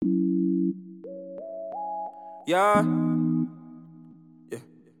Yeah.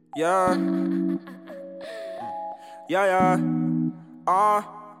 Yeah. Yeah.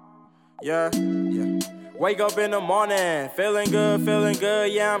 Yeah. Wake up in the morning, feeling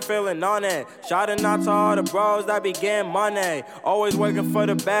good, yeah, I'm feeling on it. Shouting out to all the bros that be getting money. Always working for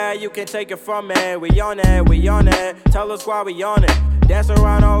the bag, you can take it from me. We on it, tell us why we on it. Dance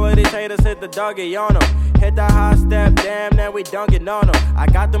around all of these haters, hit the doggy on them. Hit the high step, damn, then we dunking on them. I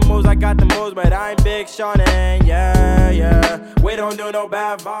got the moves, but I ain't Big Sean, yeah. We don't do no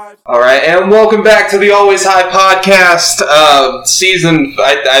bad vibes. Alright, and welcome back to the Always High podcast. I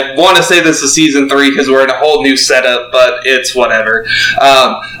want to say this is season 3 because we're in a whole new setup, but it's whatever.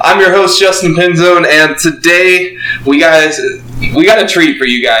 I'm your host, Justin Pinzone, and today we got a treat for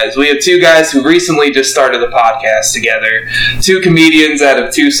you guys. We have two guys who recently just started a podcast together. Two comedians out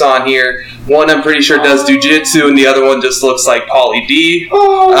of Tucson here. One I'm pretty sure does jujitsu, and the other one just looks like Pauly D. Give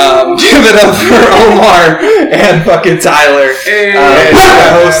it up for Omar and fucking Tyler.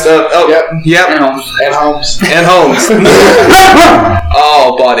 Host of Yep. And Holmes.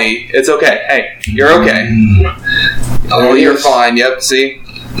 Oh, buddy, it's okay. Hey, you're okay. Oh, you're fine. Yep. See.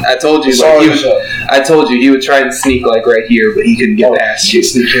 I told you, he would try and sneak like right here, but he couldn't get past you.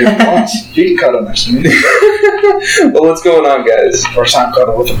 Sneak here once. He can cuddle next to me. Well, what's going on, guys? First time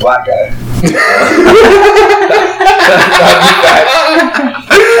cuddle with a black guy.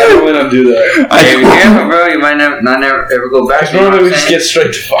 I don't want to do that. Hey, be careful, bro. You might not ever go back. Because normally we just get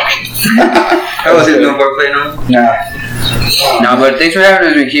straight to fucking. That was no more play no? Nah. No, but thanks for having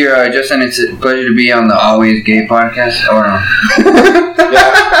us here, Justin. It's a pleasure to be on the Always Gay podcast. Oh, no.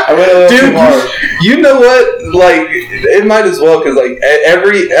 Yeah, I went a little too hard. You know what? Like, it might as well, because, like,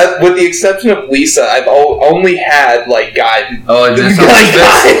 with the exception of Lisa, I've only had, like, guys. Oh, it's just guys.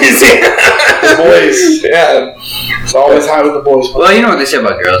 The boys. Yeah. It's always high with the boys. Well, you know what they say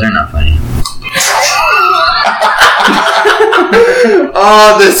about girls. They're not funny.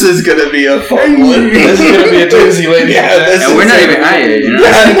 Oh, this is going to be a fun one. This is going to be a doozy, lady. Yeah, and we're not even high yet, you know?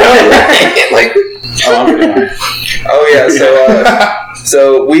 Yeah, I know, right? Like, I'm pretty high. Oh, yeah,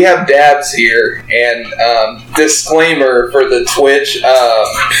 so we have Dabs here, and disclaimer for the Twitch,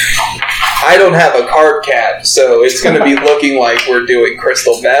 I don't have a carb cap, so it's going to be looking like we're doing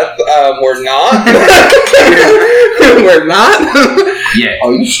crystal meth. We're not. We're not. Yeah.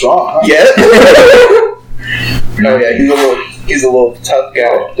 Oh, you strong, huh? Yet. Oh, yeah, he's a little tough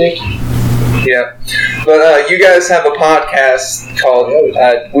guy. Thank you. Yeah, but you guys have a podcast called.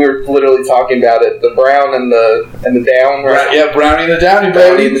 We were literally talking about it. The Brown and the Down, right? Yeah, Brownie and the Downy, baby.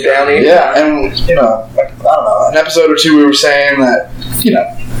 Brownie and the Downy. Yeah, and like, I don't know, an episode or two we were saying that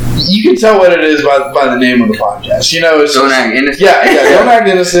you can tell what it is by the name of the podcast. It's don't act innocent. Yeah. Don't act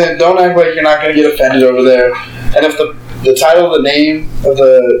innocent. Don't act like you're not going to get offended over there. And if the title of the name of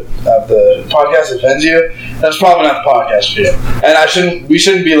the podcast offends you, that's probably not the podcast for you. And we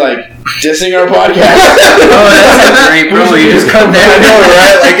shouldn't be like dissing our podcast. Oh, that's great, bro. You just cut that. I know,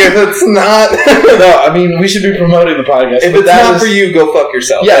 right? Like if it's not, no, I mean we should be promoting the podcast. If it's not for you, go fuck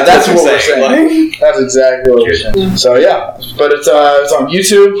yourself. Yeah, that's what we're saying. That's exactly what we're saying. So yeah, but it's on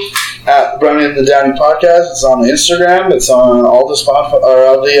YouTube at Brownie and the Downy podcast. It's on Instagram. It's on all the Spotify or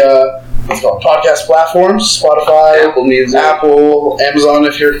all the podcast platforms, Spotify, Apple Music, Apple, Amazon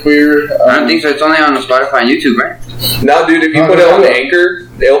if you're queer. I don't think so. It's only on the Spotify and YouTube, right? No, dude, if you put it on Anchor,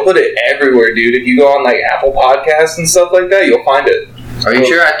 they'll put it everywhere, dude. If you go on, like, Apple Podcasts and stuff like that, you'll find it. Are you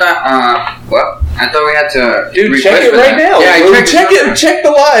sure? I thought we had to. Dude, check it right now. Yeah, check it. Check the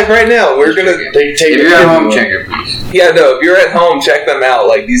live right now. We're gonna. If you're at home, check it, please. Yeah, no. If you're at home, check them out.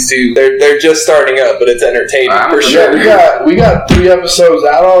 Like these two, they're just starting up, but it's entertaining for sure. Yeah, we got 3 episodes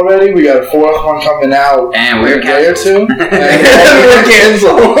out already. We got a 4th one coming out, and we're in a day or two. And we're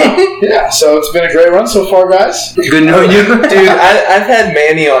canceled. Yeah, so it's been a great run so far, guys. Good knowing you, dude. I've had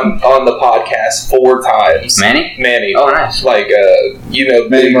Manny on the podcast 4 times. Manny. Oh, nice. Like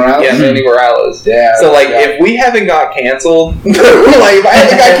Manny Morales. Yeah, Manny Morales. Yeah. So like, if we haven't got canceled, like if I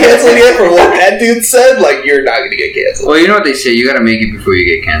haven't got canceled yet for what that dude said, like you're not gonna get canceled. Well, you know what they say, you gotta make it before you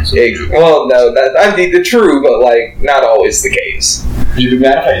get canceled. Well, no, I mean the true, but like not always the case. Would you be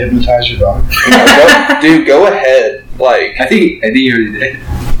mad if I hypnotize your dog? Dude, go ahead. Like I think you already did.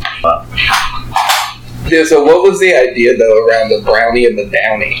 Yeah, so what was the idea though around the Brownie and the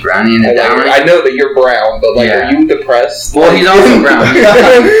Downy? Brownie and the Downy? I know that you're brown, but like, are you depressed? Well, he's also brown.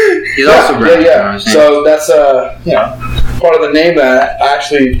 He's also brown. Yeah. So that's part of the name that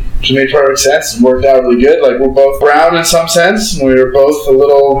actually just made perfect sense and worked out really good. Like we're both brown in some sense, and we were both a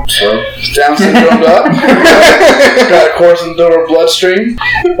little Down syndromed up. Got a coursing through our bloodstream.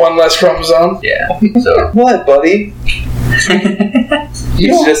 1 less chromosome. Yeah. So what, buddy?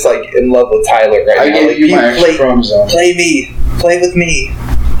 He's just like in love with Tyler right I now. gave Like, you my extra play, chromosome. play me. Play with me.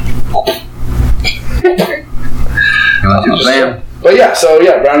 But yeah, so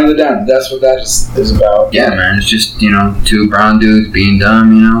yeah, Brownie the Down. That's what that is about. Yeah, man. It's just, two brown dudes being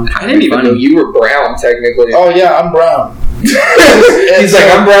dumb, I didn't even know you were brown, technically. Oh yeah, I'm brown. He's like,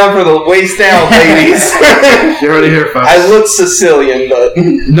 I'm brown for the waist down, ladies. You're already here, folks. I look Sicilian, but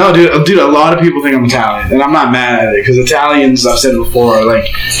No, dude. A lot of people think I'm Italian, and I'm not mad at it because Italians, I've said it before, are like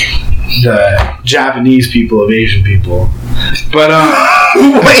the Japanese people of Asian people. But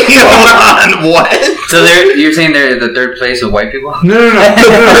wait, hold on, what? So you're saying they're the third place of white people? no.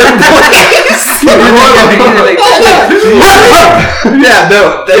 Yeah,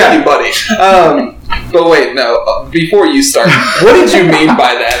 no, thank you, buddy. But wait, no. Before you start, what did you mean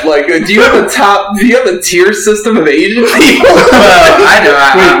by that? Like, do you have a tier system of Asian people? I know.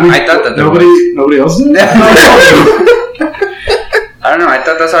 I thought that nobody else did. I don't know. I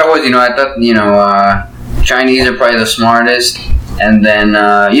thought that's how it was. I thought Chinese are probably the smartest, and then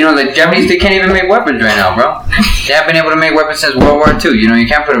the Japanese, they can't even make weapons right now, bro. They haven't been able to make weapons since World War II. You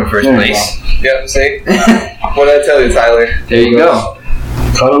can't put them in first place. Yep. See, what did I tell you, Tyler? There you go.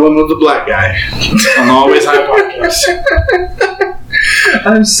 Cuddling with the black guy on the Always High podcast.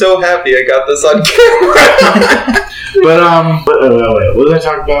 I'm so happy I got this on camera. But wait, what did I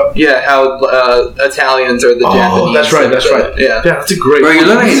talk about? Yeah, how Italians are the Japanese. Oh, that's right. Yeah, that's a great. Bro, you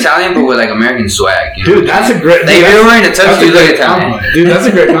look like Italian, but with like American swag. Dude, that's a great. Like, if you're wearing a tux, you look Italian. Dude, that's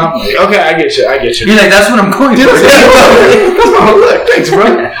a great compliment. Okay, I get you. You're like, that's what I'm going for. Oh, look, thanks,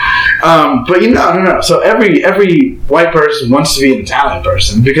 bro. But no. So every white person wants to be an Italian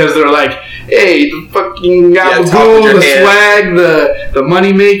person because they're like, hey, the fucking gabagool, the swag, the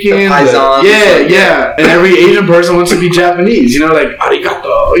money making, the paisan, yeah. And every Asian person wants to be Japanese. Like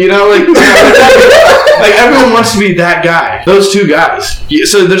arigato. Like everyone wants to be that guy. Those two guys.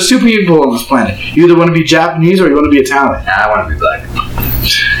 So there's two people on this planet. You either want to be Japanese or you want to be Italian. Nah, I want to be black.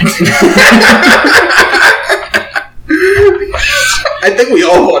 I think we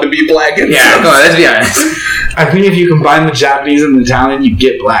all want to be black. Yeah, come on, let's be honest. I think if you combine the Japanese and the Italian, you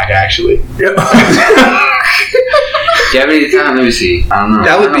get black, actually. Yep. Japanese Italian, let me see. I don't know.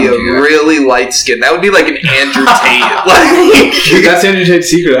 That would be a really light skin. That would be like an Andrew Tate. Dude, that's Andrew Tate's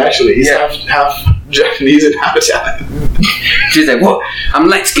secret, actually. He's half Japanese and half Italian. She's like, whoa, I'm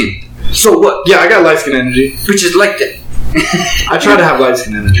light skinned. So what? Yeah, I got light skin energy. Bitches like that. I try to have light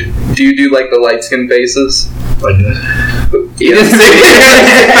skin energy. Do you do like the light skin faces? Like this? He did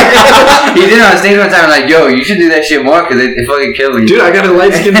on stage one time, like, yo, you should do that shit more because it fucking kills me. Dude, I got a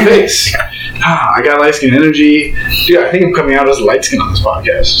light skin face. I got light skin energy. Dude, I think I'm coming out as light skin on this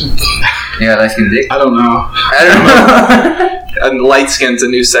podcast. You got light skin dick? I don't know. And light skin's a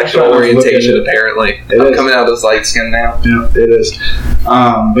new sexual orientation, apparently. I'm coming out as light skin now. Yeah, it is.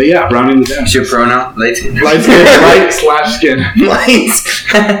 But yeah, Brownie the Down. What's your pronoun? Light skin. Light skin. Light/skin. Light.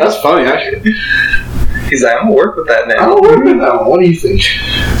 That's funny, actually. He's like, I'm gonna work with that now. I'm gonna work with that one. What do you think?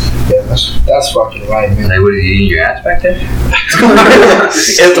 Yeah, that's fucking right, man. Like, what, are you eating your ass back there?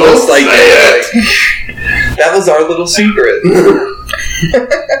 It looks like that. That was our little secret.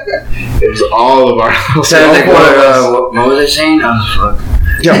 It was all of our little secret. What was I saying? Oh,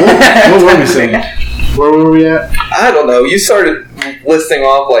 fuck. Yeah, what were we saying? Where were we at? I don't know. You started listing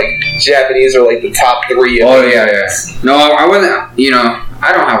off like Japanese are like the top 3. Oh yeah. No, I wasn't.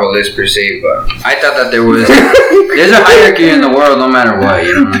 I don't have a list per se, but I thought that there's a hierarchy in the world no matter what.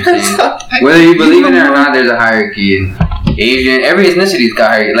 You know what I'm saying? Whether you believe in it or not, there's a hierarchy. And Asian, every ethnicity's got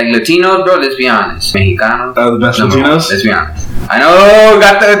hierarchy. Like Latinos, bro. Let's be honest. Mexicanos. The best Latinos. Let's be honest. I know.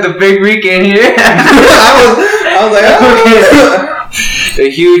 Got the big Rican here. I was like, oh. A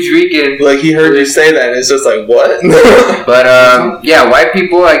huge Rican. Like, he heard you say that, and it's just like, what? But, yeah, white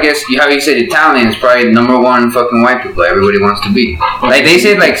people, I guess, how you said Italian is probably number 1 fucking white people everybody wants to be. Like, they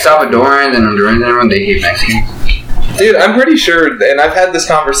say, like, Salvadorans and Hondurans and everyone, they hate Mexicans. Dude, I'm pretty sure, and I've had this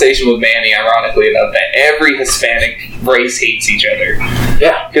conversation with Manny, ironically enough, that every Hispanic race hates each other.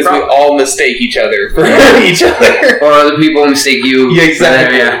 Yeah. Because we all mistake each other for each other. Or other people mistake you. Yeah,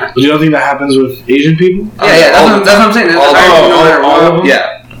 exactly. But you don't think that happens with Asian people? Yeah, that's what I'm saying. All of them.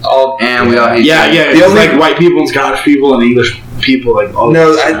 Yeah. And we all hate Yeah. It's like white people and Scottish people and English people, like all.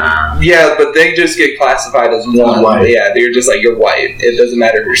 No, yeah, but they just get classified as one. White. Yeah, they're just like, you're white. It doesn't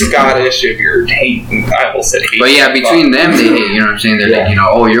matter if you're Scottish, if you're hating. I will say hate. But yeah, between them, they hate. You know what I'm saying? They're like,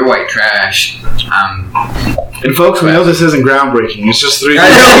 oh, you're white trash. And folks, we know this isn't groundbreaking. It's just 3 people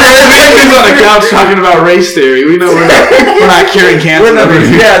on the couch talking about race theory. We know we're not curing cancer.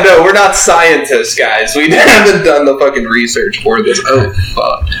 We're not scientists, guys. We haven't done the fucking research for this. Oh,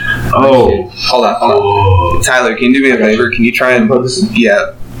 fuck. Oh. Hold on. Tyler, can you do me a favor? Can you try and plug this in?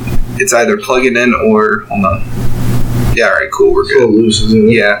 Yeah. It's either plug it in or hold on. Yeah, alright, cool, we're It's a little good. loose, isn't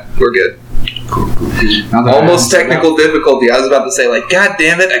it? Yeah, we're good. Cool. Now that Almost technical difficulty. I was about to say, like, God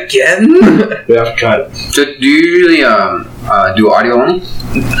damn it, again? we have to cut. So do you usually do audio only?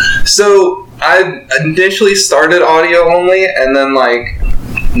 So I initially started audio only, and then like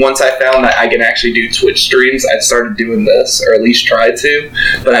once I found that I can actually do Twitch streams, I started doing this, or at least tried to.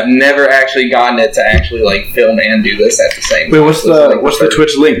 But I've never actually gotten it to actually like film and do this at the same time. Wait, what's the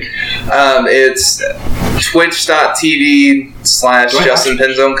Twitch link? It's twitch.tv/Justin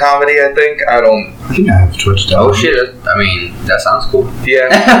Penzone Comedy. I think I think I have Twitch. Oh shit! I mean, that sounds cool. Yeah,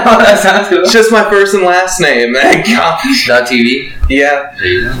 That sounds cool. it's just my first and last name. .tv. Yeah. There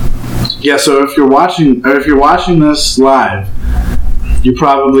you go. Yeah, so if you're watching this live, you're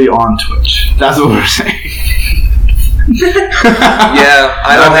probably on Twitch. That's what we're saying. Yeah,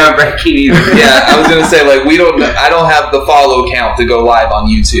 I don't have breaking either. Yeah, I was gonna say like I don't have the follow count to go live on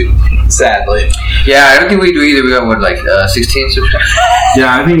YouTube, sadly. Yeah, I don't think we do either. We got what, like 16 subscribers?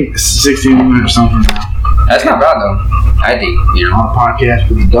 Yeah, I think 16 or something now. That's not bad though. I think, you know. On a podcast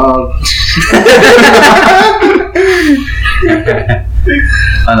with a dog.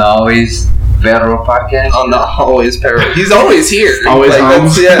 On the Always Federal podcast. On the Always Parrot. He's always here. Always home.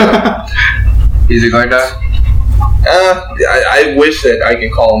 Yeah. He's a guard dog. I wish that I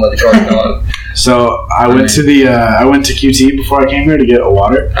could call him a guard dog. So I went to QT before I came here to get a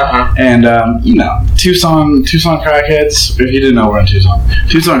water, and Tucson crackheads. If you didn't know, we're in Tucson.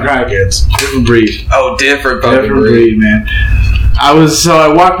 Tucson crackheads, different breed. Oh, different breed, man. I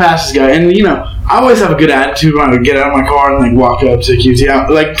walked past this guy, and I always have a good attitude when I get out of my car and like walk up to QT,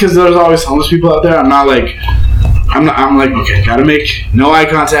 because there's always homeless people out there. I'm like, okay, gotta make no eye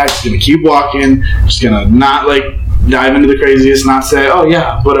contact. Just gonna keep walking. Just gonna not like dive into the craziest, not say, oh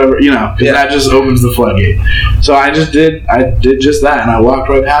yeah, whatever, because that just opens the floodgate. So I did just that, and I walked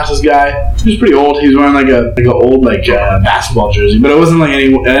right past this guy. He was pretty old. He was wearing like an old basketball jersey, but it wasn't like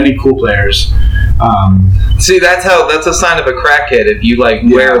any cool players. See, that's a sign of a crackhead. If you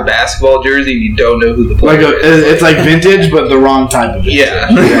wear a basketball jersey and you don't know who the player is. It's like vintage, but the wrong type of vintage.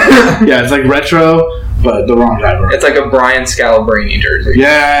 Yeah, it's like retro, but the wrong type of retro. It's like a Brian Scalabrine jersey.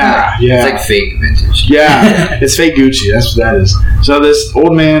 Yeah. It's like fake vintage. Yeah, it's fake Gucci. That's what that is. So this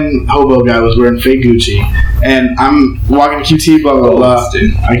old man hobo guy was wearing fake Gucci, and I'm walking to QT, blah blah blah.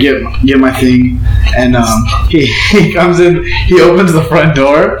 I get my thing, and he comes in. He opens the front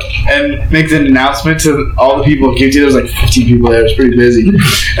door and makes an announcement to all the people at QT. There's like 15 people there. It's pretty busy,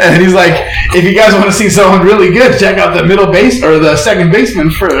 and he's like, "If you guys want to see someone really good, check out the middle base or the second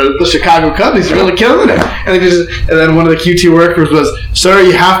baseman for the Chicago Cubs. He's really killing it." And then one of the QT workers was, "Sir,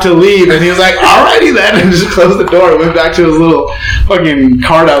 you have to leave," and he was like, "Alrighty then," and just closed the door. Went back to his little fucking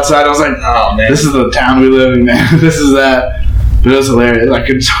cart outside. I was like, "Oh man, this is the town we live in, man. This is that." But it was hilarious. I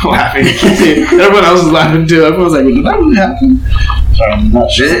couldn't stop laughing. Everyone else was laughing too. Everyone was like, "Did that really happen?" Sorry, I'm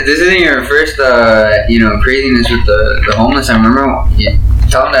not sure. This isn't your first, craziness with the homeless. I remember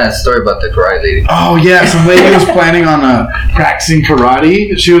telling that story about the karate lady. Oh yeah, some lady was planning on practicing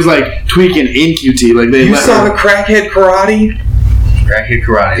karate. She was like tweaking in QT. Like they. You saw the crackhead karate? Crackhead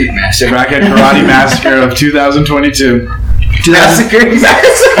karate massacre. Crackhead karate massacre of 2022. Massacre. I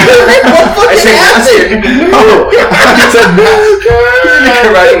say massacre. Oh, I said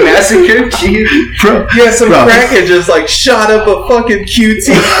Karate massacre. Jeez. Some crackhead just shot up a fucking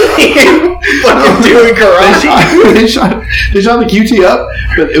QT. Fucking doing karate. They shot the QT up,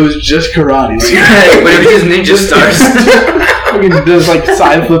 but it was just karate. But it was just ninja stars. Fucking just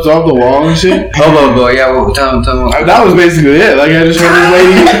side flips off the wall and shit. Oh boy, yeah. Well, tell him. That was basically it. I just heard this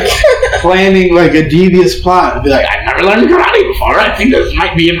lady planning a devious plot. I'd be like, I've never learned karate before. I think this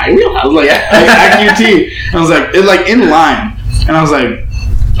might be in my wheelhouse. At QT. I was like, in line, and I was like,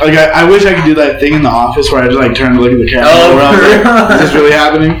 I wish I could do that thing in the office where I just turn and look at the camera around. Is this really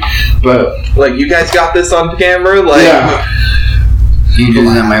happening? But you guys got this on camera? Yeah. You do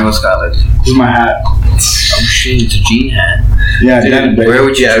that at Michael Scott. This is my hat. Oh shit, it's a jean hat. Yeah, denim, baby. Where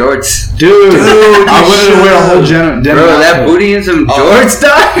would you shorts? Dude, I wanted to wear a whole denim. Bro, that booty and some jorts,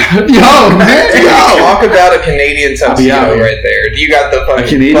 dog. Yo, man. Talk about a Canadian tuxedo right there. You got the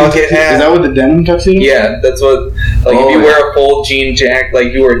fucking bucket hat. Is that what the denim tuxedo? Yeah, that's what. If you wear a full jean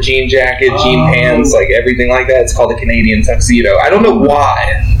jacket, you wear a jean jacket, jean pants, everything like that. It's called a Canadian tuxedo. I don't know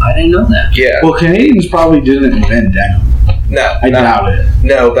why. I didn't know that. Yeah. Well, Canadians probably didn't invent denim. No, I doubt it.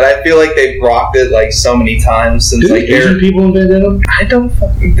 No, but I feel like they've rocked it so many times since Did Asian people invent denim? I don't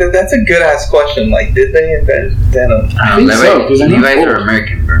fucking. That's a good ass question. Did they invent denim? I think so. Levi's are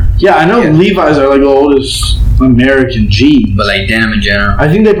American, bro. Yeah, I know Levi's are like the oldest American jeans. But like denim in general. I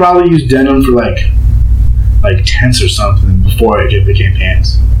think they probably used denim for like tents or something before it became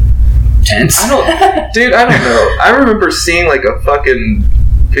pants. Tents? I don't know. I remember seeing like a fucking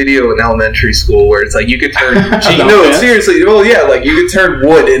video in elementary school where it's like you could turn seriously, well yeah, like you could turn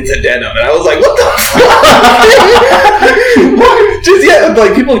wood into denim, and I was like, what the fuck? Just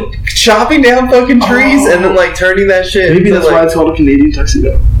like people chopping down fucking trees and then like turning that shit. Maybe that's why it's called a Canadian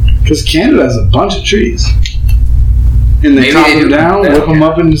tuxedo, because Canada has a bunch of trees, and they chop them down, whip them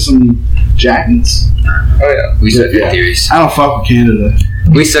up into some jackets. Oh yeah, we suck at theories. I don't fuck with Canada.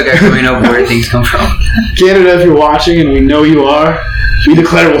 We suck at coming up where things come from. Canada, if you're watching, and we know you are, we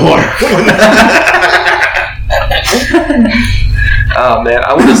declare war. Oh man,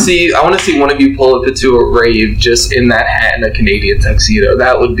 I want to see one of you pull up into a rave just in that hat and a Canadian tuxedo.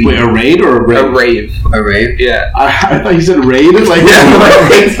 That would be a raid or a rave? A rave. Yeah. I thought you said raid. Like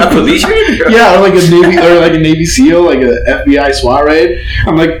a police raid. Yeah, or like a Navy SEAL, like a FBI SWAT raid.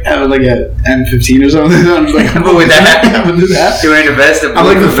 I'm like at M15 or something. I'm just like, with that. You're wearing the vest. I'm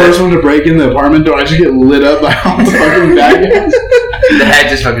like the first one to break in the apartment door. I just get lit up by all the fucking bad guys. The hat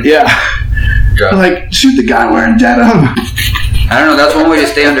just fucking I'm like, shoot the guy wearing denim. I don't know, that's one way to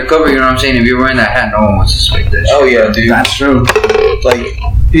stay undercover, you know what I'm saying? If you're wearing that hat, no one would suspect that shit. Oh yeah, dude. That's true. Like,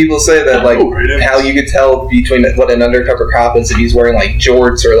 people say that, like, how you could tell between what an undercover cop is if he's wearing, like,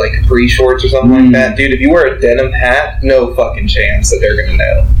 jorts or, like, capri shorts or something like that. Dude, if you wear a denim hat, no fucking chance that they're gonna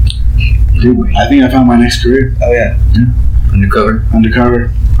know. Dude, I think I found my next career. Oh yeah.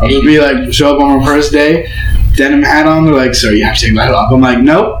 Undercover. I'll just be like, show up on my first day, denim hat on. They're like, sir, you have to take that off. I'm like,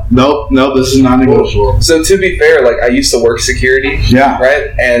 nope, this is not negotiable. So to be fair, like I used to work security,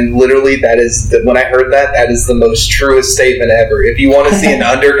 right? And literally, when I heard that is the most truest statement ever. If you want to see an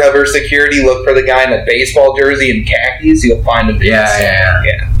undercover security, look for the guy in a baseball jersey and khakis. You'll find him. Yeah.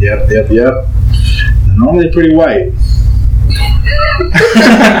 Yep. They're normally pretty white.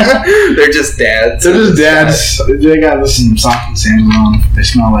 They're just dads. They got some soft and sandals on. They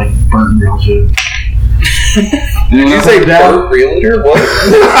smell like burnt real food. Did you say Burt Realtor? What?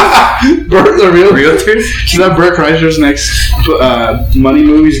 Burt the Realtor? Realtors? Is that Burt Kreischer's next money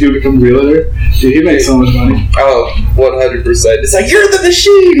movie? He's going to become a realtor? Dude, he makes so much money. Oh, 100%. It's like, you're the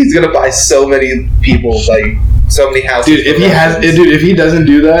machine! He's going to buy so many people, like, so many houses. Dude, if he doesn't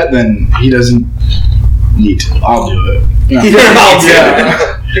do that, then he doesn't need to. I'll do it.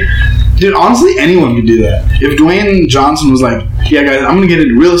 Dude, honestly, anyone could do that. If Dwayne Johnson was like, yeah, guys, I'm going to get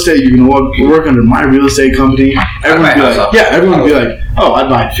into real estate. You're going to work under my real estate company. Everyone would be like, oh, I'd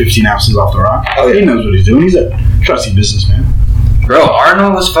buy 15 ounces off the rock. Oh, yeah. He knows what he's doing. He's a trusty businessman. Bro,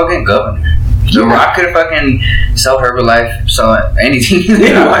 Arnold was fucking governor. The Rock could fucking sell Herbalife, sell anything.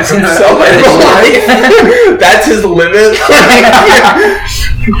 Sell Herbalife? That's his limit?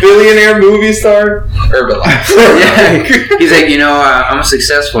 Billionaire movie star? Herbalife. Yeah. He's like, I'm a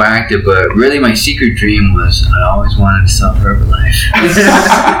successful actor, but really my secret dream was I always wanted to sell Herbalife.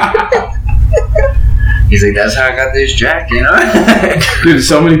 He's like, that's how I got this jack, Dude,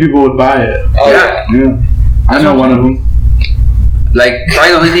 so many people would buy it. Oh, yeah. I know one of them. Like,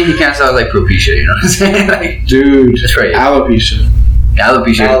 probably the only thing he can't sell is like Propecia, you know what I'm saying? Like, dude, that's right. Alopecia. Now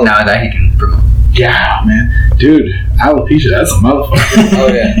that he can promote. Yeah, man. Dude, alopecia, that's a motherfucker. Oh,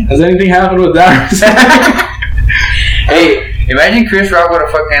 yeah. Has anything happened with that? Hey, imagine Chris Rock would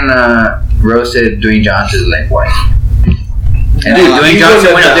have fucking roasted Dwayne Johnson's like wife. And dude, Dwayne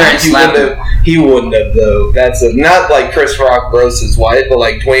Johnson went up there and slapped him. He wouldn't have, though. Not like Chris Rock roasts his wife, but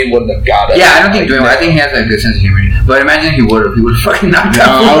like Dwayne wouldn't have got it. Yeah, I don't think Dwayne. I think he has a good sense of humor. But imagine he would have. He would have fucking knocked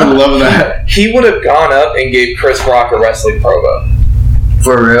out. I would love that. He would have gone up and gave Chris Rock a wrestling promo.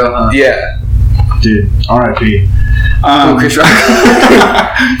 For real, huh? Yeah. Dude, R.I.P. Chris Rock.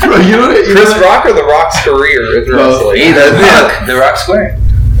 Bro, Chris Rock or The Rock's career in wrestling? The Rock Square.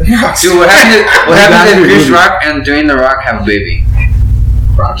 Dude, what happens if Chris Rock and Dwayne The Rock have a baby?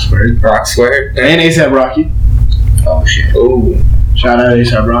 Rock Squared. And A$AP Rocky. Oh, shit. Oh. Shout out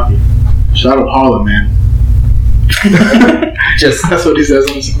A$AP Rocky. Shout out Harlem, man. That's what he says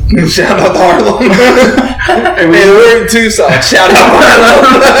on the song. Shout out Harlem. And we're in Tucson. Shout out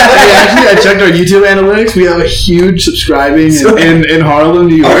Harlem. Hey, actually, I checked our YouTube analytics. We have a huge subscribing in Harlem,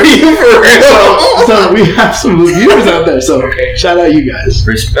 New York. Are you for real? So we have some viewers out there. So shout out you guys.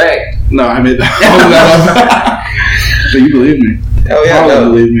 Respect. No, I made that up. But you believe me. Oh yeah,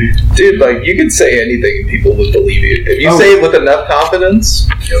 no. Believe me, dude. Like you can say anything and people would believe you if you say it with enough confidence.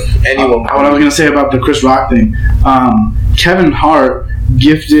 Anyone. What I was gonna say about the Chris Rock thing, Kevin Hart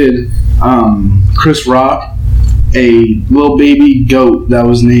gifted Chris Rock a little baby goat that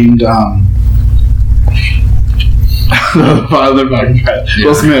was named. other fucking guy,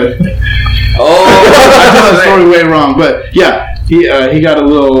 Will Smith. Oh, I told that story way wrong, but yeah, he got a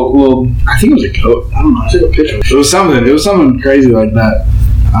little. I think it was a goat. I don't know. I took a picture. It was something crazy like that.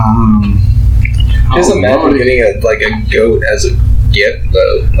 Just imagine getting a goat as a gift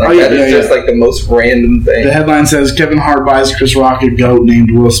though. That is just like the most random thing. The headline says Kevin Hart buys Chris Rock a goat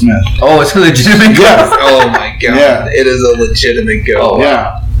named Will Smith. Oh, it's a legitimate goat. Oh my god! Yeah. It is a legitimate goat. Oh, wow.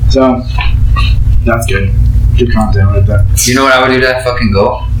 Yeah, so that's good. Good content right there. You know what I would do to that fucking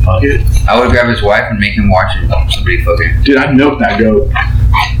goat? Fuck it. I would grab his wife and make him watch it. Somebody fucking. Dude, I'd milk that goat.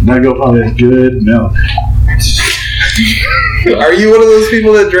 That goat probably has good milk. Are you one of those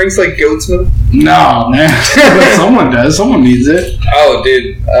people that drinks like goat's milk? No, man. But someone does. Someone needs it. Oh,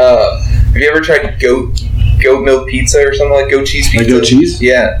 dude. Have you ever tried goat milk pizza or something like goat cheese pizza? Like goat cheese?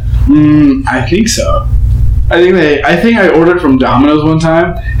 Yeah. I think so. I think I ordered from Domino's one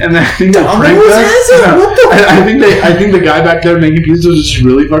time, and then I think they pranked us. I think the guy back there making pizza was just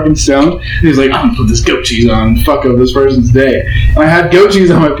really fucking stoned, and he's like, "I'm gonna put this goat cheese on and fuck up this person's day." And I had goat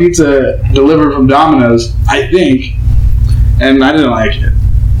cheese on my pizza delivered from Domino's, I think, and I didn't like it.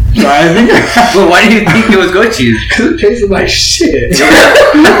 So I think. But why do you think it was goat cheese? Because it tasted like shit.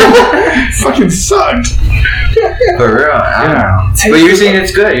 Fucking sucked. For real? I don't know. But you're saying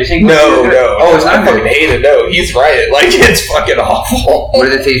it's good. You're saying No. Oh, it's not I fucking good. hate it. No, he's right. Like, it's fucking awful. What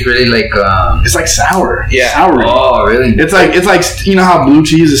does it taste really like? It's like sour. Yeah. Sour. Oh, really? It's like you know how blue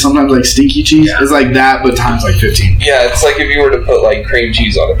cheese is sometimes like stinky cheese? Yeah. It's like that, but times like 15. Yeah, it's like if you were to put like cream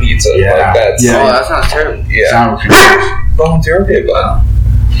cheese on a pizza. Yeah. Like that's Yeah. Oh, that's not terrible. yeah. Sour cream cheese. Volunteer, okay, but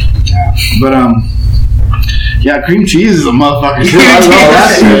Yeah. But yeah, cream cheese is a motherfucker too. I love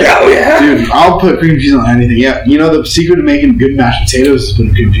that shit. Oh, yeah. Dude, I'll put cream cheese on anything. Yeah, you know the secret to making good mashed potatoes is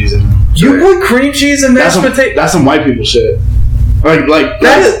putting cream cheese in them. You put cream cheese in mashed potatoes? That's some white people shit.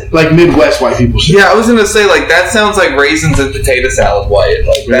 Like Midwest white people shit. Yeah, I was gonna say like that sounds like raisins and potato salad white.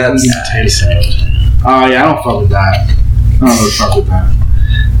 Like that's Potato salad. Oh yeah, I don't fuck with that. I don't really fuck with that.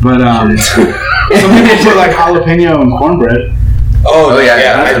 But some people put like jalapeno and cornbread. Oh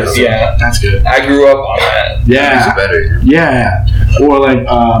yeah, That's good. I grew up on that. It's Yeah, better. yeah. Or like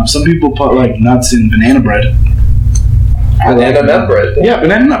some people put like nuts in banana bread. Banana nut bread. Yeah,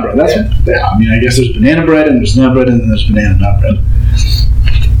 banana nut bread. That's yeah. I mean, I guess there's banana bread and there's nut bread and then there's banana nut bread.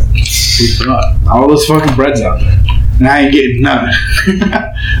 Who's not? All those fucking breads out there, and I ain't getting none.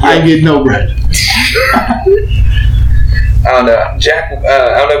 I ain't getting no bread. I don't know. Jack.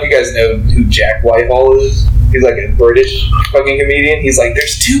 I don't know if you guys know who Jack Whitehall is. He's like a British fucking comedian. He's like,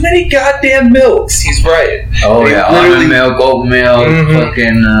 there's too many goddamn milks. He's right. Oh They yeah, literally- almond milk, goat milk,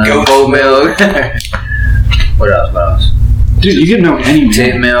 fucking goat milk. What else? Dude, you can milk any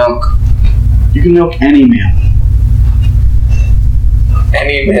Tit mammal. milk. You can milk any mammal.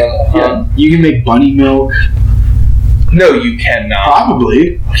 Any mammal, huh? Yeah. You can make bunny milk. No, you cannot.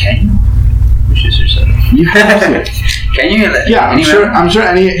 Probably. Can you? Which is your setup? You have to. Can you? Yeah, I'm sure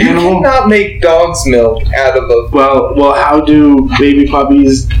any You animal. cannot make dog's milk out of a. Well, how do baby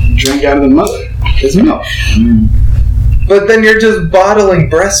puppies drink out of the mother? It's milk. But then you're just bottling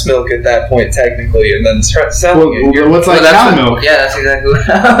breast milk at that point, technically, and then selling it. You're- What's like cow milk? Yeah, that's exactly what.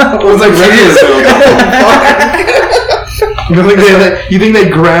 What's like regular milk? You think they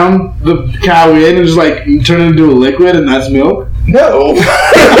ground the cow in and just like turn it into a liquid and that's milk? No.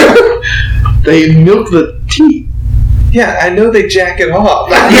 They milk the teat. Yeah, I know they jack it off.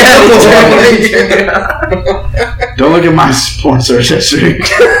 Don't look at my porn search history.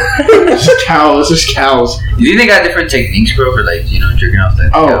 It's just cows. It's just cows. You think they got different techniques, bro, for like jerking off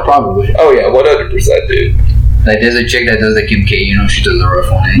that? Oh, cow? probably. Oh yeah, 100%, dude. Like there's a chick that does the Kim K. She does the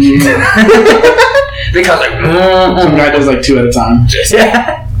rough one. And she, the cow's like. Some guy does like 2 at a time.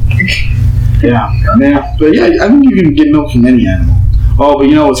 Yeah. Yeah, but yeah, I think you can get milk from any animal. Oh, but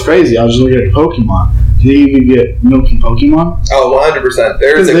you know what's crazy? I was just looking at Pokemon. Do you think you can get milk from Pokemon? Oh, 100%.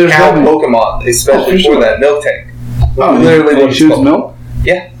 There's a There's cow definitely- Pokemon, especially for sure. for that milk tank. Oh, Literally he what it's shoots called. milk?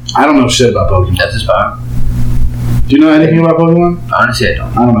 Yeah. I don't know shit about Pokemon. That's his power. Do you know anything about Pokemon? Honestly, I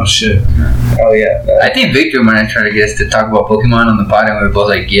don't. I don't know shit. Oh yeah. I think Victor might have tried to get us to talk about Pokemon on the pod, and we were both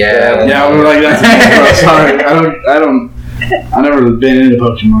like, yeah. Yeah, we were like, that's bro, sorry. I've never been into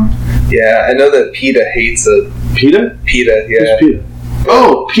Pokemon. Yeah, I know that PETA hates it. PETA? PETA, Who's yeah. PETA?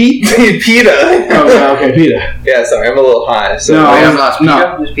 Oh, Pete. PETA. Oh, yeah, okay, PETA. Yeah, sorry, I'm a little high. So No. Oh, yeah, I'm lost. No.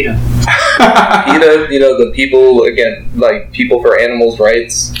 Peter? Who's Peter? PETA, the people, again, like people for animals'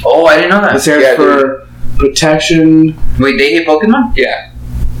 rights. Oh, I didn't know It that. stands Yeah, for protection. Wait, they hate Pokemon? Yeah.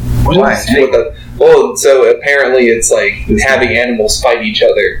 Why? So apparently it's like having animals fight each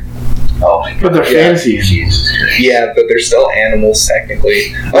other. Oh my god. But they're fancy. Jesus Christ. Yeah, but they're still animals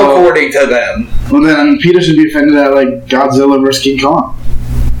technically, according to them. Well, then Peter should be offended at like Godzilla versus King Kong.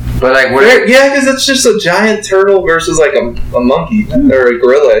 But like, what? Yeah, because it's just a giant turtle versus like a monkey or a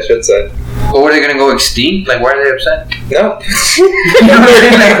gorilla, I should say. But what, are they gonna go extinct? Like, why are they upset? No. You know what I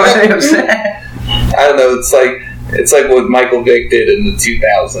mean? Like, why are they upset? I don't know. It's like what Michael Vick did in the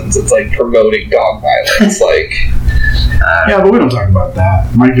 2000s. It's like promoting dog violence. Like, Yeah, but we don't talk about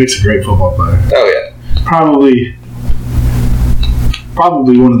that. Mike Vick's a great football player. oh yeah, Probably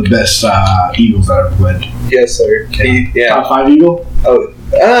one of the best Eagles that ever played. yes sir. Yeah. Top 5 Eagle? Oh,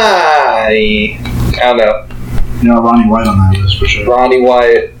 I don't know. Yeah, Ronnie White on that list for sure. Ronnie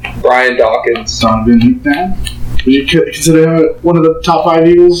Wyatt, Brian Dawkins. Donovan McNabb? Would you consider him one of the top 5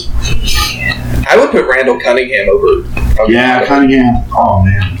 Eagles? I would put Randall Cunningham over. Yeah, Cunningham. Oh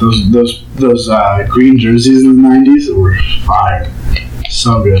man, those green jerseys in the '90s were fire.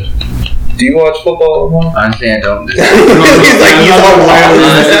 So good. Do you watch football at all? Honestly, I don't. He's like, he's all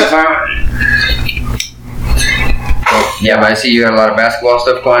Yeah, but I see you got a lot of basketball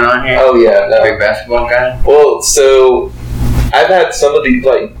stuff going on here. Oh yeah, no. Big basketball guy. Well, so I've had some of these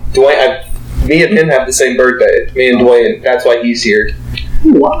like Dwayne. Me and him have the same birthday. Me and Dwayne. That's why he's here.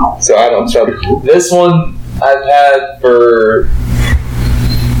 Oh, wow. So I don't know. Cool. This one I've had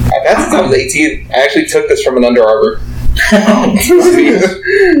since I was 18. I actually took this from an Under Armour.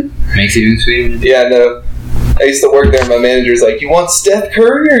 Makes it even sweeter. Yeah, no. I used to work there and my manager's like, you want Steph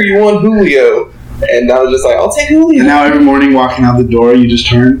Curry or you want Julio? And I was just like, I'll take Julio. And now every morning walking out the door, you just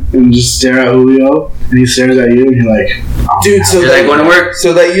turn and just stare at Julio, and he stares at you, and you're like, oh, Dude, so You're like, going to work?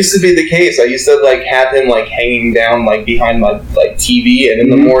 So that used to be the case. I used to like have him like hanging down like behind my like TV, and in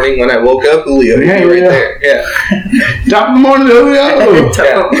the morning when I woke up, Julio would be Yeah, right yeah. there. Yeah. top of the morning, Julio.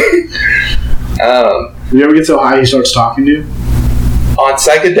 Yeah. Do you ever get so high he starts talking to you? On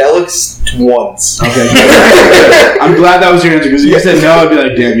psychedelics, once. Okay. I'm glad that was your answer, because if you said no, I'd be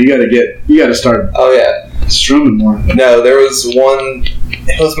like, damn, you gotta start Oh yeah. strumming more. No, there was one.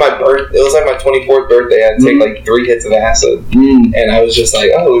 It was my birth. It was like my 24th birthday. I had to take like 3 hits of acid, and I was just like,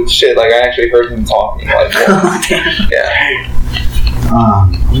 "Oh shit!" Like I actually heard him talking. Like, yeah. I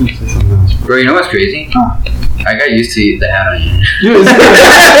was gonna say something else. Bro, you know what's crazy? Huh. I got used to the hat on you. Dude, I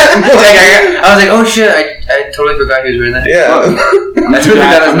was like, oh shit, I totally forgot he was wearing that. Yeah. That's really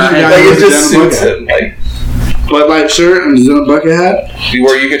bad as not Like it just suits him. Like Bud Light shirt and then a bucket hat.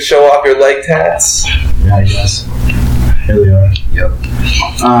 where you could show off your leg tats. Yeah, I guess. Here they are. Yep.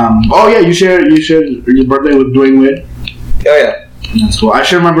 Oh yeah, you shared your birthday with Dwayne Wade. Oh yeah. That's cool. I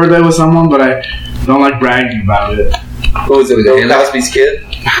shared my birthday with someone, but I don't like bragging about it. What was it? Bill Cosby's kid?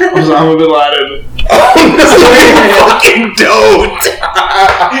 Osama bin Laden. Oh no! You fucking don't.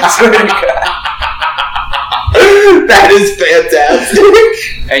 That is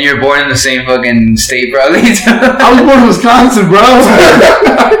fantastic. And you're born in the same fucking state, probably. I was born in Wisconsin, bro.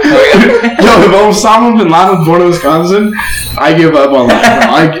 Yo, if Osama bin Laden was born in Wisconsin, I give up on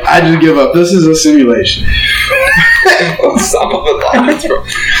life. I just give up. This is a simulation. Osama bin Laden's from.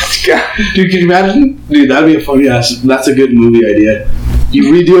 God. Dude, can you imagine? Dude, that'd be a funny ass. That's a good movie idea.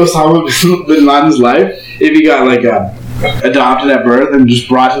 You redo Osama bin Laden's life if he got like adopted at birth and just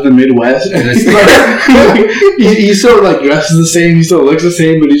brought to the Midwest. And he still like dresses the same, he still looks the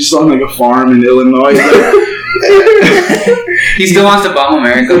same, but he's just on like a farm in Illinois. He still wants to bomb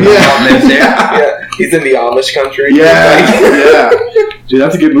America. Yeah. Lives there. Yeah, he's in the Amish country. Yeah. Dude,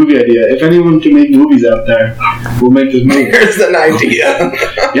 that's a good movie idea. If anyone can make movies out there, we'll make this movie. Here's an idea.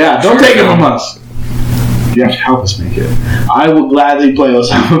 Yeah, don't take it from us. You have to help us make it. I will gladly play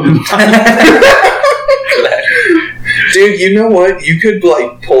Osama bin Laden. Dude, you know what? You could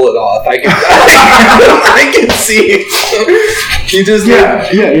like pull it off. I can see. You just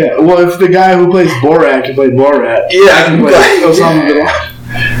Yeah. Well, if the guy who plays Borat can play Borat, Yeah, I can play Osama bin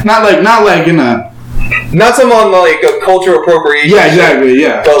Laden. Not like in a. not someone like a cultural appropriation. Yeah, exactly.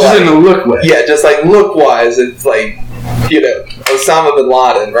 Yeah, But just like, in a look way. Yeah, just like look wise, it's like Osama bin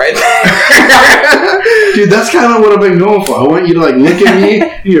Laden, right? Dude, that's kind of what I've been going for. I want you to like look at me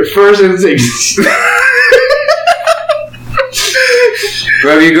in your first instinct.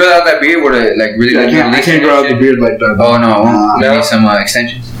 Bro, if you grow out that beard, would it like really? I can't grow out the beard like that. Oh no, No. Maybe some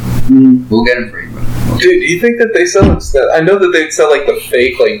extensions. We'll get them for you, bro. Dude, do you think that they sell? I know that they sell like the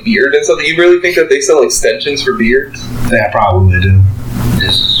fake like beard and stuff. Do you really think that they sell extensions for beards? Yeah, probably do.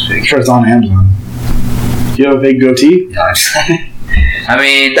 This is fake. I'm sure it's on Amazon. Do you have a big goatee? No, I'm just I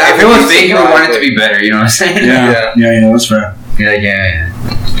mean, That if it would was be big, you would want it to surprising. be better. You know what I'm saying? Yeah. Yeah, that's fair. You're like, yeah.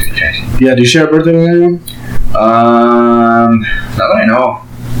 Yeah, do you share a birthday with anyone? Not that I know.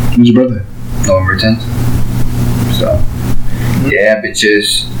 When's your birthday? November 10th. So, Yeah,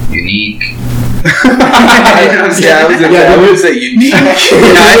 bitches. Unique. I was gonna say unique. No,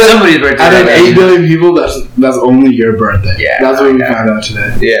 it's somebody's birthday. Out of 8 billion people, that's only your birthday. Yeah. That's what we found out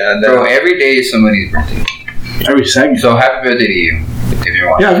today. Yeah, Bro, no. every day is somebody's birthday. Every second. So happy birthday to you. If you're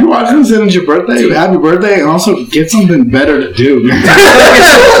watching. Yeah, if you're watching this and it's your birthday, happy birthday, and also get something better to do.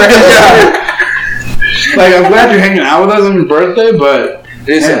 Like, I'm glad you're hanging out with us on your birthday, but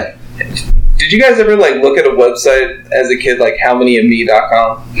Listen, did you guys ever like look at a website as a kid, like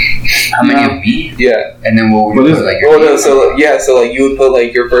howmanyofme.com? How many of me? Yeah. And then what What we is put, it? like, Well, no, so like you would put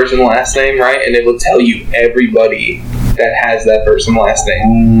like your first and last name, right, and it will tell you everybody that has that first and last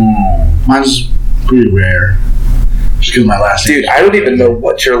name. mine's pretty rare. Just because my last name. Dude, I don't even know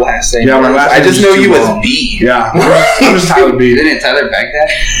what your last name Yeah, is. my last I name just is know too you long. as B. Yeah, I'm just Tyler B. Isn't it Tyler Baghdad?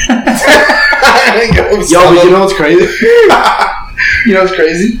 Yo, but you know what's crazy? You know what's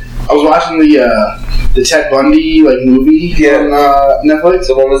crazy? I was watching the Ted Bundy like movie on Netflix.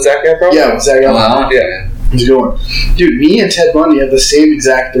 The one with Zac Efron? Yeah, with Zac Efron. Well, Yeah. He's going. Dude, me and Ted Bundy have the same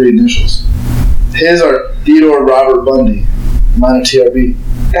exact 3 initials. His are Theodore Robert Bundy. Mine are TRB.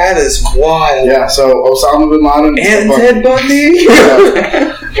 That is wild. Yeah, so Osama bin Laden And Ted Bundy?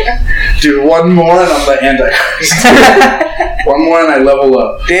 Yeah. Dude, one more and I'm the Antichrist. One more and I level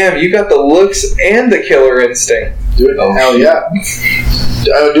up. Damn, you got the looks and the killer instinct. Dude, hell yeah.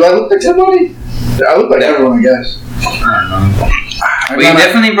 Do I look like Ted Bundy? I look like No. everyone, I guess. But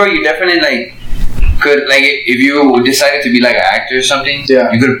you definitely like could like if you decided to be like an actor or something.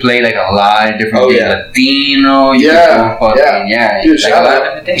 Yeah. You could play like a lot of different Oh, things. yeah. Latino. You Yeah, could go fucking, yeah. Dude, like shout a lot of out.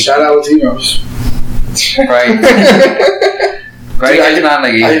 different things. Shout out Latinos. Right. Right. Dude, It's not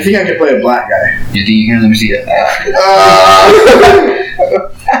like I think I could play a black guy. you think you can? Let me see it.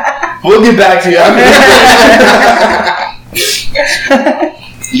 We'll get back to you.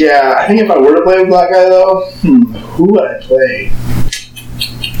 Yeah, I think if I were to play a black guy though, who would I play?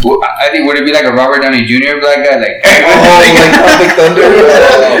 Well, I think would it be like a Robert Downey Jr. black guy like like Tropic Thunder?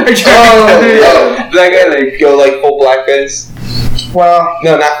 black guy like Go like full blackface? Well,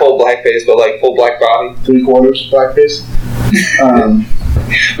 No, not full blackface, but like full black body. 3/4 blackface.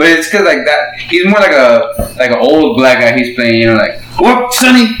 but it's cause like that he's more like an old black guy he's playing, you know, like what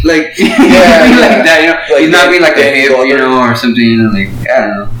Sonny like Yeah, like that, you know, Like he's not being like a Danny hip, you Glover. know, or something, you know, like I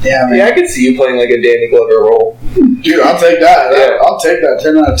don't know. Yeah, man. Yeah, I could see you playing like a Danny Glover role. Dude, I'll take that. Yeah. I'll take that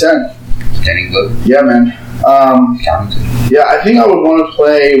 10 out of 10. Danny Glover, Yeah, man. talented. Yeah, I think I would want to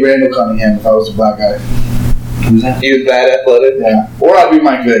play Randall Cunningham if I was a black guy. Who's that? He was that athletic. Yeah. Or I'd be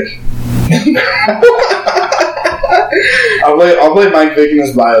Mike Vick. I'll play Mike Vick in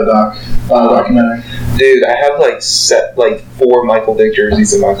this documentary. Dude, I have like 4 Michael Vick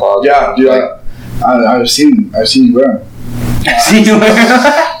jerseys in my closet. Yeah, dude. Like, I've seen you wear them. I've seen you.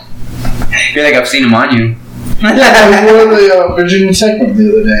 You're like I've seen him on you. I wore the Virginia Tech one the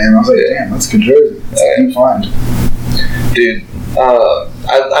other day, and I was like, damn, that's a good jersey. It's a good find. dude,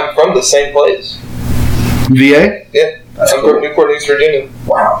 I'm from the same place. VA? Yeah, That's I'm cool. from Newport News, Virginia.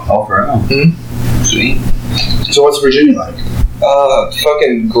 Wow. Oh, for real? Mhm. Sweet. So what's Virginia like?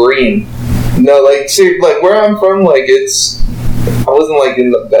 Fucking green. No, like, see, like, where I'm from, like, I wasn't, like,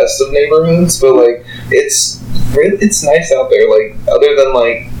 in the best of neighborhoods, but, like, it's nice out there, like, other than,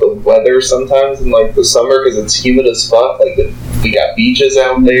 like, the weather sometimes in, like, the summer, because it's humid as fuck, like, we got beaches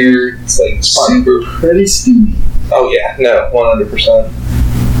out there, it's, like, super, Pretty steamy. oh, yeah, no, 100%.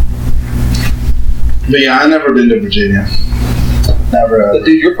 But yeah, I've never been to Virginia. Never. But,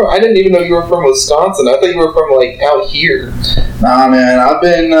 dude, I didn't even know you were from Wisconsin, I thought you were from, like, out here. Nah, man. I've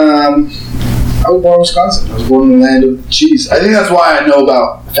been. I was born in Wisconsin. I was born in the land of cheese. I think that's why I know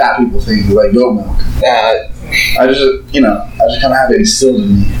about fat people things like goat milk. I just kind of have it instilled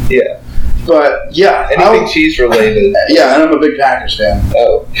in me. Yeah. But yeah, Anything cheese related. Yeah, and I'm a big Packers fan.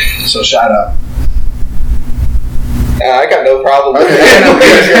 Oh. So shout out. I got no problem with Okay.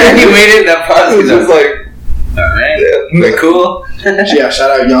 that. You made it that It was positive. just like, Alright. yeah. We're cool. Yeah,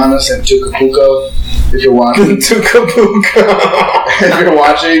 shout out Giannis and Tucapuco if you're watching. If you're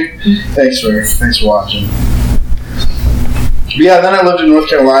watching, thanks for watching. But yeah, then I lived in North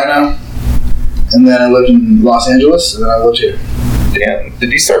Carolina, and then I lived in Los Angeles, and then I lived here. Damn.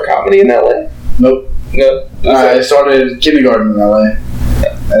 Did you start comedy in LA? Nope. No. I started kindergarten in LA,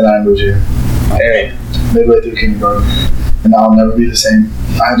 and then I moved here Dang. midway through kindergarten, and now I'll never be the same.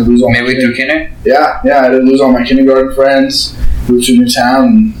 I had to lose all Midway through kinder? Yeah, I had to lose all my kindergarten friends, moved to a new town,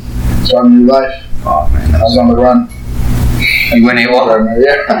 and start a new life. Oh man, I was on the run. you went AWOL?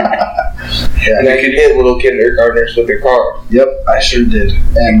 Yeah. And I could hit little kindergartners with your car. Yep, I sure did.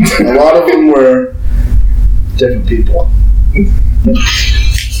 And a lot of them were different people.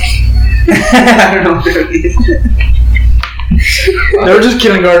 I don't know what it is. They were just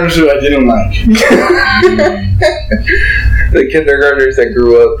kindergartners who I didn't like. The kindergartners that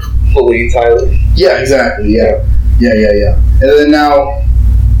grew up fully Tyler. Yeah, exactly. Yeah. And then now,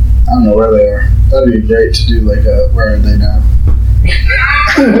 I don't know where they are. That'd be great to do like a where are they now?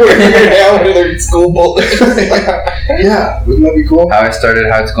 Where now they're in school bulletin. Yeah, wouldn't that be cool? How it started,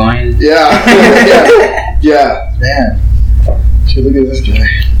 how it's going. Yeah, man. Dude, look at this guy.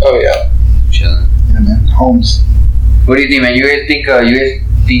 Oh yeah. Chilling. Yeah, man. Holmes. What do you think, man? You guys think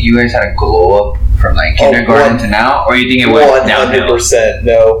you guys had a glow up from like kindergarten to now, or you think it went downhill? 100%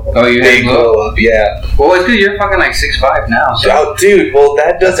 no. Oh, you had big a glow up? Yeah. Well, it's because you're fucking like 6'5" now. So Oh, dude. Well,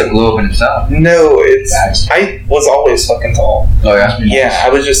 that that's a doesn't. glow up in itself. No, it's. Facts. I was always fucking tall. Oh yeah. Yeah, I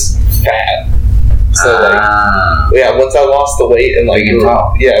was just fat. So Ah. yeah, once I lost the weight and like Big and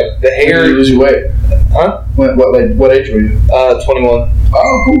tall. yeah, the When did you hair. lose your weight? Huh? What age were you? 21.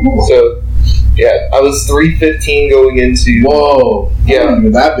 Oh, cool. So yeah, I was 315 going into Whoa. Yeah.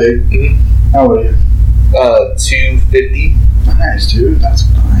 You're that big. Mhm. How old are you? 250. Nice, dude. That's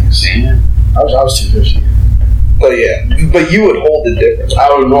nice. Damn. I was 250. But yeah, but you would hold it different. I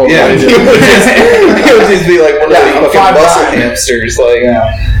would roll. Yeah, right you in. would just be like one of Yeah, those I'm fucking 5'9". muscle hamsters, like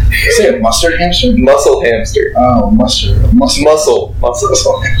Yeah. You say a mustard hamster? muscle hamster, Oh, mustard. muscle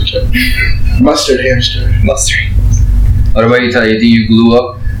hamster. Mustard hamster. mustard. What about you, Tyler? You think you glue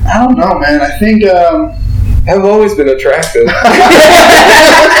up? I don't know, man. I think, I've always been attractive.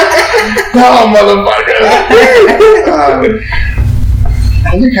 no, motherfucker. I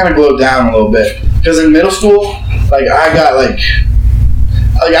think it kind of glowed down a little bit. Because in middle school, like, I got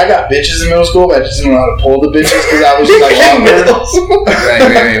bitches in middle school, but I just didn't know how to pull the bitches because I was just like,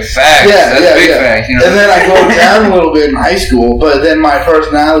 Right. Facts. That's big facts. You know. And then I glowed down a little bit in high school, but then my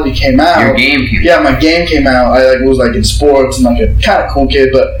personality came out. Your game came. Yeah, my game came out. I was like in sports and like a kind of cool kid,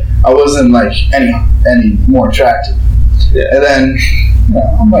 but I wasn't like any more attractive. Yeah. And then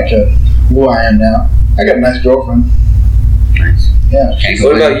I'm like who I am now. I got a nice girlfriend. Nice. Yeah. Can't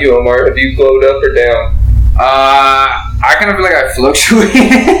What complain. about you, Omar? Have you glowed up or down? I kind of feel like I fluctuate.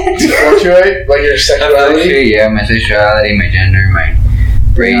 You fluctuate like your I sexuality. fluctuate, yeah. My sexuality, my gender, my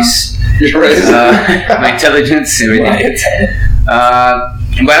race, Your race. my intelligence, everything. But I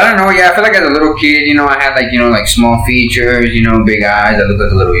don't know. Yeah, I feel like as a little kid, you know, I had like like small features, big eyes. I looked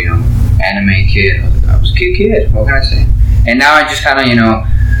like a little anime kid. I was a cute kid. What can I say? And now I just kind of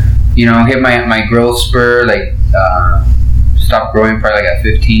hit my growth spur, like stopped growing probably like at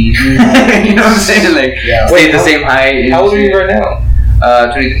 15. You know what I'm saying? Like Yeah. stayed the same height. How old are you right now?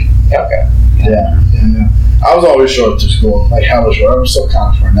 23. Okay. Yeah. I was always short through school, like hella short. I'm still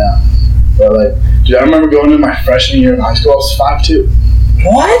kind of short now, but like, dude, I remember going to my freshman year in high school. I was 5'2".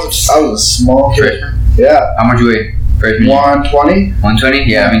 What? I was a small kid. Freshman? Yeah. How much you weigh? Freshman year? 120. 120?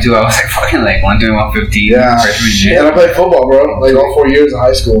 Yeah, me too. I was like fucking like 120, 115. Yeah. Freshman year. And I played football, bro. Like all 4 years of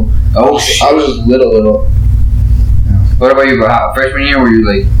high school. Oh, I shit. was just little. What about you, bro? How, freshman year, were you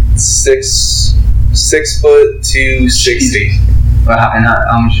like, 6 foot 260.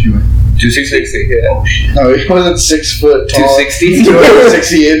 how much did you weigh? 260. Yeah. Oh, shit. No, he wasn't 6 foot tall. 260?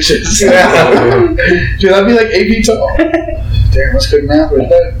 260 inches. Dude, that'd be like 8 feet tall. Damn, that's good math right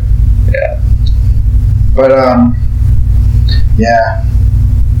there. Yeah. But yeah,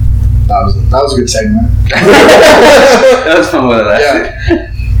 that was a good segment. That was fun with that. Yeah.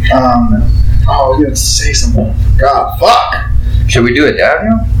 I was gonna say something. God, fuck. Should we do a dab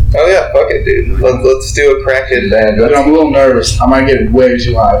now? Oh yeah, fuck it, dude. Let's do a crackhead band. Dude, I'm a little nervous. I might get way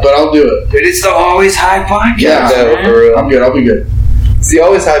too high, but I'll do it. Dude, it's the Always High podcast. Yeah, No, for real. I'm good. I'll be good. It's the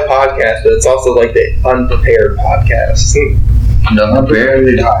Always High podcast, but it's also like the unprepared podcast. I'm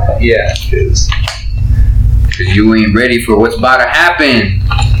really high. Yeah, because Because you ain't ready for what's about to happen.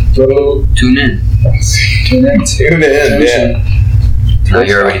 So, Tune in. tune in. tune in. Yeah, Now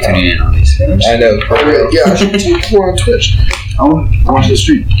you're already tuning in on these. I know. For real. Yeah, I should take more on Twitch. I want to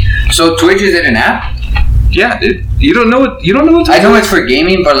stream. So Twitch, is it an app? Yeah, dude. You don't know what. I know it's for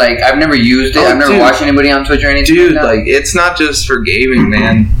gaming, but like I've never used it. Oh, I've never dude. watched anybody on Twitch or anything. Dude, like that. like it's not just for gaming,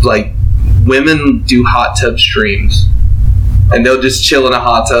 man. Like women do hot tub streams, and they'll just chill in a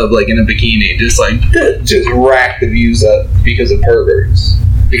hot tub, like in a bikini, just rack the views up because of perverts.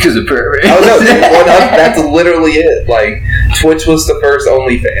 because of pervert. Oh no, that's literally it. Like Twitch was the first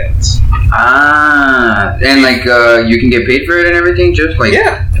OnlyFans. Ah, and like you can get paid for it and everything, just like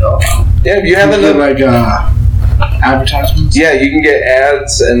Yeah, Oh, wow. yeah. If you have enough, like advertisements. yeah, you can get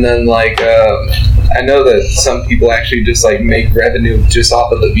ads, and then like I know that some people actually just like make revenue just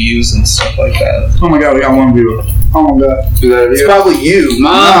off of the views and stuff like that. Oh my god, we got one viewer. Oh my god. It's probably you.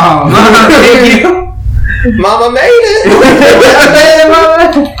 Mom, No. thank you. Mama made it.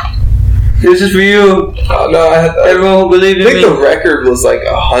 This is for you. Oh, no, Everyone who believed I in think me. the record was like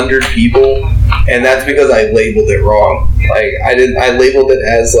 100 people, and that's because I labeled it wrong. Like I labeled it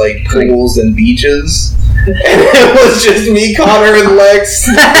as like pools and beaches, and it was just me, Connor, and Lex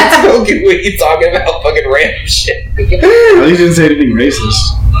smoking weed, talking about fucking random shit. At least you didn't say anything racist.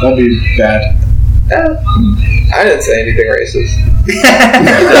 That'd be bad. I didn't say anything racist,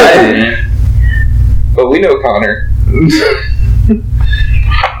 I didn't. but we know Connor.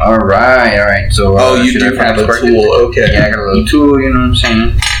 All right. So, You should do I have a first? tool, okay. Yeah, I got a little tool. You know what I'm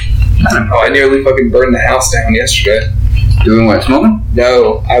saying? Oh, I nearly fucking burned the house down yesterday. Doing what? Smoking?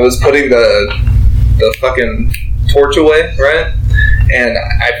 No, I was putting the fucking torch away, right? And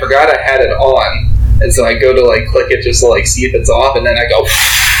I forgot I had it on. And so I go to like click it just to like see if it's off, and then I go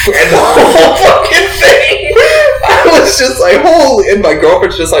and the whole fucking thing. I was just like, holy, and my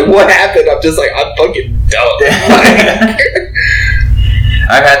girlfriend's just like, what happened? I'm just like, I'm fucking dumb.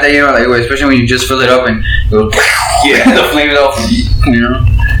 I've had that, you know, like especially when you just fill it up and it goes, the flames off, you know.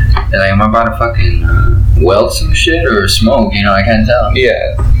 And like, am I about to fucking weld some shit or smoke? You know, I can't tell.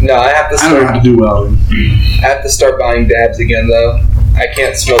 Yeah, no, I have to I don't know how start. to do welding. I have to start buying dabs again though. I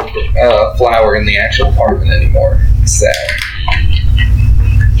can't smoke flower in the actual apartment anymore. It's sad.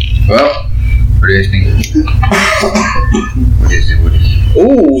 Well, what do you think? What is it?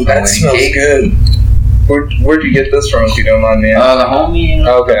 Ooh, that Wedding smells cake? good. Where'd you get this from, if you don't mind me asking? The homie. You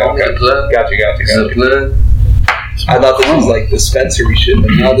know, Okay. The plug. Gotcha. The plug. I thought this was like dispensary shit,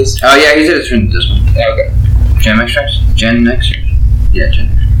 but now this. Oh yeah, he said it's from this one. Okay. Gen extracts? Gen extracts? Yeah, Gen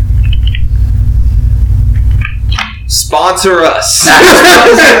extracts. Sponsor us.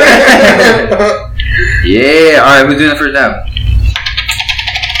 Yeah, alright, we're doing the first dab.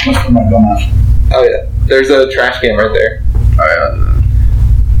 Let's put my gun out. Oh yeah, there's a trash can right there. Alright,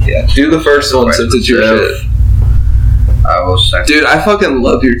 Yeah, do the first one since it's your shit. I will second. Dude, I fucking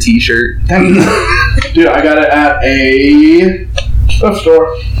love your t-shirt. Dude, I got it at a thrift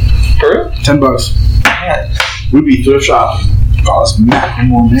store. For real? $10. Ruby thrift shop. Cost nothing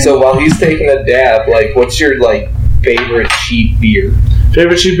more, man. So while he's taking a dab, like, what's your like favorite cheap beer?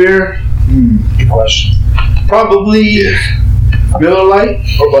 favorite cheap beer? Good question. Probably Miller Lite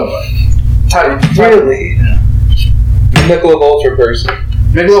or Bud Light. Really? Yeah. Michelob Ultra person.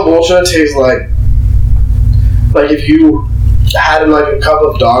 Michelob Ultra tastes like if you had like a cup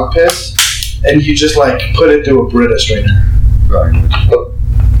of dog piss and you just like put it through a Brita strainer. Sorry,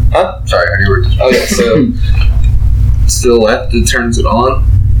 Huh? how do you work this? Oh yeah, so to the left, it turns it on.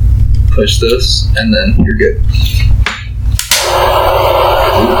 Push this, and then you're good.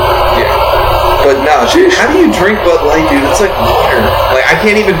 Yeah. But no, dude, how do you drink Bud Light, dude? It's like water. Like, I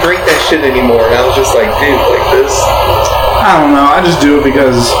can't even drink that shit anymore. And I was just like, dude, like this. I don't know. I just do it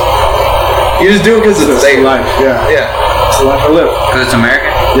because You just do it because it's it's safe. life. Yeah. Yeah. It's the life I live. Because it's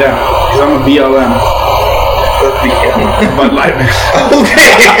American? Yeah. Because I'm a BLM. Let's begin. Bud Light man. Okay.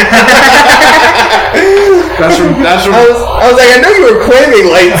 That's from I was like, I know you were claiming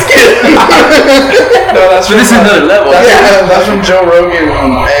light skin. no, that's So from this is another level. that's from Joe Rogan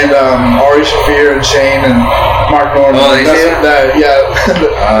and Ari Shaffir and Shane and Mark Norman. Oh, they say that?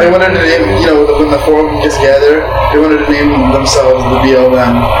 They wanted to name, when the four of them get together, they wanted to name themselves the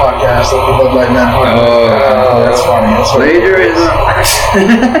BLM podcast, like the Bud Light Man podcast. Oh, that's funny. That's funny. Plagiarism.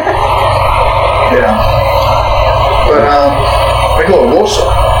 Yeah. But Michelob Ultra.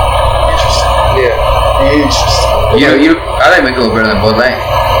 Interesting. Yeah. Interesting. I like Michelob better than Bud Light.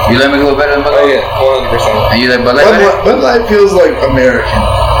 You like Michelob better than Bud Oh Light? yeah, 100%. And you like Bud Light better? Bud Light feels like American.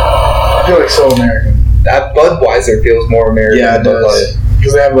 I feel like so American. That Budweiser feels more American Yeah, it than Bud does. Light.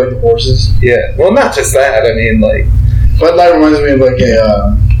 Because they have like the horses. Yeah. Well, not just that. I mean, like, Bud Light reminds me of like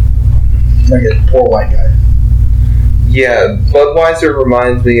a poor white guy. yeah, Budweiser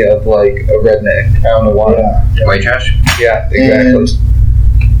reminds me of like a redneck. I don't know why. Yeah. White trash? Yeah, exactly. And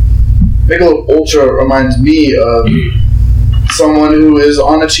Michelob Ultra reminds me of someone who is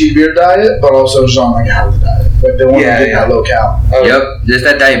on a cheap beer diet, but also is on like a health diet. Like they want to get that low cal. Oh, Yep, just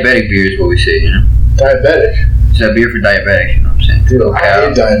that diabetic beer is what we say, you know? Diabetic. It's that beer for diabetics, you know what I'm saying? Dude, I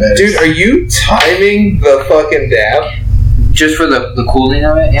hate diabetics. Dude, are you timing the fucking dab? Just for the cooling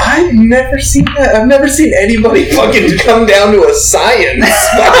of it? Yeah. I've never seen that. I've never seen anybody fucking come down to a science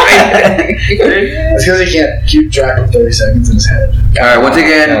behind it. It's because he can't keep track of 30 seconds in his head. Alright, once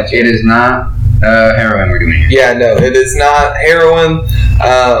again, Gotcha. it is not heroin we're doing here. Yeah, no, it is not heroin.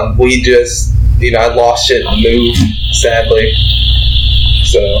 We just, I lost shit and moved, sadly.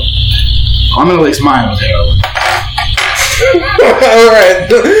 So. I'm gonna lace mine with heroin. Alright.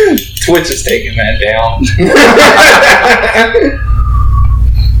 Twitch is taking that down.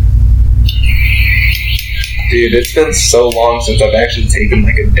 Dude, Dude, it's been so long since I've actually taken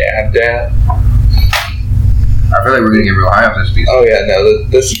like a dab. I feel like we're gonna get real high off this piece. Oh yeah, no,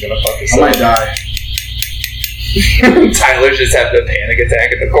 this is gonna fuck us I up. might die. Tyler's just having a panic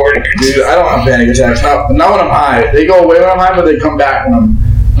attack in the corner. Dude, I don't have panic attacks. Not when I'm high. They go away when I'm high, but they come back when I'm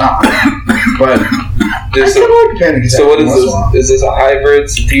not high. But Dude, I kinda like a panic attack. so what is once in a while. this? Is this a hybrid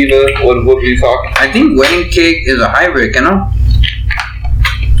sativa? What are you talking? I think wedding cake is a hybrid, you know?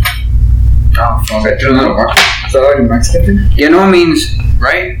 Oh, fuck. I threw another bar. Is that like a Mexican thing? You know what means,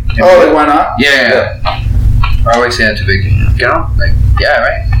 right? Oh, like why not? Yeah. I always say that to Vicky. You know? Like, yeah,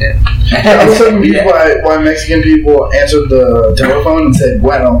 right? Yeah. I was telling people why Mexican people answered the telephone and said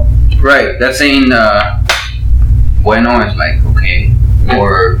bueno. Right. That's saying, bueno is like, okay.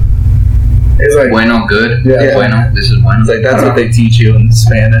 Or It's like bueno, good. Yeah. Bueno, this is bueno. It's like that's what they teach you in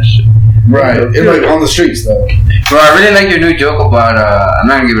Spanish. right. It's like on the streets though. Bro, I really like your new joke about, I'm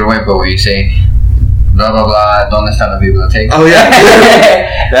not gonna give it away, but where you say, blah, blah, blah, ¿dónde está la biblioteca? Oh yeah.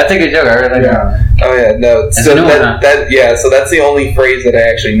 That's a good joke. I really like that. Oh yeah, no. That's So a new one, huh? so that's the only phrase that I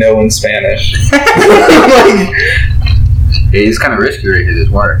actually know in Spanish. It's kind of risky right here, this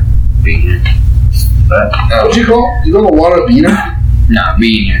water being here. But, What'd you call? You call a water beaner? nah,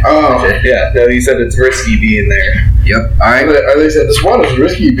 being here. Oh. That's it. Yeah, no, he said it's risky being there. Yep. Alright, They said this water's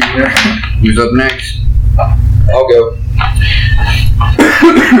risky beaner. who's up next? I'll go.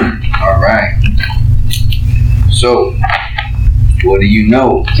 Alright. So, what do you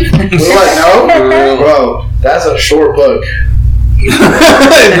know? What do I know? Bro, that's a short book.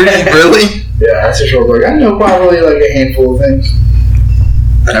 Really? Yeah, that's a short book. I know probably like a handful of things.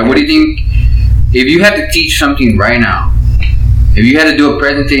 Like, what do you think, if you had to teach something right now, if you had to do a That's a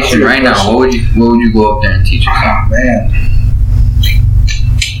presentation good right now, question. what would you go up there and teach us? Oh man.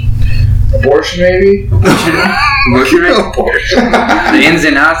 Abortion maybe? Abortion rate? The ins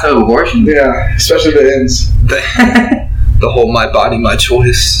and outs of abortion? Yeah, especially the ends. The whole my body, my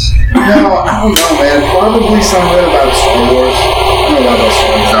choice. No, I don't know, man. Probably something about Star Wars. I don't know about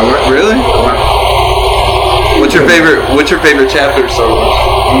Star Wars. Star Wars? Really? What's your favorite chapter of Star Wars?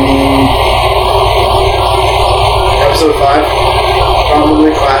 Episode 5,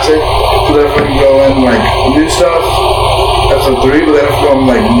 probably classic. But then if we can go in like new stuff, episode 3. But then if we go in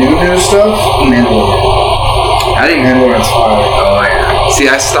like new stuff, Mandalorian. I think. Mandalorian's fire. Oh, yeah. See,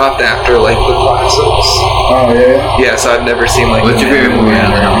 I stopped after like the classics. Oh yeah. Yeah, so I've never seen like. What's your favorite movie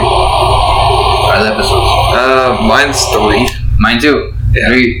out of the 5 episodes? Mine's 3. Mine too. Yeah.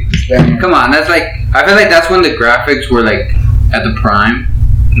 3. Damn. Come on, that's like, I feel like that's when the graphics were like at the prime.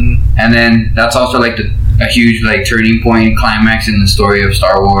 Mhm. And then that's also like a huge like turning point, climax in the story of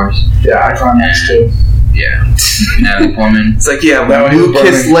Star Wars. Yeah, I climax too. Yeah. Natalie Portman. It's like, yeah, That when one Luke was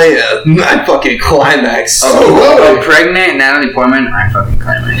kissed Leia, I fucking climaxed. Oh, Pregnant Natalie Portman, I fucking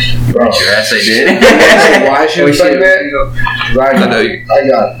climaxed. Bro. Yes, I did. Why she was We should- pregnant? 'Cause I know you- I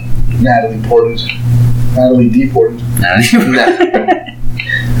got Natalie Portman. Natalie deported.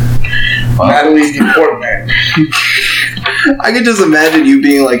 Natalie deported. I could just imagine you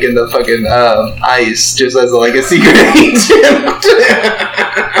being like in the fucking ice, just as like a secret agent.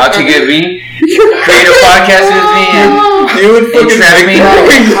 How to get me? Create a podcast with me and You would fucking Entrap me.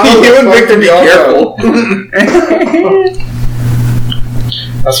 You and Victor be careful.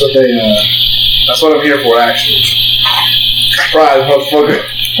 That's what they. That's what I'm here for, actually. Right, motherfucker.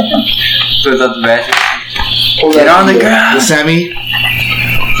 so it's up to Basher. Pull Get that- on the ground. The Sammy.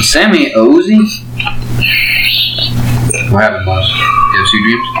 Sammy Ozy? What happened, boss? You have sweet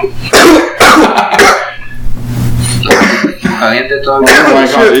dreams? Caliente todo. Oh my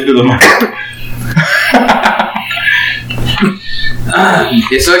God, into the mic.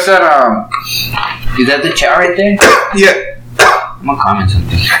 It sucks that, is that the chat right there? Yeah. I'm gonna comment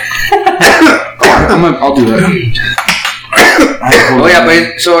something. I'll do that. Oh yeah,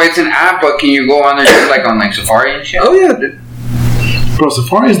 but so it's an app, but can you go on there just like on like Safari and shit? Oh yeah, dude. Bro,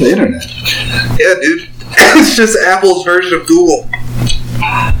 Safari is the internet. Yeah, dude. It's just Apple's version of Google.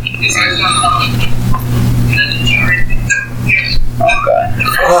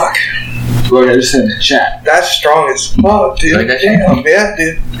 Fuck. Bro, I just said in the chat. That's strong as fuck, dude. Like that shit? Damn, yeah,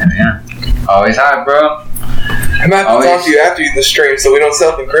 dude. Yeah. Always hot, bro. I'm gonna have to Always. talk to you after the stream so we don't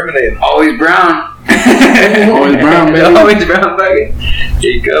self-incriminate. Always brown. Always brown, baby. Always brown, fucking. There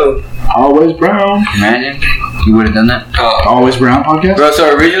you go. Always brown. Imagine you would have done that. Always brown podcast? Bro,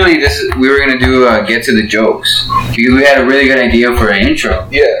 so originally we were gonna do get to the jokes because we had a really good idea for an intro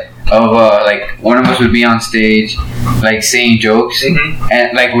Yeah. of like one of us would be on stage like saying jokes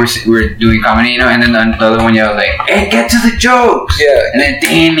and like we're doing comedy, you know, and then the other one yells like, "Hey, get to the jokes!" Yeah. And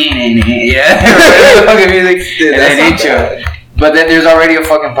then yeah, fucking music Dude, and that's then not intro. bad. But then there's already a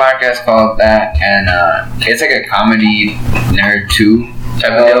fucking podcast called that, and it's like a comedy nerd 2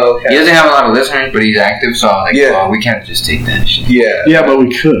 type of deal. Okay. He doesn't have a lot of listeners, but he's active, so I was like, oh, we can't just take that shit. Yeah. Yeah, but we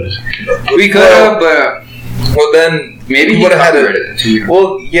could. We could have, but Well, then maybe you he would have had copyrighted it too.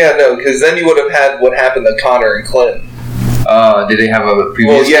 Well, yeah, no, because then you would have had what happened to Connor and Clint. Did they have a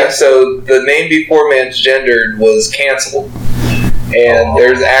previous? Well, yeah. So the name before Man's Gendered was canceled, and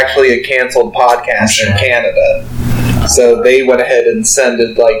there's actually a canceled podcast in Canada. So they went ahead and sent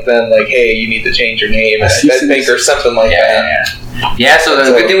it hey, you need to change your name, I think, or something like that. Yeah, so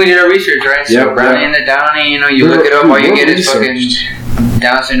the good thing we did our research, right? So Brownie and the Downy, you look it up, all you get is fucking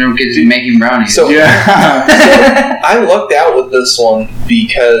Down syndrome kids making brownies. So, so I lucked out with this one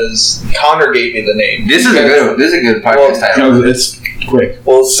because Connor gave me the name. This is a good podcast title. It's quick.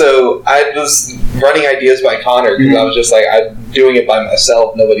 Well, so I was running ideas by Connor because I was just like, I'm doing it by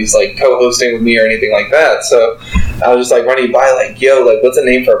myself. Nobody's like co-hosting with me or anything like that. So I was just like running by what's a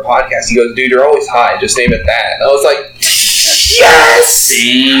name for a podcast? He goes, dude, you're always high. Just name it that. And I was like, yes!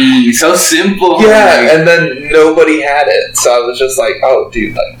 Dang, so simple. Yeah, and then nobody had it. So I was just like, oh,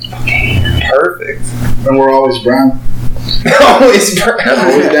 dude, perfect. And we're always brown. Always brown.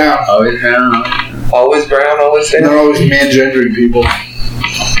 Always down. Always brown. Always brown, always down. They're always man-gendering people.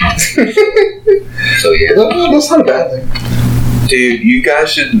 So yeah. That's not a bad thing. Dude, you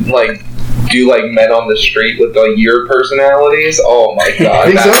guys should do men on the street with your personalities. Oh my god.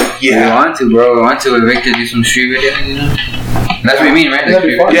 Think so? Yeah. We want to, bro. We want to. We'd like to do some street videos, That's what you mean, right? That'd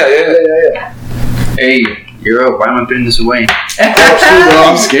be fun. Yeah. Hey, you're up. Why am I putting this away?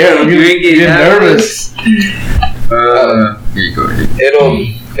 I'm scared. I'm getting nervous. Here you go.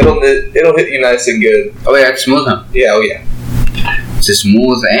 It'll hit you nice and good. Oh yeah, it's smooth, huh? Yeah, oh yeah. It's a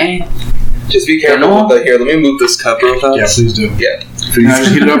smooth, Just be careful with here. Let me move this cup real fast. Yeah, please do. Yeah. Can I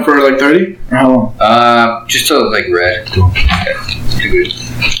just heat it up for 30? Or how long? Just till red. Cool. Okay. It's a good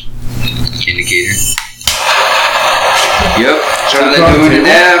indicator. Yep. So let's do it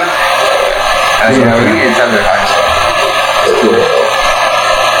dab. Yeah, we're gonna get inside their high stuff.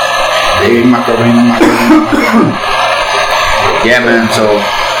 Hey, Macarena. Yeah, man. So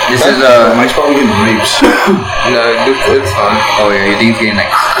this is Mike's probably getting rapes. No, it's fine. Oh yeah, you think it's getting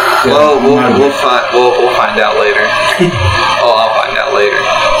Well, we'll find out later. I'll find out later.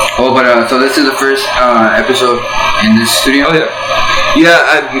 Oh, but so this is the first episode in this studio. Oh yeah.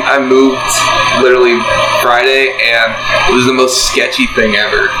 I moved literally Friday, and it was the most sketchy thing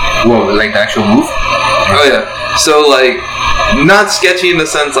ever. Whoa, like the actual move? Oh yeah. So not sketchy in the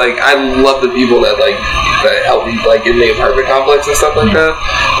sense I love the people that help me in the apartment complex and stuff like that.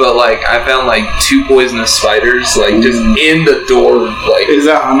 But I found 2 poisonous spiders just in the door Is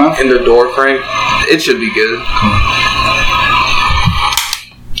that enough? in the door frame. It should be good.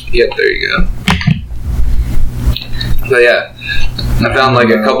 Yep, there you go. So yeah, I found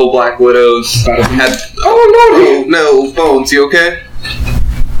a couple black widows. No, Bones, you okay?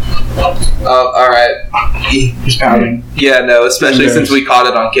 Alright. He's pouting. Yeah, no, especially since we caught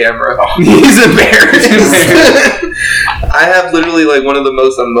it on camera. He's embarrassed. I have literally one of the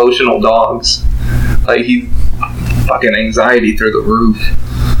most emotional dogs. He's fucking anxiety through the roof.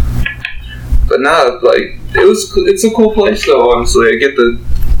 But no, it's a cool place though, honestly. I get the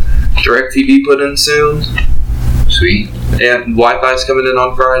DirecTV put in soon. Sweet. And Wi-Fi's coming in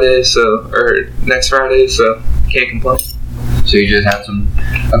on Friday, or next Friday, so can't complain. So you just had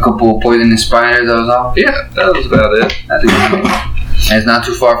a couple poisonous spiders, that was all? Yeah, that was about it. That's good. And it's not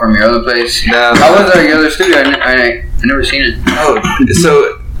too far from your other place. No. How was your other studio? I never seen it. Oh,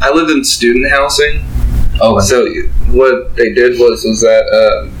 so I lived in student housing. Oh. So what they did was that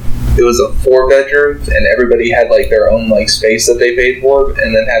it was a 4-bedroom, and everybody had their own space that they paid for,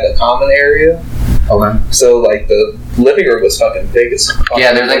 and then had a common area. Okay. So the living room was fucking big as fuck.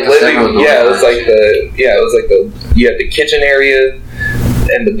 Yeah, there's several doors. Yeah, it was you had the kitchen area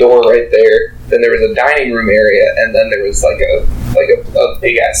and the door right there. Then there was a dining room area, and then there was a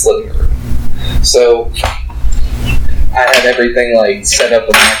big ass living room. So I had everything set up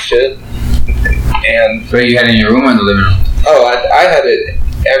with my shit. And so you had it in your room or in the living room? Oh, I had it.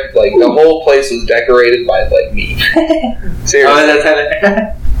 The whole place was decorated by me. Seriously. Oh, that's how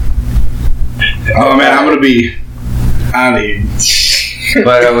it. Oh man, I'm gonna be out of here.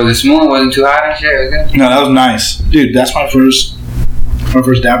 But was it smooth? Wasn't too hot and shit? Okay. No, that was nice, dude. That's my first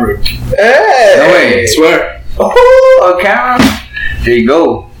dab room. Hey! No way. I swear. Oh, on camera. There you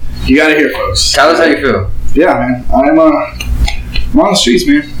go. You gotta hear, folks. Tell us how you feel. Yeah, man. I'm on the streets,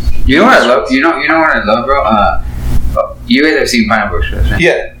 man. You know what I love? You know what I love, bro? You guys have seen Pineapple Express, right?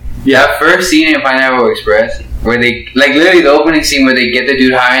 Yeah. I've first seen it in Pineapple Express where they literally the opening scene where they get the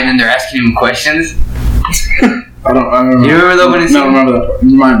dude high and then they're asking him questions. I don't remember. You remember the opening scene? No, I don't remember that part.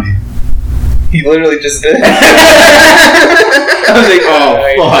 Remind me. He literally just did. I was like, oh,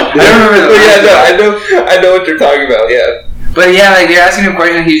 fuck. I don't remember the I know what you're talking about. Yeah. But yeah, like they're asking him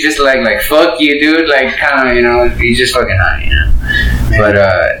questions, he's just like fuck you, dude. Like kind of, you know, he's just fucking high, you know. Man. But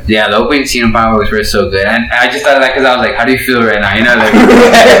yeah, the opening scene of Power was so good, and I just thought of that because I was like, how do you feel right now? You know, like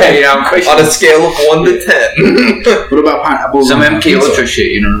you know, I'm on a scale of 1 to 10. What about pineapples? Some MK Ultra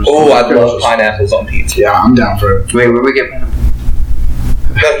shit, you know. Oh, I love pineapples on pizza. Yeah, I'm down for it. Wait, where we get pineapple?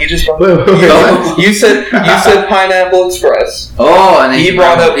 No, you just brought. Wait. You said Pineapple Express. Oh, and then he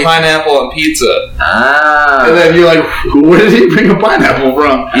brought up pineapple on pizza. Ah. And then you're like, where did he bring a pineapple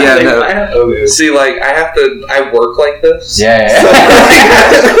from? Yeah, no. See, like, I work like this. Yeah. So,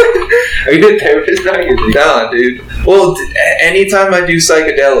 are you a therapist now? Nah, dude. Well, anytime I do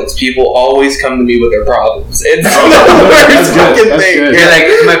psychedelics, people always come to me with their problems. It's the worst fucking thing. You're like,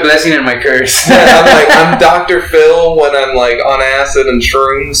 it's my blessing and my curse. Yeah, I'm Dr. Phil when I'm like on acid and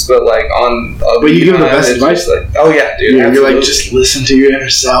shrooms, but like on. But you give them the best advice. Like, oh yeah, dude. Yeah, you're like, just listen to your inner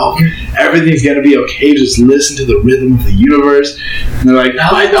self. Everything's gonna be okay. Just listen to the rhythm of the universe. And they're like, no,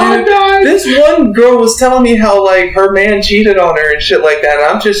 dude, this one girl was telling me how like her man cheated on her and shit like that, and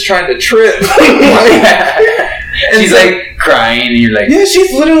I'm just trying to trip. And she's like crying, and you're like, yeah,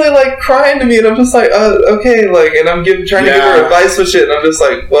 she's literally like crying to me, and I'm just like, okay, like, and I'm trying to give her advice with shit, and I'm just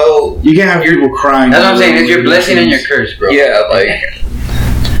like, well, you can't have people crying. That's what I'm saying. It's your blessing and your curse, bro. Yeah, like,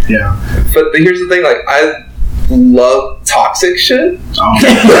 yeah. But here's the thing, like, I love toxic shit. Oh.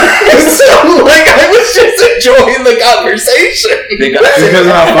 So like, I was just enjoying the conversation because of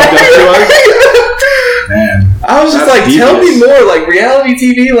how fucked up she was. Man, I was just like, tell me more. Like, reality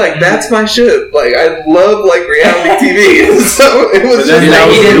TV, like, that's my shit. Like, I love like reality TV. So it was just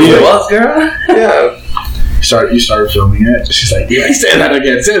like, he did what, girl? Yeah. You started filming it. She's like, yeah, say that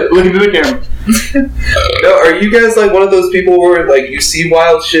again. Say it. Look into the camera. No, are you guys like one of those people where like you see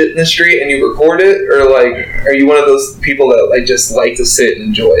wild shit in the street and you record it, or like are you one of those people that like just like to sit and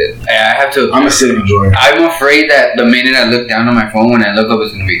enjoy it? Yeah, I have to. I'm a sit and enjoy it. I'm afraid that the minute I look down on my phone, when I look up,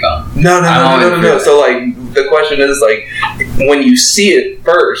 it's gonna be gone. No. So like the question is like when you see it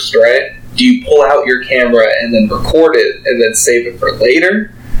first, right? Do you pull out your camera and then record it and then save it for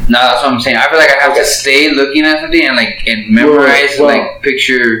later? No, that's what I'm saying. I feel like I have to stay looking at something and memorize like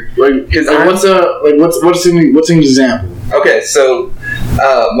picture. Like, because what's an example? Okay, so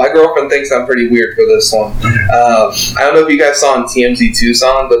my girlfriend thinks I'm pretty weird for this one. I don't know if you guys saw on TMZ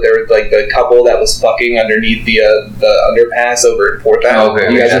Tucson, but there was like the couple that was fucking underneath the underpass over at 4th Ave.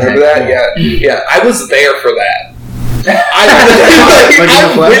 Okay, you guys remember that? Yeah. I was there for that.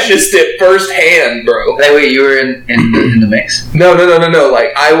 I witnessed it firsthand, bro. Like, wait, you were in the mix? No.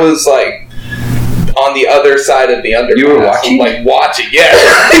 Like, I was like on the other side of the underpass. You were watching? Like, watching, yeah.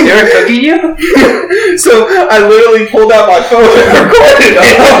 They were cooking you? So I literally pulled out my phone and recorded it.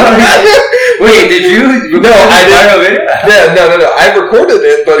 Wait, did you? No, I didn't. Yeah, no. I recorded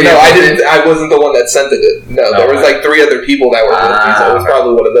it, but no, I didn't. I wasn't the one that sent it. No, there was like 3 other people that were with me, so it was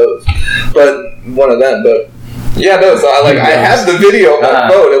probably one of those. But one of them, but. Yeah, no, so I have the video on my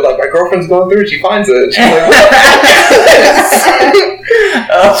phone, and like my girlfriend's going through it, she finds it, and she's like,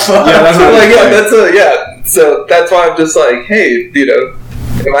 so that's why I'm just like, hey, you know,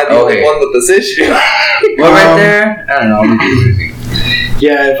 am I the only one with this issue? Well, right there, I don't know.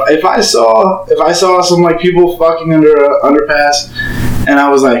 Yeah, if I saw some like people fucking under a underpass, and I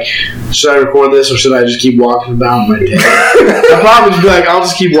was like, should I record this or should I just keep walking about my day? I'd probably just be like, I'll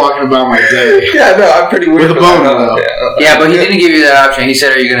just keep walking about my day. Yeah, no, I'm pretty weird with a bone though. Yeah, but he didn't give you that option. He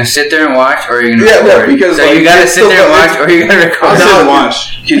said, "Are you gonna sit there and watch, or are you gonna record?" Yeah, no, because so you gotta sit there and watch, or you gotta record. I'll sit and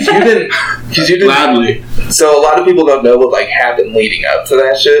watch. Because you didn't gladly. So a lot of people don't know what like happened leading up to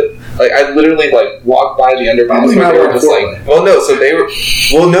that shit. Like I literally like walked by the underpass and they were just like,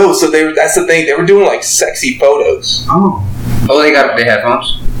 that's the thing. They were doing like sexy photos. Oh, they had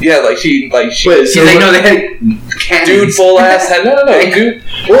phones. Yeah, like she. Wait, so they had cannons. Dude, full ass had no, dude.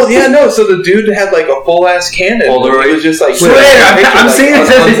 Well, yeah, no. So the dude had like a full ass cannon. Polaroid. It was just like. I'm saying this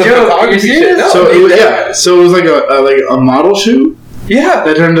as a joke. Are you serious? No, so it was like a model shoot. Yeah,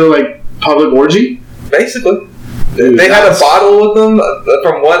 that turned into like public orgy. Basically. Dude, they had a bottle with them.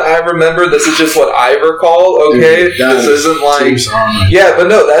 From what I remember, this is just what I recall. Okay, dude, this isn't like Tucson. Yeah, but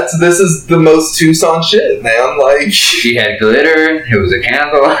no, this is the most Tucson shit, man. Like she had glitter. It was a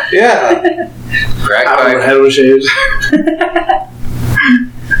candle. Yeah, crack pipe. Her head was shaved.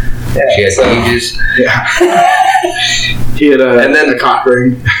 Yeah, she had cages. Yeah, he had a cock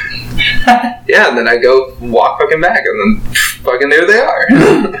ring. Yeah, and then I go walk fucking back, and then fucking there they are.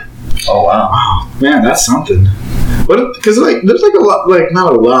 Oh wow, man, that's something. But because like there's like a lot, like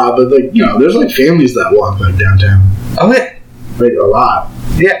not a lot, but like there's like families that walk like downtown. Oh yeah, like a lot.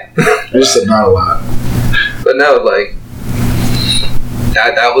 Yeah, I just said not a lot. But no, like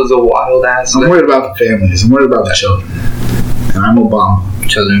that was a wild ass. I'm worried about the families. I'm worried about the children. And I'm Obama.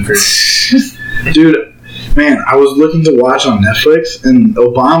 Children first. Dude, man, I was looking to watch on Netflix, and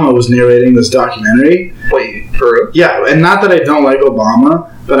Obama was narrating this documentary. Wait, for real? Yeah, and not that I don't like Obama,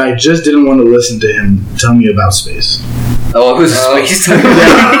 but I just didn't want to listen to him tell me about space. Oh, it was space.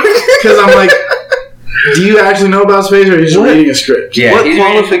 Because I'm like, do you actually know about space, or are you just reading a script? Yeah, what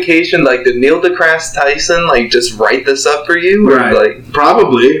qualification? Like, did Neil deGrasse Tyson just write this up for you? Or Right.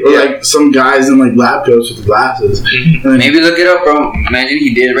 Probably. Or like some guys in like lab coats with the glasses. Mm-hmm. Maybe look it up, bro. Imagine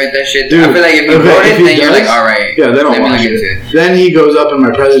he did write that shit. Dude, I feel like if he wrote it, then you're like, all right. Yeah, then I'll watch it. Then he goes up in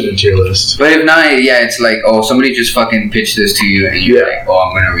my president tier list. But if not, yeah, it's like, oh, somebody just fucking pitched this to you, and you're like, oh,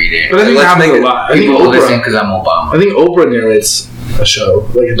 I'm gonna read it. But I think that happens a lot. I think People Oprah, listen because I'm Obama. I think Oprah narrates a show,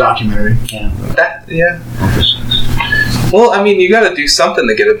 like a documentary. Yeah. Well, I mean, you got to do something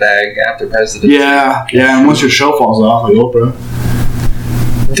to get a bag after presidency. Yeah, and once your show falls off, like Oprah.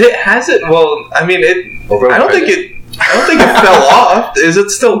 Has it? Well, I mean, I don't think it fell off. Is it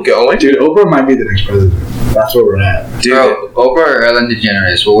still going? Dude, Oprah might be the next president. That's where we're at. Dude, bro, Oprah or Ellen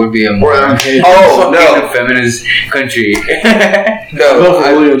DeGeneres? What would be a more feminist country? No,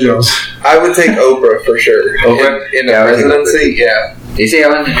 Julio Jones. I would take Oprah for sure. Oprah in the presidency, yeah. They say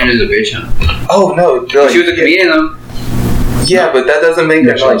Ellen DeGeneres is a bitch, huh? Oh no, she was a comedian though. Yeah, but that doesn't make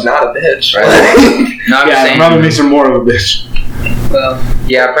her not a bitch. Right? No, I'm saying. Probably makes her more of a bitch. Well,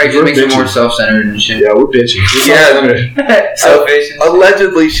 yeah, probably just makes her more self-centered and shit. Yeah, we're bitchy. Selfish.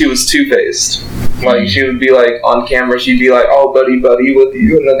 Allegedly, she was two-faced. Like, she would be like, on camera, she'd be like, oh, buddy with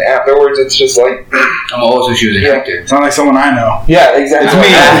you. And then afterwards, it's just like... so she was an actor. It's not like someone I know. Yeah, exactly. It's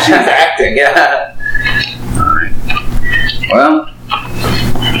me. She was acting, yeah. Alright. Well...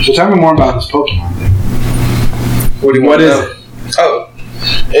 So tell me more about this Pokemon thing. What is it? Oh,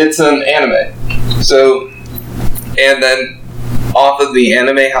 it's an anime. So, and then off of the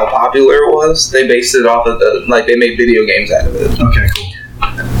anime, how popular it was, they based it off of they made video games out of it. Okay, cool.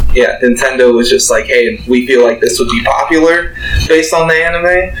 Yeah, Nintendo was just like, hey, we feel like this would be popular based on the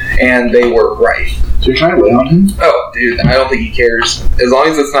anime, and they were right. So you're trying to lay on him? Oh, dude, I don't think he cares. As long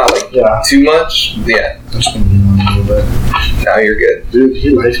as it's not, too much, yeah. I'm just going to lean on him a little bit. Now you're good. Dude,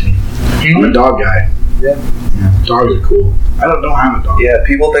 he likes me. Mm-hmm. I'm a dog guy. Yeah, dogs are cool. I don't know I'm a dog. Yeah,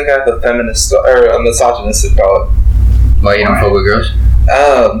 people think I have a feminist or a misogynistic dog. Why you don't fuck with girls?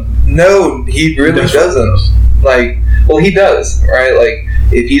 No, he really doesn't. Like, well, he does, right? Like,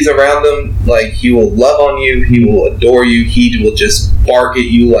 if he's around them, like, he will love on you, he will adore you, he will just bark at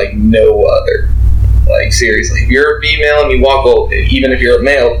you like no other. Like, seriously, if you're a female and you walk, even if you're a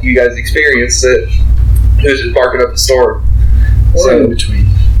male, you guys experience it. Who's just barking up the storm? So in between.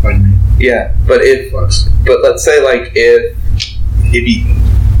 Pardon me. Yeah, but let's say like if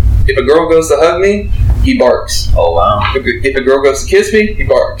a girl goes to hug me, he barks. Oh wow! If a girl goes to kiss me, he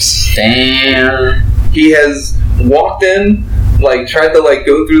barks. Damn. He has walked in, tried to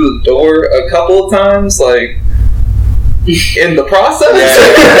go through the door a couple of times, in the process.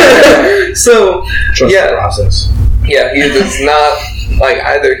 Yeah. So trust the process. Yeah, he does not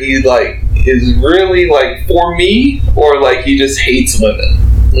either. He is really for me, or he just hates women.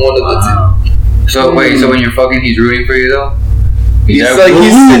 One of the two. So wait, so when you're fucking, he's rooting for you though? He's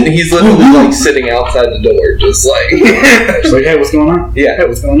literally sitting outside the door, just just hey, what's going on? Yeah, hey,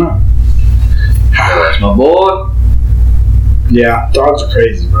 what's going on? That's my boy. Yeah, dogs are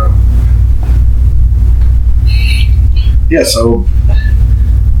crazy, bro. Yeah, so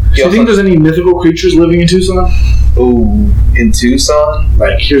do you think there's any mythical creatures living in Tucson? Ooh, in Tucson?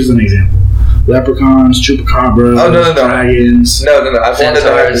 Here's an example. Leprechauns, chupacabras, dragons. No. I wanted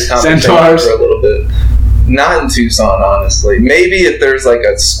to have this conversation for a little bit. Not in Tucson, honestly. Maybe if there's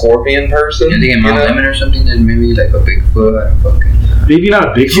a scorpion person. You're thinking Mount Lemmon or something, then maybe a Bigfoot. Maybe not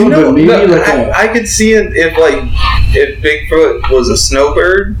a Bigfoot, but maybe I could see it if Bigfoot was a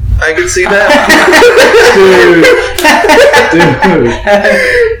snowbird. I could see that. Dude.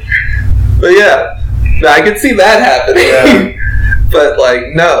 But yeah, I could see that happening. Yeah. But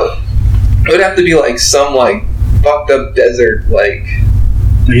no. It would have to be some fucked up desert like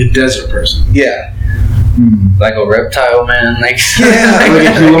a desert person. Yeah. Like a reptile man, like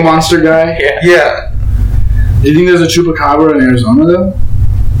a Gila monster guy. Yeah. Do you think there's a chupacabra in Arizona though?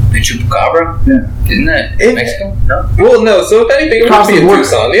 A chupacabra? Yeah. Isn't that Mexico? No. Well, no. So if anything, it would be in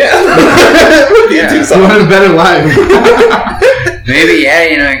Tucson. Yeah. It would be in Tucson. You want a better life. Maybe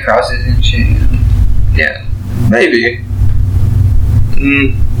it crosses and shit. Yeah. Maybe.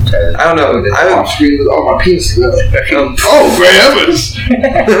 I don't know. Off screen with all my penis. Oh, great heavens!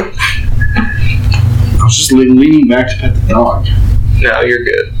 I was just leaning back to pet the dog. No, you're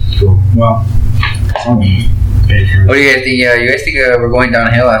good. Cool. Well, what do you guys think? You guys think we're going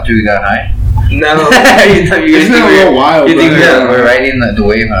downhill after we got high? No. It's been a little while. You think we're riding the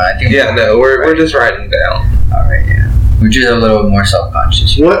wave? I think. Yeah, no, we're just riding down. All right, yeah. We're just a little more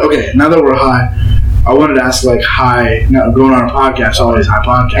self-conscious. What? Okay, now that we're high, I wanted to ask high. Now going on a podcast, always high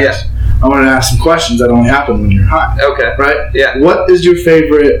podcast. Yeah. I wanted to ask some questions that only happen when you're high. Okay. Right? Yeah. What is your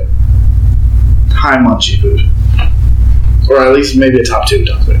favorite high munchy food? Or at least maybe a top 2,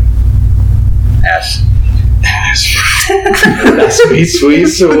 top 3. Ass. That's sweet,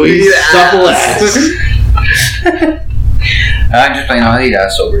 supple ass. I'm just playing. I'll eat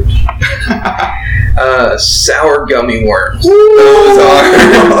ass sober. Sour gummy worms. Those are.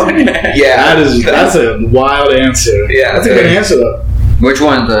 Yeah. That's a wild answer. Yeah. That's a good answer though. Which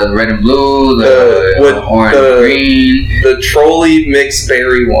one? The red and blue, the orange and green, the trolley mixed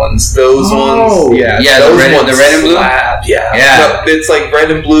berry ones. Those ones, yeah, those ones the red and blue. Slap. Yeah. Yeah. So it's like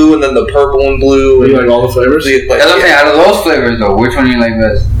red and blue, and then the purple and blue. You like all the flavors? Out of those flavors, though, which one do you like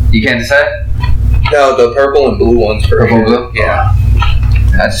best? You can't decide. No, the purple and blue ones. Purple and blue. Yeah.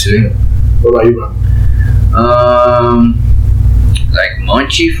 That's sweet. What about you, bro? Like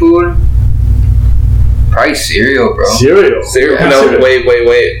munchy food. Probably cereal, bro. Cereal. Yeah, no, cereal.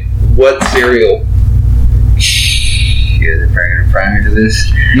 Wait. What cereal? You guys are probably gonna fry me for this.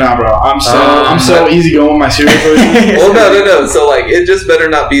 Nah, bro. I'm so easy going with my cereal choices. Well, no. So it just better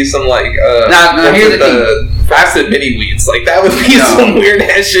not be some here's the thing. Frosted mini wheats. That would be some weird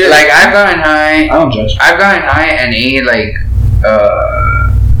ass shit. I've gotten high. I don't judge. I've gotten high and ate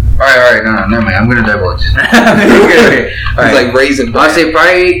Alright, no, never mind. I'm gonna divulge. Okay. It's raisin. I'll say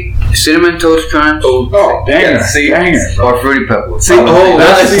probably Cinnamon Toast Crunch. Oh, banger. Banger. Or Fruity Pebbles.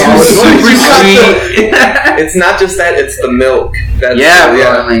 That's super sweet. It's not just that, it's the milk. Bro. I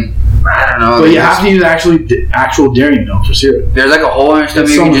don't know. But you have to use actual dairy milk for cereal. There's a whole other stuff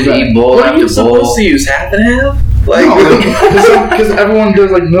you can just eat bowl after bowl. What are you supposed to use? Half and half? Because everyone does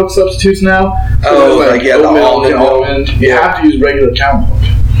milk substitutes now. So the almond. You have to use regular cow milk.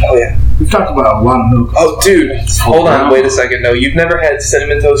 Oh yeah. We've talked about a lot of milk. Oh dude, hold on, wait a second. No, you've never had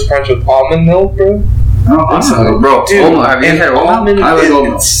Cinnamon Toast Crunch with almond milk, bro? I don't think so. Bro, dude, have you had almond? I like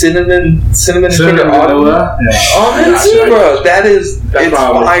almond. Cinnamon vanilla. Almonds, bro. That's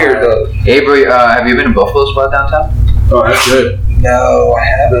fire though. Hey bro, have you been to Buffalo Spot downtown? Oh, that's good. No, I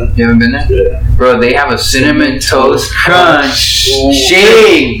haven't. You haven't been there? Yeah. Bro, they have a Cinnamon Toast Crunch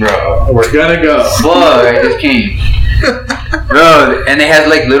shake, bro. We're gonna go. Fuck, I just came. Bro, and it has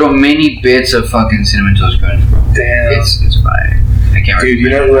little mini bits of fucking Cinnamon Toast Crunch, bro. Damn. It's fire. I can't remember. Dude, you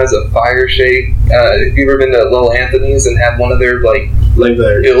know who has a fire shake? Have you ever been to Little Anthony's and had one of their build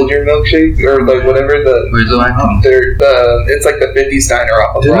your milkshakes or whatever Where's Little Anthony's? It's like the 50 Steiner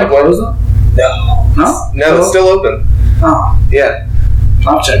off of Broadway. Broadway. No, it's still open. Oh, yeah.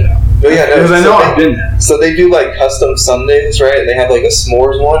 I'll check it out. But yeah, because I know I've been there. So they do custom sundaes, right? And they have a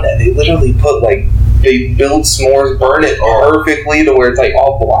s'mores one, and they literally put they build s'mores, burn it perfectly to where it's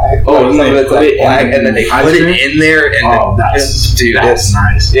all black. Oh, some of it's black, and then they put it in there. And that's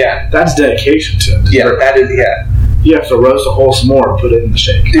nice. Yeah, that's dedication to it. Yeah, that is. Yeah, you have to roast a whole s'more and put it in the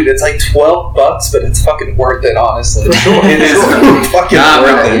shake. Dude, it's $12, but it's fucking worth it. Honestly, for sure. It is fucking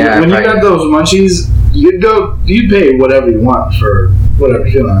worth it. Yeah, when you got those munchies, you'd pay whatever you want for whatever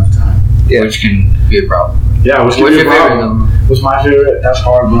you're feeling at the time. Yeah, which can be a problem. Yeah, which can be a problem. What's my favorite? That's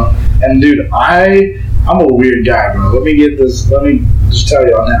hard, bro. And dude, I'm a weird guy, bro. Let me just tell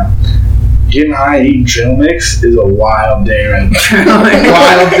y'all now. Getting high and eating trail mix is a wild day right now.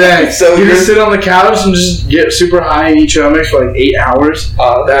 Wild day. So you just sit on the couch and just get super high and eat trail mix for 8 hours.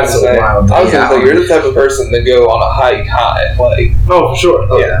 That's a wild day. I was gonna say, you're the type of person to go on a hike high. Oh, for sure.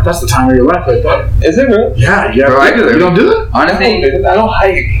 Oh, yeah. That's the time of your life right there. Is it really? Yeah. Bro, I do it. You don't do it? Honestly, I don't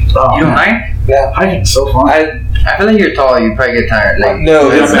hike. Oh, you don't hike? Yeah. Hiking's so fun. I feel like you're tall. You probably get tired. No,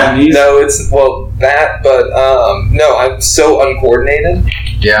 it's not. No, it's that. But no, I'm so uncoordinated.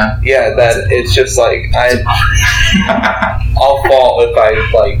 Yeah. Yeah, that it's just I'll fall if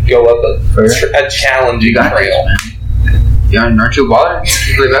I go up a challenging trail. Yeah, aren't you a baller?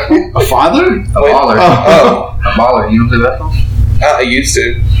 You play basketball? A father? A baller. Oh. A baller. You don't play basketball? I used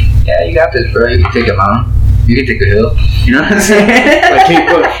to. Yeah, you got this, bro. You can take a mountain. You can take a hill. You know what I'm saying? Keep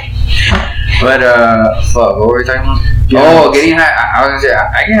push. But, what were we talking about? Yeah, getting high. I was gonna say,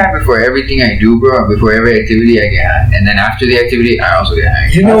 I get high before everything I do, bro. Before every activity, I get high. And then after the activity, I also get high.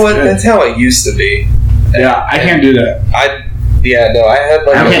 You know what? That's how I used to be. Yeah, I can't do that. Yeah, no, I had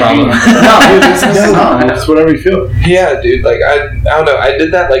like I have a problem. No, it's whatever you feel. Yeah, dude, like I don't know, I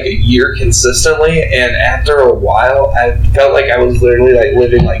did that like a year consistently, and after a while I felt like I was literally like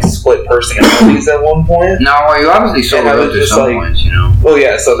living like split personalities at one point. No, well, you obviously sober And I was up to just some like- points, you know. Well,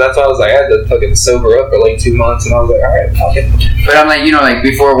 yeah, so that's why I was like, I had to fucking sober up for like 2 months, and I was like, alright, fuck it. But I'm like, you know, like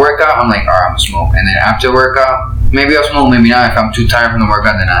before workout, I'm like, alright, I'm gonna smoke. And then after workout, maybe I'll smoke, maybe not. If I'm too tired from the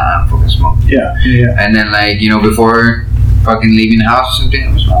workout, then I'm fucking smoke. Yeah. And then, like, you know, before fucking leaving the house or something,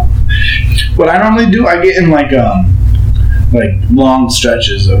 I'm smoke. What I normally do, I get in like long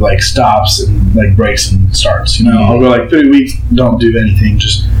stretches of like stops and like breaks and starts. You know, I'll go like 3 weeks, don't do anything,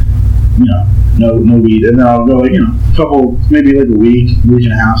 just no weed, and then I'll go like a couple, maybe like a week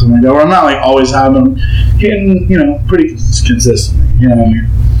and a half, something like that. Where I'm not like always having them, getting pretty consistently. You know what I mean?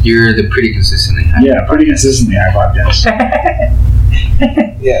 You're the pretty consistently high. Yeah, pretty consistently high podcast.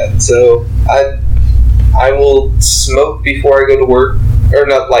 Yeah, so I will smoke before I go to work, or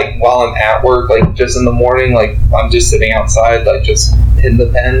not like while I'm at work, like just in the morning, like I'm just sitting outside, like just in the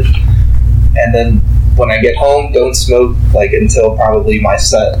pen, and then when I get home, don't smoke like until probably my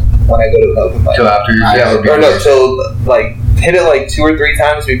set when I go to an open mic. Till after your Yeah, set. or no, till like hit it like 2 or 3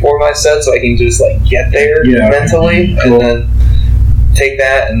 times before my set, so I can just like get there mentally, cool. and then take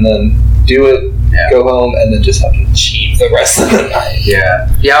that and then do it. Yeah. Go home and then just fucking cheat the rest of the night.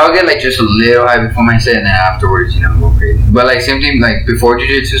 Yeah, I'll get like just a little high before my set, and then afterwards, go crazy. But like same thing, like before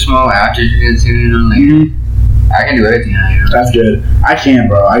jiu-jitsu smoke, after jiu-jitsu, like I can do everything. That's good. I can,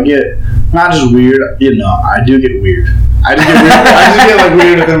 bro. I get not just weird. I do get weird. I just get like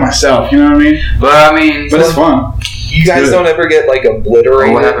weird within myself. You know what I mean? But But it's fun. You guys don't ever get like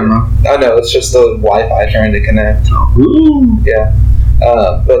obliterated? what happened, bro? Oh no, it's just the Wi-Fi trying to connect. Ooh. Yeah.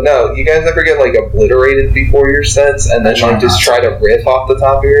 But no, you guys ever get like obliterated before your sets and then like just try to riff off the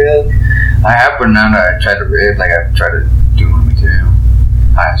top of your head? I have, but now that I try to riff, like I try to do my material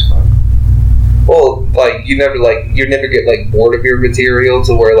high as fuck. Well, like you never get like bored of your material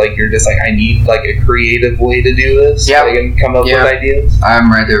to where like you're just like, I need like a creative way to do this. Yeah. Like, and come up with ideas.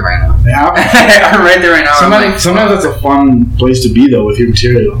 I'm right there right now. Yeah. I'm right there right now. Sometimes that's a fun place to be though with your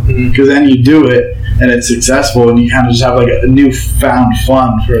material, because then you do it and it's successful, and you kind of just have like a newfound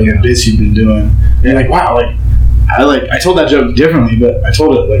fun for the bits you've been doing. And you're like, wow, I told that joke differently, but I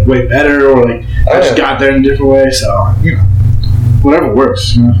told it like way better, or like I just got there in a different way. So whatever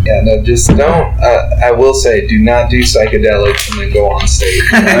works. Yeah, no, just don't. I will say, do not do psychedelics and then go on stage.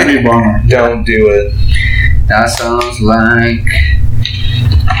 That'd be a bummer. Don't do it. That sounds like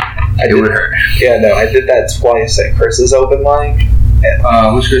it would hurt. Yeah, no, I did that twice at Chris's open mic.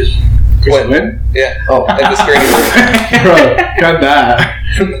 Who's Chris? Chris Wynn? Yeah. Oh, at the screen. Bro, cut that.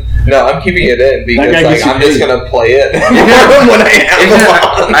 No, I'm keeping it in because like I'm just gonna play it when I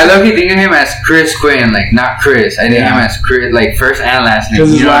am. I love you think of him as Chris Quinn, like not Chris. I think him as Chris, like first and last name.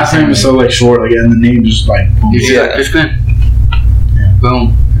 Because his last name is so like short, like, and the name just like boom. Yeah, Chris Quinn. Yeah.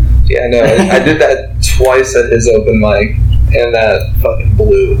 Boom. Yeah, no, I did that twice at his open mic, and that fucking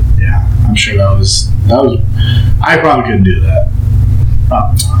blew. Yeah, I'm sure that was. I probably couldn't do that.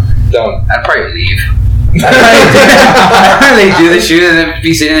 Don't. I'd probably leave. I'd probably do the shoot and then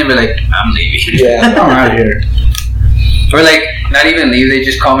be sitting there and be like, I'm leaving. Yeah. I'm out of here. Or like, not even leave, they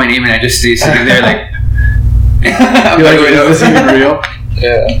just call my name and I just stay sitting there like. You're like, is this even real?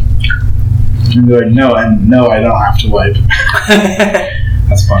 Yeah. And be like, no, I don't have to wipe.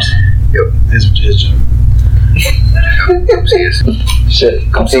 That's fun. Yep. His joke. Shit.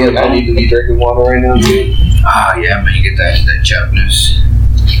 I'm thinking I need to be drinking water right now, dude. Ah, yeah, man, you get that Japanese.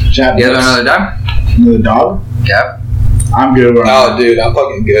 Chat. You guys want another dog? Another dog? Cap? I'm good. Oh, dude, I'm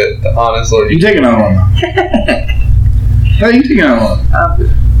fucking good. Honestly. You take another one though. No, you take another one. I'm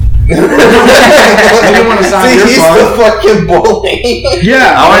good. I didn't want to sound See, your he's fault. the fucking bully.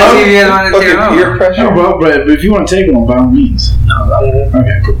 Yeah. I want to see if you guys want to take Fucking it peer home. pressure. No, but if you want to take one, by all means. No,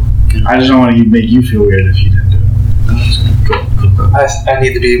 Okay, cool. I just don't want to make you feel weird if you didn't do it. cool. I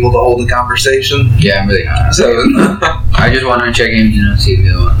need to be able to hold a conversation. Yeah, I'm really hungry. So, I just want to check in, see if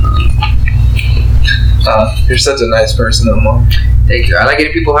you want. you're such a nice person, Omar. Thank you. I like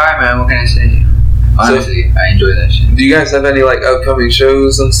getting people high, man. What can I say? Honestly, I enjoy that shit. Do you guys have any like upcoming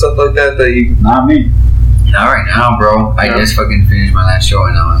shows and stuff like that that you? Not me. Not right now, bro. I just fucking finished my last show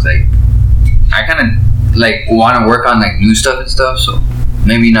and I was like, I kind of like want to work on like new stuff and stuff. So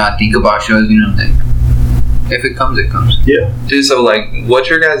maybe not think about shows, like if it comes, it comes. Yeah. Dude, so like, what's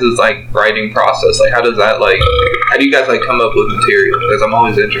your guys' like writing process? Like, how does that like? How do you guys like come up with material? Because I'm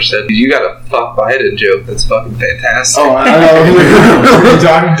always interested. You got a fuck Biden joke that's fucking fantastic. Oh, I know who you're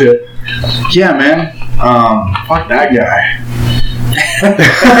talking to. Yeah, man. Fuck that guy.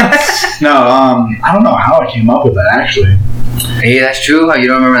 No, I don't know how I came up with that actually. Hey, that's true. You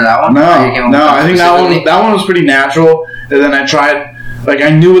don't remember that one? No. I think that one was pretty natural. And then I tried. Like,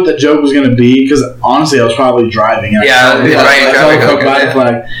 I knew what the joke was going to be because, honestly, I was probably driving. And and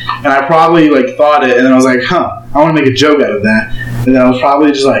I probably, like, thought it, and then I was like, I want to make a joke out of that. And then I was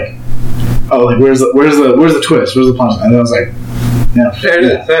probably just like, oh, like, where's the twist? Where's the punchline? And then I was like,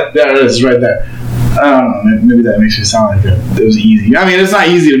 there it is, right there. I don't know, maybe that makes me sound like it was easy. I mean, it's not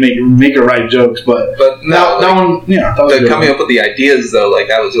easy to make or write jokes, but no, that one, that was coming up with the ideas, though, like,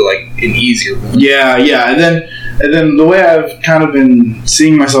 that was, like, an easier one. Yeah, and then the way I've kind of been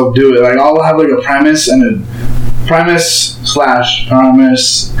seeing myself do it, like, I'll have, like, a premise and a premise and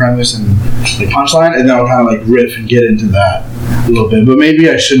like punchline, and then I'll kind of, like, riff and get into that a little bit. But maybe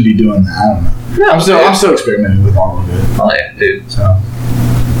I should be doing that. I don't know. Yeah, I'm still experimenting with all of it. Oh yeah, dude. So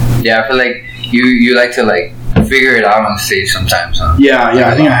yeah, I feel like you like to, like, figure it out on stage sometimes, huh? Yeah,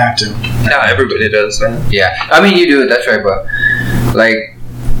 I think I have to. Yeah, everybody does, man. Yeah, I mean, you do it. That's right, but like,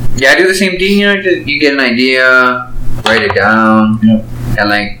 I do the same thing. You get an idea, write it down, and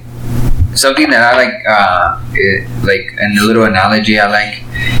like something that I like, and a little analogy I like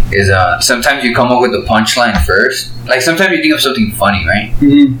is sometimes you come up with the punchline first. Like, sometimes you think of something funny, right?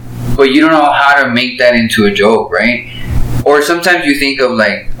 Mm-hmm. But you don't know how to make that into a joke, right? Or sometimes you think of,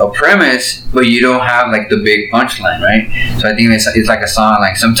 like, a premise, but you don't have, like, the big punchline, right? So I think it's like a song.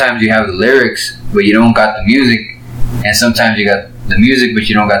 Like, sometimes you have the lyrics, but you don't got the music, and sometimes you got the music, but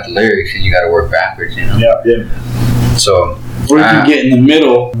you don't got the lyrics, and you got to work backwards, you know? Yeah. So, or you can get in the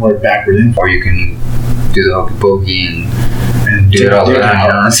middle and work backwards. Or you can do the hokey pokey and do it all the time, you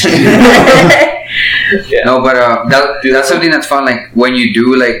know what I'm saying? Yeah. No, but that's something that's fun. Like, when you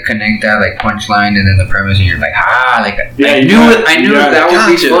do, like, connect that, like, punchline and then the premise, and you're like, like, I knew that would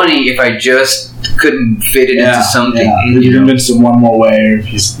be funny if I just couldn't fit it into something. Yeah. You convinced them one more way, or if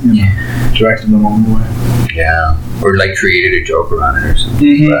you directed them one more way. Yeah, or, like, created a joke around it or something.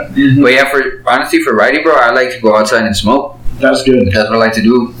 Mm-hmm. But yeah, honestly, for writing, bro, I like to go outside and smoke. That's good. That's what I like to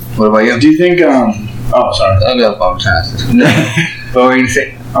do. What about you? Do you think? Oh, sorry. I'm trying to ask this. What were you gonna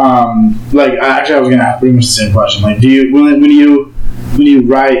say? Like, actually, I was gonna ask pretty much the same question. Like, do you when you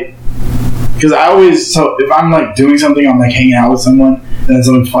write? Because I always if I'm, like, doing something, I'm, like, hanging out with someone, and then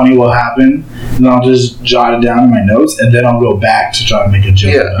something funny will happen, and I'll just jot it down in my notes, and then I'll go back to try to make a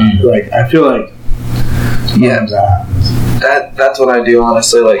joke. Yeah. Like, I feel like sometimes that happens. That's what I do,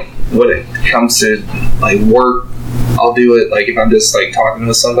 honestly. Like, when it comes to, like, work, I'll do it, like, if I'm just, like, talking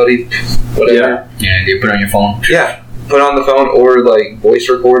with somebody, whatever. Yeah, you put it on your phone. Yeah, put it on the phone or, like, voice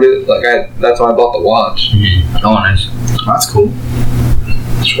record it. Like, that's why I bought the watch. Mm-hmm. Oh, nice. That's cool.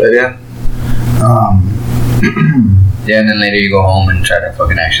 But yeah. Yeah, and then later you go home and try to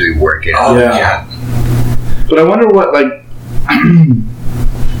fucking actually work it. Oh, yeah. But I wonder what, like,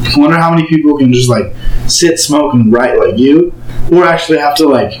 I wonder how many people can just, like, sit, smoke, and write like you, or actually have to,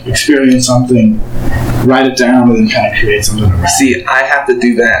 like, experience something, write it down, and then kind of create something around. See, I have to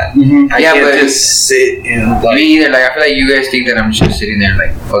do that. Mm-hmm. I can't just sit and, like... Me either. Like, I feel like you guys think that I'm just sitting there,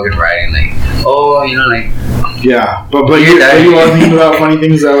 like, fucking writing, like, oh, you know, like... Yeah, but you are thinking about funny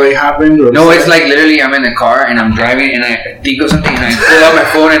things that, like, happened? Or no, it's like, literally, I'm in the car, and I'm driving, and I think of something, and I pull out my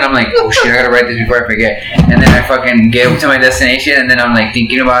phone, and I'm like, oh, shit, I gotta write this before I forget. And then I fucking get to my destination, and then I'm, like,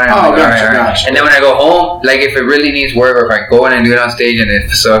 thinking about it, and I'm like, all right. And then when I go home, like, if it really needs work, or if I go in and do it on stage, and it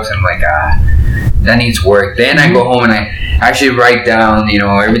sucks, I'm like, that needs work. Then I go home and I actually write down, you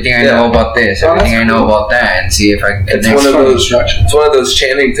know, everything I know about this, everything I know about that, and see if I can connect. It's one of those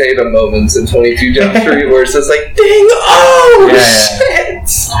Channing Tatum moments in 22 Jump Street where it's just like, ding, oh, shit.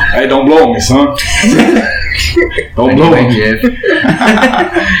 Hey, don't blow me, son. Don't blow me.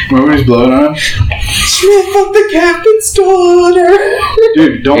 Remember when he's blowing on him? Smith of the captain's daughter.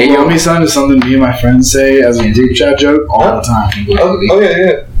 Dude, don't blow me, son is something me and my friends say as a group chat joke all the time. Oh,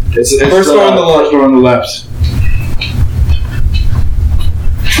 yeah. It's first door on the left. First door on the left.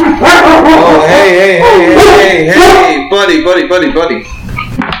 Oh, hey, buddy.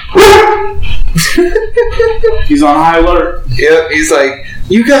 He's on high alert. Yep, he's like,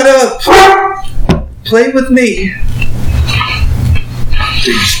 you gotta play with me.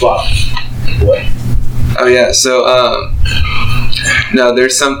 Big spot. What? Oh, yeah, so, no,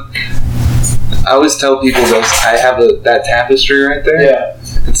 there's some... I always tell people this. I have that tapestry right there. Yeah.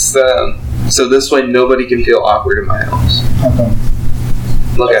 It's so this way nobody can feel awkward in my house. Okay.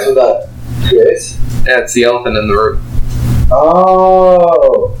 Look at what that creates? Yeah, it's the elephant in the room.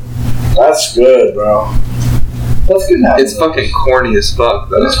 Oh, that's good, bro. That's good to have. It's fucking corny as fuck,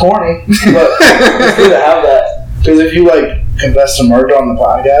 though. It's corny, but it's good to have that. Because if you, like, confess to murder on the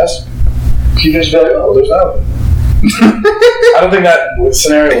podcast, you can just be like, oh, there's that one. I don't think that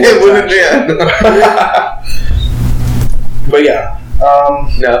scenario it wouldn't be. But yeah.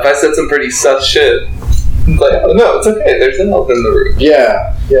 No, if I said some pretty sus shit, it's like, oh, no, it's okay. There's an elephant in the room.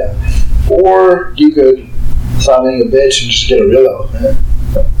 Yeah. Or you could stop being a bitch and just get a real elephant.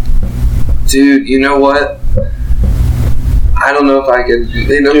 Dude, you know what? I don't know if I could.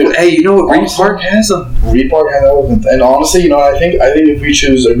 Dude, hey, you know what? Reed Park has them. Reed Park has elephants. And honestly, you know, I think if we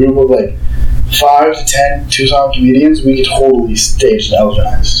choose a group of like 5 to 10 Tucson comedians, we could totally stage an elephant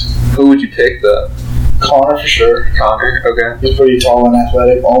heist. Who would you pick, though? Connor for sure. Connor, okay. He's pretty tall and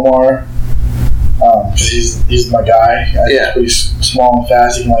athletic. Omar, he's my guy. He's pretty small and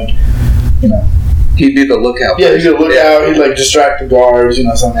fast. He can, like, you know. He'd be the lookout. Yeah, he'd be the lookout. He'd like distract the guards, you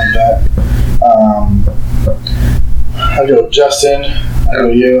know, something like that. I'd go Justin. I'd go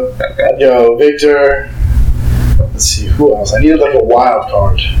you. Okay. I'd go Victor. Let's see, who else? I needed like a wild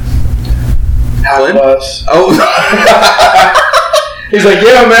card. Half Bus. Oh. He's like,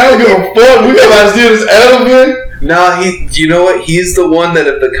 yeah, man, I don't give a fuck. We gotta do this elephant. Nah, you know what? He's the one that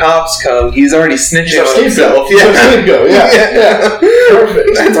if the cops come, he's already snitching on himself. Yeah. Perfect.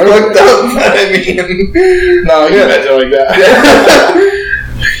 That's fucked up, but I mean. No, you can't do it like that.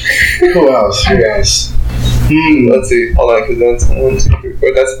 Who else? Let's see. Hold on, because that's 1, 2, 3,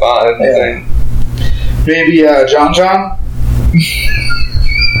 4. That's 5, I think. Maybe John.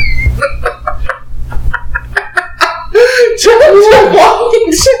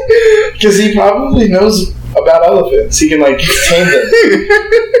 Because he probably knows about elephants. He can like tame them.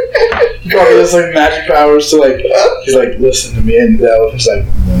 He probably has like magic powers to like. He's like, listen to me, and the elephant's like.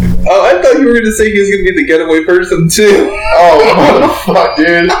 Oh, I thought you were gonna say he was gonna be the getaway person too. Oh, what the fuck,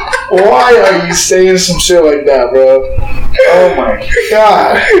 dude? Why are you saying some shit like that, bro? Oh my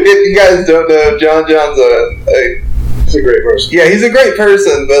god! If you guys don't know, John's he's a great person. Yeah, he's a great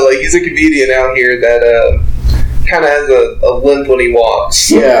person, but like he's a comedian out here that kind of has a limp when he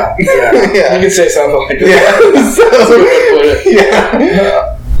walks. Yeah. You can say something like that.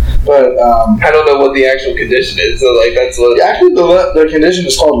 Yeah. But I don't know what the actual condition is. So like that's what. Actually, the condition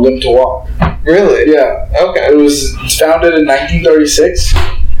is called limp to walk. Really? Yeah. Okay. It's founded in 1936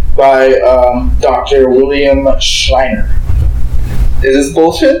 by Dr. William Schreiner. Is this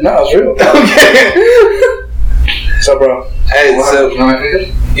bullshit? No, it's real. Okay. What's up, bro?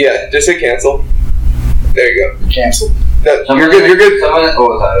 Hey, yeah, just hit cancel. There you go. Canceled. No, you're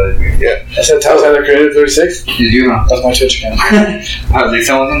good. Yeah. I said Tyler Creative 36. Did you? That's my Twitch account. I was like,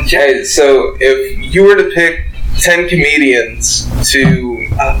 someone's in the chat. Hey, so if you were to pick 10 comedians to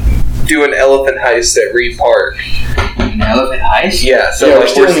do an elephant heist at Reed Park. An elephant heist? Yeah, so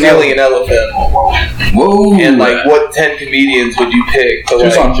like we're stealing an elephant. Whoa. And like what 10 comedians would you pick?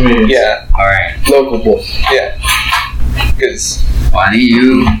 Tucson comedians. Yeah. Alright. Local boys. Yeah. Because I need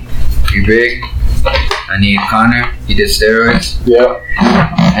you. You're big. I need Connor. He did steroids. Yeah.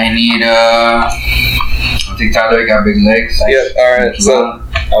 I need I think Tyler got big legs. yeah, alright. So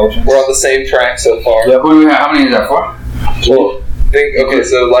we're on the same track so far. Yeah. How many is that for? Well, Okay,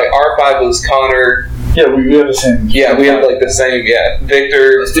 so like R5 was Connor. yeah, we have the same. Yeah, we have like the same. Yeah,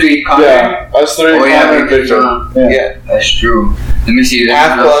 Victor. Us three, Connor. Yeah, us three. Oh yeah, Connor, Victor. Yeah, That's true. Let me see.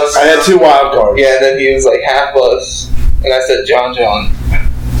 half Bus. I had 2 wild cards. Yeah, and then he was like half Bus, and I said John.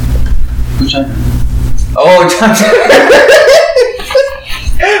 Who's John? Oh,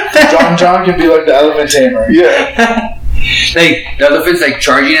 John. John can be like the elephant tamer. Yeah. Like the elephant's like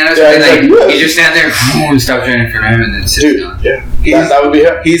charging at us, Yeah, and he's like like, he just stands there and stops running for him, and then sits down. Yeah, He's- that would be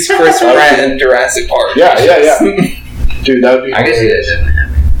him. He's Chris Pratt in Jurassic Park. Yeah. Dude, that would be. I can see that definitely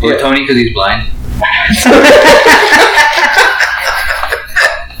happening. Or Yeah. Tony because he's blind.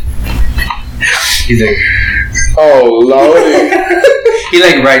 He's like Oh lordy. he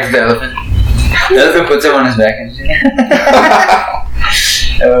like rides the elephant. The elephant puts him on his back and shit.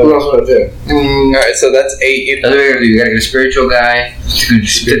 Who else would I pick? Alright, so that's 8. That's what we gotta do. You gotta get a spiritual guy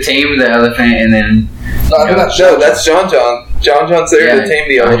to tame the elephant, and then No, I think that's No, that's John. John's there to tame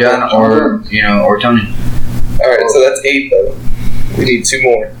the elephant. John or or Tony. Alright, so that's 8 though. We need 2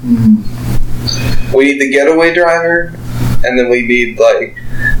 more. Mhm. We need the getaway driver, and then we need like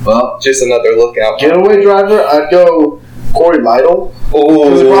just another lookout. Getaway driver. I'd go Corey Lytle.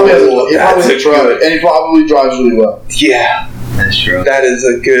 Oh, He probably has that's a a truck, good. and he probably drives really well. Yeah, That's true. that is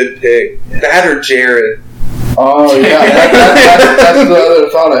a good pick. That or Jared. Oh yeah, that's the other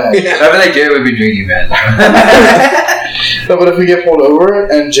thought I had. I feel like Jared would be drinking bad. No, but if we get pulled over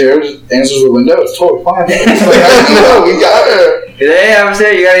and Jared answers the window, it's totally fine. It's like, how do you know? We got her. Hey, I'm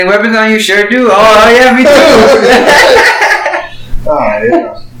saying, you got any weapons on you? Sure do. Oh yeah, me too. Oh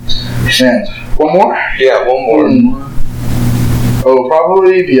yeah. Man, one more. Yeah, one more. Oh,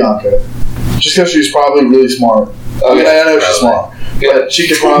 probably Bianca. Just because she's probably really smart I mean, I know she's smart, but she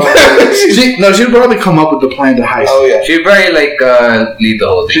could probably. She'd probably come up with the plan to heist. Oh yeah. She'd probably lead the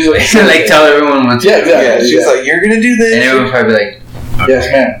whole thing. She's like, like tell everyone what's exactly. She's like, you're gonna do this. and everyone's probably like, yes,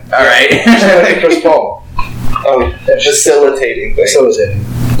 ma'am. all right. She's like Chris Paul. Oh, facilitating things. Facilitating.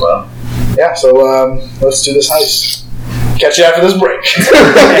 Well, Yeah. So let's do this heist. Catch you after this break.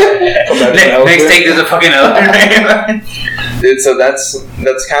 next take is a fucking elevator. Dude, so that's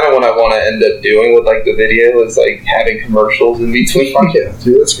kind of what I want to end up doing with like the video is like having commercials in between. Fuck yeah,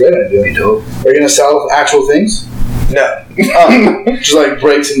 dude, that's a great idea. Are you gonna sell actual things? No. Just like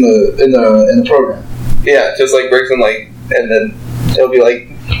breaks in the program. Yeah, just like breaks and like, and then it'll be like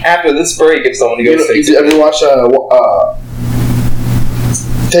after this break if someone goes. Have you watched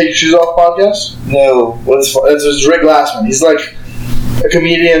Take Your Shoes Off podcast? No. It's Rick Glassman. He's like a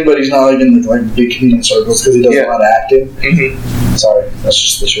comedian, but he's not like in the big comedian circles because he does a lot of acting. Mm-hmm. Sorry, that's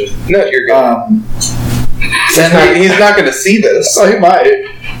just the truth. No, you're good. He's not going to see this. Oh, he might.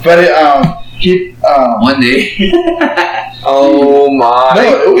 But he One day. Oh my god! No,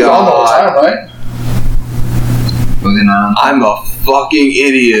 it was on the whole time, right? Was it not? I'm a fucking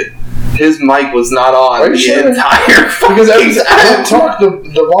idiot. His mic was not on Are you the sure? entire Because every fucking time I talk,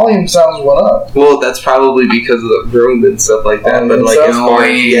 the volume sounds went up. Well, that's probably because of the room and stuff like that. Oh, but like, as no far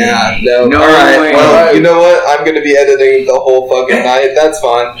way. yeah, no. No All right, way. well, Alright. you know what? I'm gonna be editing the whole fucking night. That's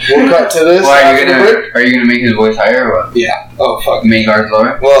fine. We'll cut to this. Why after the break. are you gonna make his voice higher or what? Yeah. Oh fuck. Make ours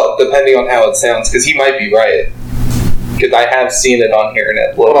lower? Well, depending on how it sounds, because he might be right. Because I have seen it on here and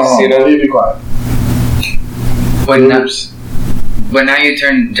it Hold looks, on, you know. be quiet. But now you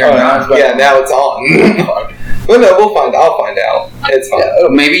turn Oh, it now on. it's back. Yeah, now it's on. Fuck. Well, no, I'll find out. It's fine.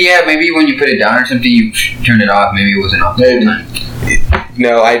 Yeah, Maybe when you put it down or something, you turn it off. Maybe it wasn't off the whole Maybe. time.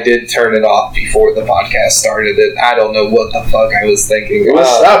 No, I did turn it off before the podcast started. I don't know what the fuck I was thinking. it was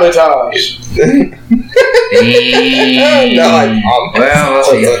sabotage. Dang. No, I promise.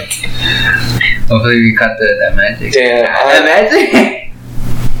 Well, yeah. Hopefully we cut that magic. Damn. That magic?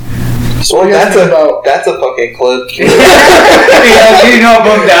 So what do you guys think about? That's a fucking clip. You know,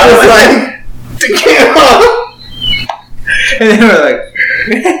 bummed out. And then we're like,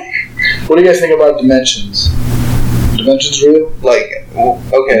 What do you guys think about dimensions? Dimensions real? Like,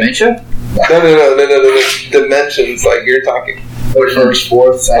 okay. dementia? No. Dimensions, like you're talking. Like first,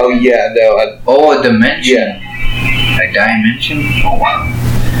 fourth, second. Oh yeah, no. Oh, a dimension. A dimension? Oh, wow.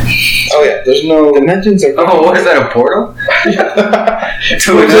 Oh yeah. There's no. Dimensions are. Oh, what is that, a portal?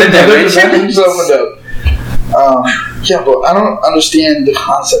 To another Dimensions dimension? opened up. Yeah, but I don't understand the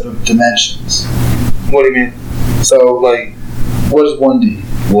concept of dimensions. What do you mean? So, Like, what is 1D?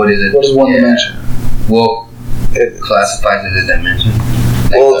 What is it? What is one Yeah. dimension? Well, it, classifies as a dimension.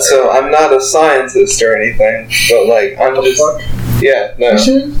 well, so I'm not a scientist or anything, but like I'm What the just. fuck? Yeah, no, You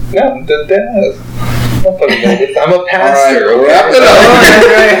serious? no, I'm a pastor. All right, okay? wrap it up.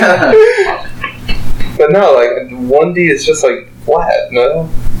 But no, like 1D is just like flat. No,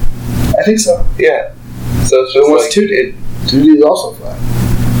 I think so. yeah. So it's just What's like 2D? 2D is also flat.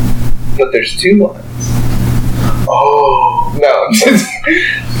 but there's two lines. Oh. No, I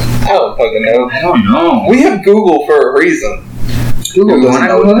don't fucking know. I don't know. We have Google for a reason. Google You doesn't wanna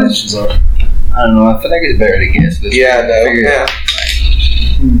know what Google it? dimensions are. I don't know. I feel like it's better to guess this. Yeah, no, Figure it yeah. out.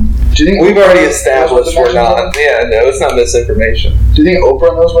 Do you think We've Oprah already knows established what we're dimensions not. are? Yeah, no, it's not misinformation. Do you think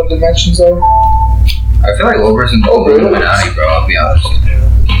Oprah knows what dimensions are? I feel like Oprah's in the Oh, really? Illuminati, bro. I'll be honest. Is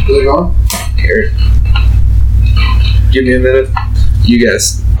it going? Here. Give me a minute. You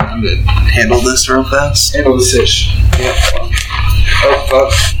guys, I'm gonna handle this real fast. Handle this ish. Yeah. Oh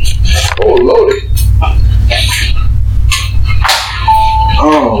fuck. Oh, loaded.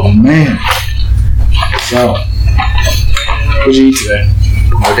 Oh, man. So, what'd you eat today?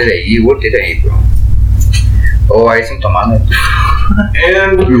 What did I eat, bro? Oh, I ate some tomato.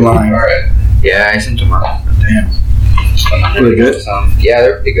 And You're lying. Alright. Yeah, I ate some tomato. Damn. Really good? Yeah,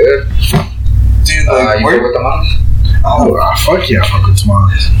 they're pretty good. Dude, like, You fuck with tomatoes? Oh, fuck yeah, fuck with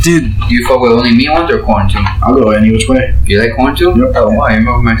tamales. dude, Do you fuck with only meat ones or corn too? I'll go any which way. You like corn too? Yep. Oh, wow, you're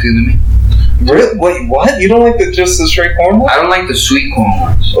more Mexican than me. really? Wait, what? You don't like just the straight corn one? I don't like the sweet corn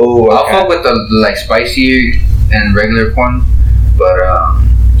ones. Oh, I'll fuck with the like spicy and regular corn, but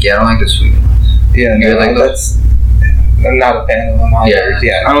yeah, I don't like the sweet ones. Yeah, You no, like that's. I'm not a fan of them either.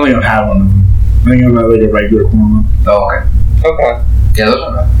 Yeah. I don't think I've had one of them. I think I've had like a regular corn one. Oh, okay. Okay. Yeah, those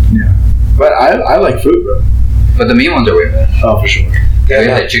are bad. But I like food, bro. But the meat ones are way better. Oh, for sure. Yeah, You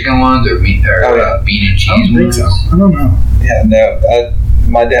no, like chicken ones or meat or Oh, yeah. bean and cheese I don't think ones? so. I don't know. yeah, no.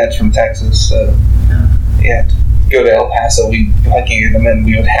 My dad's from Texas, so yeah. go to El Paso, we'd fucking get them and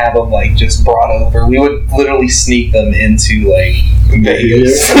we would have them like just brought over. We would literally sneak them into like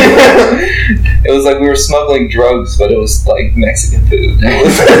Vegas. It was like we were smuggling drugs, but it was like Mexican food.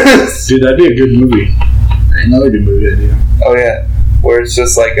 Dude, that'd be a good movie. Another good movie idea. Oh yeah, where it's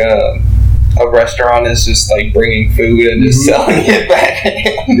just like a restaurant is just like bringing food and just selling it back.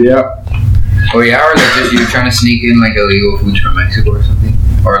 Yeah. Oh yeah, or like just you're trying to sneak in like illegal foods from Mexico or something,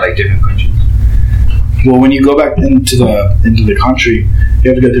 or like different countries. Well, when you go back into the country, you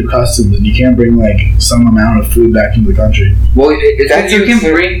have to go through customs, and you can't bring like some amount of food back into the country. Well,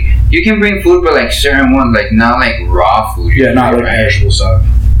 you can bring food, but like certain ones, like not like raw food. Yeah, not like perishable stuff.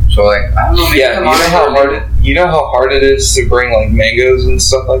 So like I don't know. Maybe you know how hard it is to bring like mangoes and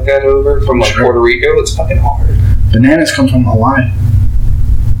stuff like that over from like Puerto Rico. It's fucking hard. Bananas come from Hawaii.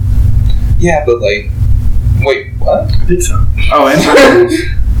 Yeah, but like, wait, what? I think so. Oh, and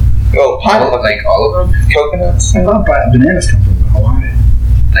oh, pineapple, like all of them. Coconuts. I thought bananas come from Hawaii.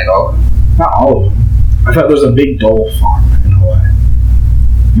 Like all of them. Not all of them. I thought there was a big Dole farm in Hawaii.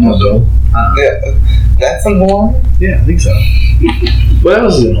 You know Dole? Yeah, that's in Hawaii? Yeah, I think so. What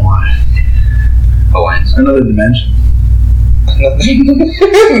else is in Hawaii? Hawaiians. Another dimension.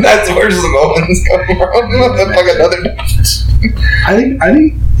 That's where Samoans come from. What the fuck, another dimension? I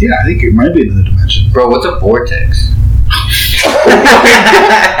think it might be another dimension. Bro, what's a vortex?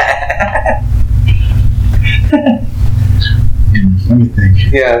 Let me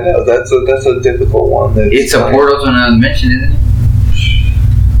think. Yeah, no, that's a difficult one. It's a portal to another dimension, isn't it?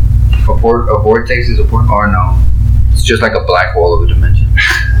 A vortex is a portal, or no? It's just like a black hole of a dimension.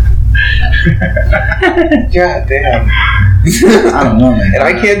 God damn. I don't know, man. And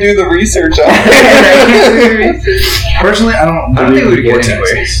I can't do the research on it. Personally, I don't believe in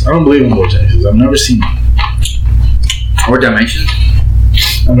vortexes. I don't believe in vortexes. I've never seen one. Or dimensions?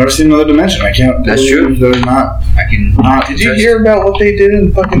 I've never seen another dimension. I can't That's believe true. they're not. I can. Did you hear about what they did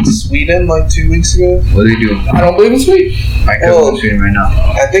in fucking Sweden like 2 weeks ago? What do they do? I don't believe in Sweden. My cousin's in Sweden right now.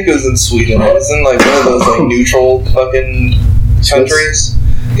 I think it was in Sweden. It was in like one of those like neutral fucking countries.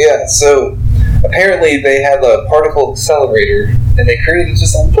 Yeah, so apparently they had a particle accelerator and they created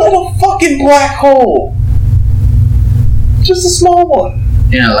just a little fucking black hole. Just a small one.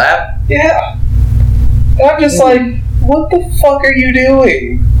 In a lab? Yeah. And I'm just like, what the fuck are you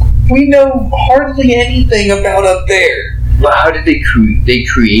doing? We know hardly anything about up there. But how did they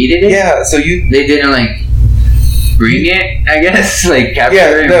created it? Yeah, so They didn't like bring it, I guess? Like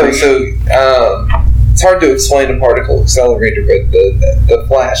capture it? No, so it's hard to explain a particle accelerator, but the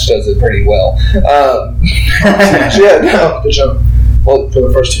Flash does it pretty well. Yeah, no. Good job. Well, For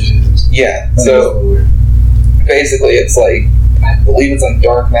the first 2 seasons. yeah, so basically it's like, I believe it's like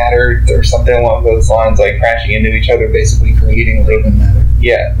dark matter or something along those lines, like crashing into each other, basically creating like matter.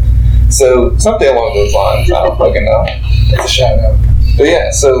 yeah. So something along those lines. I don't fucking know. It's a shout out. But yeah,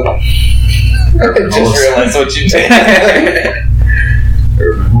 so I just realized what you did.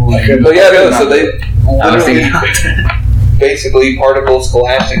 But yeah, no. So they I was thinking basically particles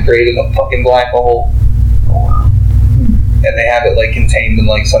collapsed and created a fucking black hole. And they have it like contained in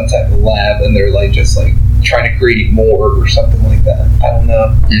like some type of lab, and they're like just like trying to create more or something like that. I don't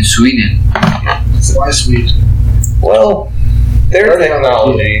know. in Sweden. Why Sweden? Well, their They already have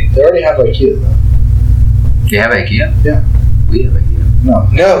technology. IKEA. They already have IKEA though. You have IKEA? Yeah. We have IKEA. No.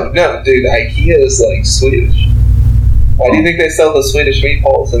 No, dude. IKEA is like Swedish. Why do you think they sell the Swedish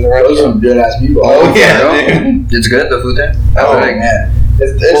meatballs in the Those are restaurant? good ass meatballs. Oh yeah, No? dude. It's good, the food there? Oh, like, Man,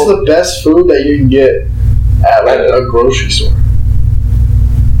 it's the best food that you can get at like a grocery store.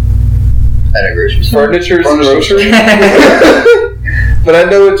 at a grocery store. Furniture's Furniture. grocery. But I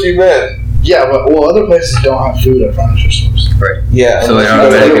know what you meant. Yeah, but other places don't have food at furniture stores. Right. Yeah, So they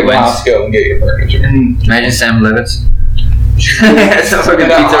unless don't you have go to it at Costco and get your furniture. Imagine Sam Levitz. Some fucking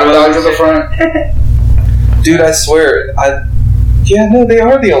Got pizza hot roll. dogs at the front. Dude, I swear, no, they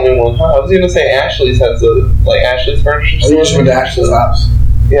are the only one, huh? I was gonna say Ashley's has Ashley's furniture I think store. just went to Ashley's house.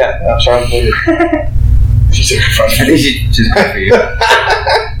 Yeah, I'm trying to believe it. She took it I from think me. she just good for you.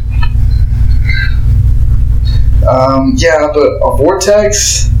 Yeah, but a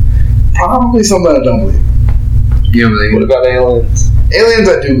vortex, probably something I don't believe in. You don't believe What it? about aliens? Aliens,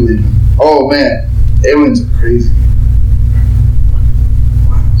 I do believe in. Oh man, aliens are crazy.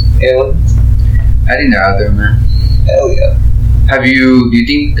 Aliens? I think they're out there, man. Hell yeah. Do you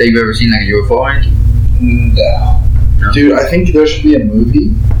think that you've ever seen like a UFO or anything? No. Dude, I think there should be a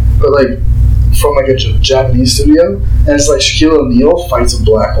movie, but like from like a Japanese studio, and it's like Shaquille O'Neal fights a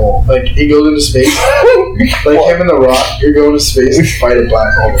black hole. Like he goes into space, like him and The Rock. You're going to space to fight a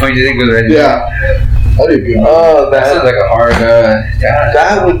black hole. What do you think was ready? Yeah, that'd be a good. Movie. Oh, That sounds like a hard.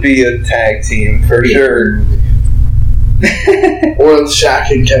 that would be a tag team for sure. Or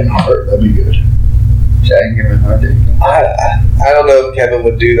Shaq and Kevin Hart. That'd be good. Shaq and Kevin Hart. I don't know if Kevin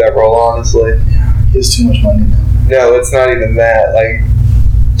would do that role, honestly. Yeah, he has too much money now. No, it's not even that. Like,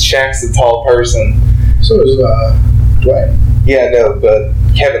 Shaq's a tall person. So is Dwayne. Yeah, no, but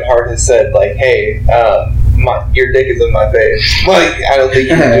Kevin Hart has said, like, hey, your dick is in my face. Like, I don't think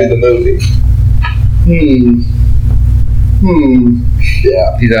you can do the movie.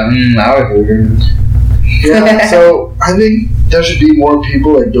 Yeah. He's like, I would do it. Yeah, so I think there should be more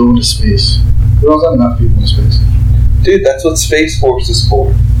people that go into space. We don't have enough people in space. Dude, that's what Space Force is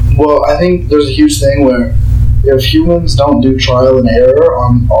for. Well, I think there's a huge thing where if humans don't do trial and error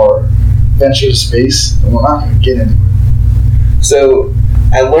on our venture to space, then we're not going to get anywhere. So,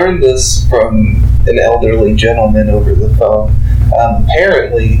 I learned this from an elderly gentleman over the phone.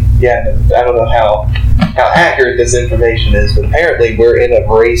 Apparently, I don't know how accurate this information is, but apparently we're in a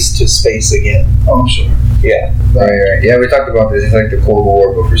race to space again. Oh, I'm sure. Yeah. Right. Yeah, we talked about this. It's like the Cold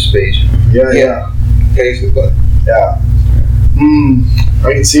War, but for space. Yeah. Basically. Yeah.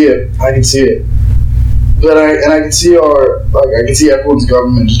 I can see it. But I can see I can see everyone's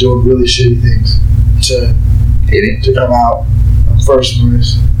government just doing really shitty things to come out first in the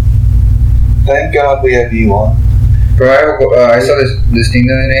race. Thank God we have Elon. Bro, I saw this thing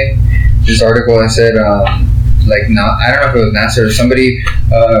the other day. This article that said, I don't know if it was NASA or somebody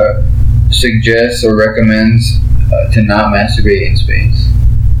suggests or recommends to not masturbate in space.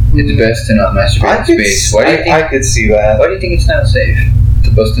 It's best to not masturbate in space. Why do you think? I could see that. Why do you think it's not safe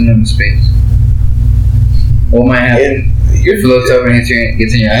to bust into in space? What might happen? It floats up and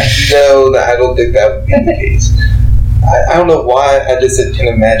gets in your eyes? No, I don't think that would be the case. I don't know why. I just can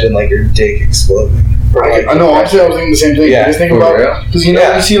imagine like your dick exploding. I know. Honestly, I was thinking the same thing. Yeah, I just think about because you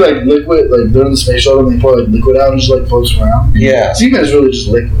see like liquid, like they're in the space shuttle and they pour like liquid out and just like floats around. Yeah, semen is really just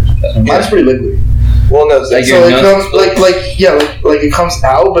liquid. Mine's pretty liquidy. Well, no, so it comes like it comes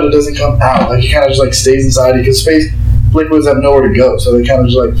out, but it doesn't come out. Like it kind of just like stays inside because space liquids have nowhere to go, so they kind of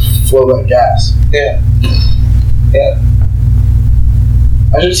just like flow like gas. Yeah.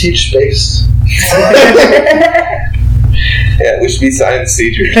 I should teach space. Yeah, we should be science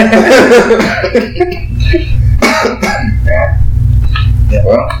teachers. Well,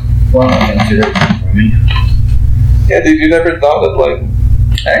 I consider it for me. Yeah, dude, you never thought of like.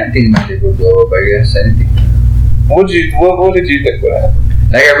 I didn't think my dick would blow up. I guess I didn't think. What did you think would happen?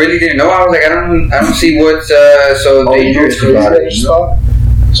 Like I really didn't know. I was like, I don't see what's so dangerous about it.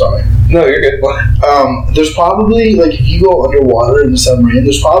 Sorry. No, you're good. There's probably, like, if you go underwater in the submarine,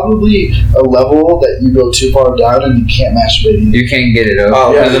 there's probably a level that you go too far down and you can't masturbate either. You can't get it up.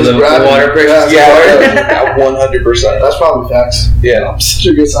 Oh, yeah, the water pressure. Yeah, 100%. That's probably facts. Yeah. I'm such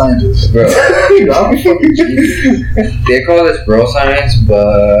a good scientist. Bro. I'm a fucking genius. They call this bro science,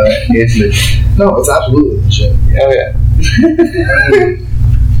 but it's legit. No, it's absolutely legit. Oh, yeah.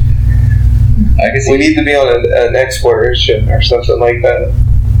 I can see we need to be on an exploration or something like that.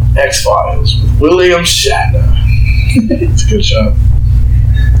 X-Files with William Shatner. It's a good show.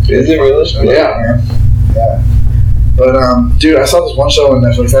 Is it really? Yeah, man. Yeah. But, dude, I saw this one show on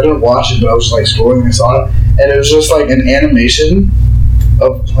Netflix. I didn't watch it, but I was just, like, scrolling and I saw it. And it was just, like, an animation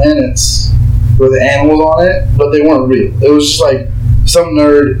of planets with animals on it, but they weren't real. It was just, like, some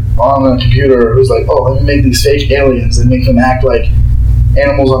nerd on a computer who's like, oh, let me make these fake aliens and make them act like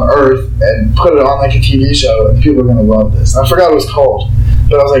animals on Earth and put it on, like, a TV show, and people are going to love this. I forgot what it was called.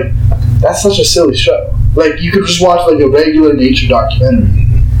 But I was like, that's such a silly show. Like, you could just watch, like, a regular nature documentary,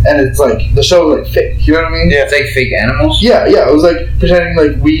 and it's like, the show is, like, fake. You know what I mean? Yeah. It's like fake animals? Yeah. It was, like, pretending,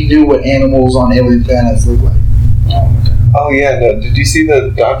 like, we knew what animals on alien planets look like. Oh, yeah. No. Did you see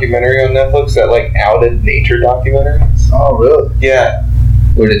the documentary on Netflix that, like, outed nature documentaries? Oh, really? Yeah.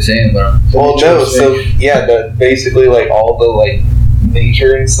 What did it say about them? Well, no. So, yeah, basically, like, all the, like,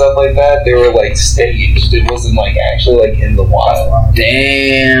 nature and stuff like that, they were like staged. It wasn't like actually like in the wild.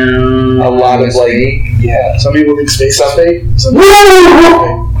 Damn. A lot of like fake. Yeah. Some people think space is fake. Some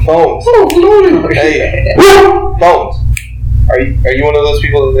Bones. Hey, Bones. Are you one of those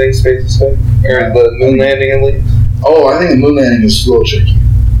people that think space is fake? Or the moon landing at least? Oh, I think the moon landing is a little tricky.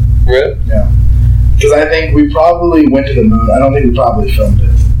 Really? Yeah. Because I think we probably went to the moon. I don't think we probably filmed it.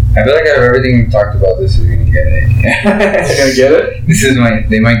 I feel like out of everything we've talked about, this is gonna get it. They're gonna get it?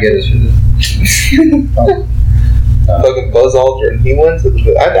 They might get us for this. Look at Buzz Aldrin. He went to the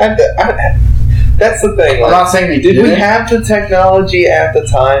moon. That's the thing. Like, I'm not saying they did did. we have the technology at the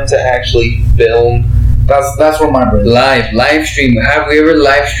time to actually film? That's where my brain. Live stream. Have we ever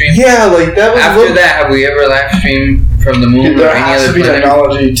live streamed? Yeah, like that was. After that, have we ever live streamed from the moon There or any has other to be planet?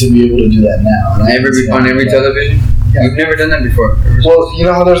 technology to be able to do that now. On every television. Yeah. We've never done that before. Well, you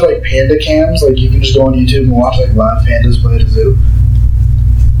know how there's like panda cams? Like you can just go on YouTube and watch like live pandas play at a zoo.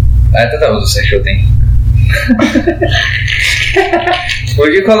 I thought that was a sexual thing.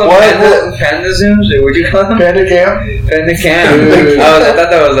 Would you call them panda zooms? Or would you call them Panda cam? Panda cam? Dude. Oh, I thought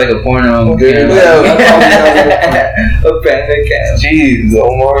that was like a porno. Dude, cam. yeah, A panda cam. Jeez,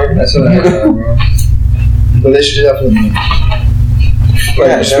 Omar. That's what I thought, bro. But they should do that for the moon. Like,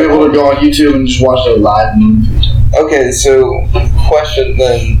 Yeah, just be able to go on YouTube and just watch their live moon feed. Okay, so question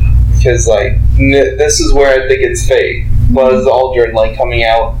then, because like this is where I think it's fake. Buzz Aldrin like coming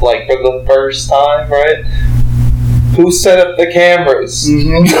out like for the first time, right? Who set up the cameras?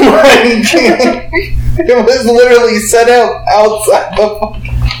 Mm-hmm. It was literally set up outside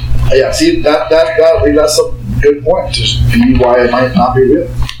the. Yeah, see that's a good point. Just be why it might not be real.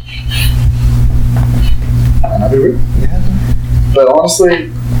 Might not be real. Yeah. But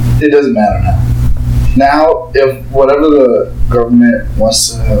honestly, it doesn't matter now. Now, if whatever the government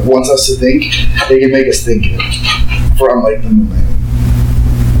wants us to think, they can make us think it from like the moon landing.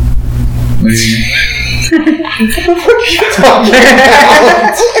 What do you mean?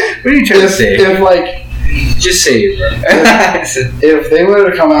 What are you trying to say? If like, Just say it, bro. if they were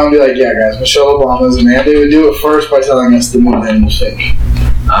to come out and be like, yeah, guys, Michelle Obama's a man, they would do it first by telling us the moon landing was fake.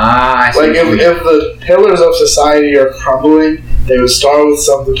 I see. Like, if the pillars of society are crumbling, they would start with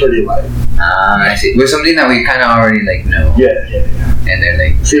something pretty light. I see. With something that we kind of already like know. Yeah. And they're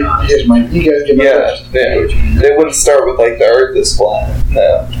like, See, here's my, you guys get my Yeah, they wouldn't start with like the Earth is flat.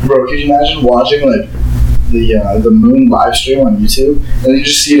 No. Bro, could you imagine watching like the moon live stream on YouTube, and then you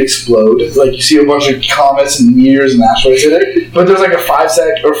just see it explode? Like you see a bunch of comets and meteors and asteroids hit it, but there's like a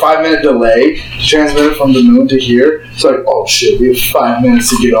 5 minute delay to transmit it from the moon to here. It's like, oh shit, we have 5 minutes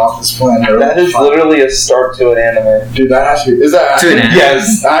to get off this planet. That is literally a start to an anime. Dude, that has to be. Is that To an anime?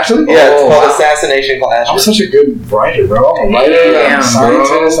 Yes. actually? Yeah, it's Oh, called wow. Assassination I'm Classroom. such a good writer, bro. I'm a writer. I'm Damn, a scientist.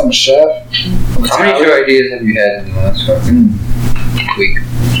 bro. I'm a chef. I'm a how many show ideas have you had in the last fucking week?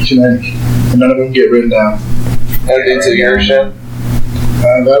 genetic, and none of them get written down. And into your chef.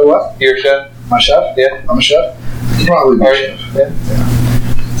 That what? Your chef. My chef? Yeah. I'm a chef. Probably my Are you? chef.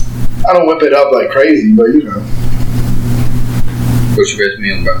 Yeah. I don't whip it up like crazy, but you know, What's your best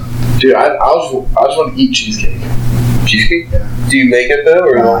meal, bro? dude. I just want to eat cheesecake. Cheesecake? Do you make it though,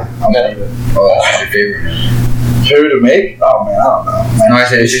 or I'll no? eat it. Oh, that's your favorite meal. Favorite to make? Oh man, I don't know. Man. No, I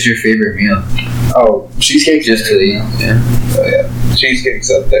said it's just your favorite meal. Oh, cheesecake. Just to eat. Yeah. Oh yeah,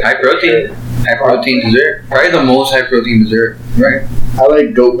 cheesecake's up there. High protein. High protein dessert. Probably the most high protein dessert, right? I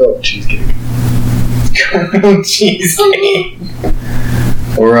like goat milk cheesecake. Cheesecake.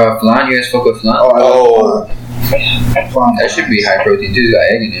 Or flan. You guys fuck with flan? Oh, I Oh. like flan. That should be high protein too. It's got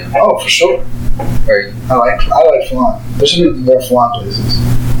egg in it. Oh, for sure. Right. I like flan. There should be more flan places.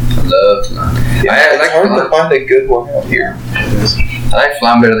 I love flan. Yeah, I it's like hard flan. to find a good one out here. It is. I like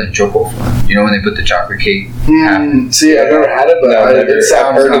flan better than choco flan. You know when they put the chocolate cake? See, I've never had it, but No, never. it sounds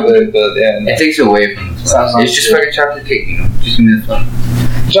I've heard of good. it, but yeah. No. It takes away from the flan. Sounds like It's just good. fucking chocolate cake, you know. Just give me the flan.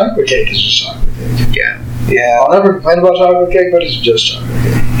 Chocolate cake is just chocolate cake. Yeah. Yeah. I'll never complain about chocolate cake, but it's just chocolate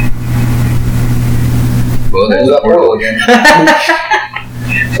cake. Well, there's Is a that portal portal again.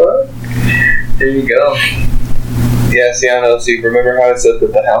 But, There you go. Yeah, see, I know. See, remember how I said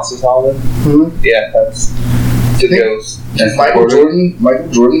that the house is haunted? Yeah, that's the think- ghost. That's the Michael portal.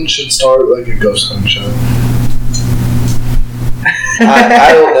 Jordan should start like a ghost hunting show.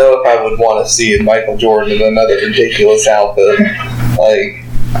 I don't know if I would want to see Michael Jordan in another ridiculous outfit. Like,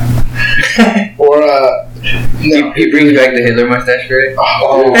 Or no. He brings back the Hitler mustache, right?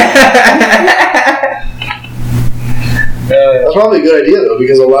 Oh, that's probably a good idea though,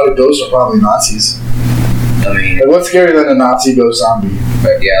 because a lot of ghosts are probably Nazis. I mean, Like, what's scarier than a Nazi ghost zombie?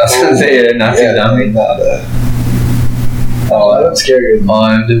 but yeah, I was gonna say a Nazi yeah, zombie. not a. Oh, that's scarier than Oh,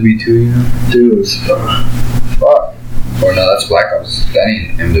 MW2, you know? dudes. Fuck. Or no, that's Black Ops. That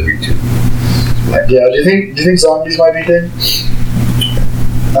ain't MW2. Yeah. Do you think zombies might be dead?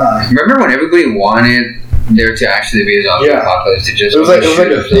 Remember when everybody wanted there to actually be a zombie Yeah. apocalypse to just It was like- it was shoot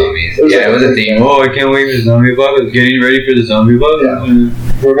like a up thing. zombies? It was Yeah, like it was a a thing. thing. Oh, I can't wait for the zombie apocalypse. Getting ready for the zombie apocalypse.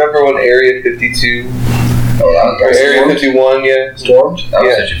 Remember when Area 52 Oh, that or was Area Stormed? 51? Yeah. Stormed? That was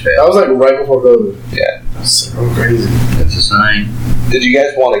Yeah. such a That fail. was like right before COVID. Yeah. That's so crazy. That's a sign. Did you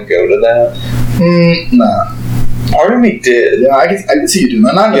guys want to go to that? Nah. Part of me did. Yeah, I can see you doing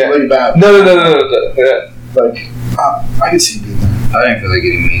that. Not Yeah. really bad. No. Yeah. Like, I can see you doing that. I didn't feel like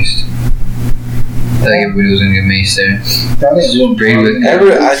getting maced. I think everybody was gonna get maced there. I think it's a little Sprayed with I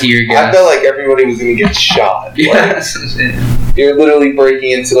tear gas. felt like everybody was going to get shot. Yeah, Like, that's what I'm saying. you're literally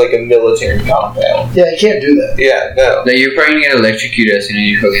breaking into like a military compound. Yeah, you can't do that. Yeah, no. Like, you're probably gonna get electrocuted as soon as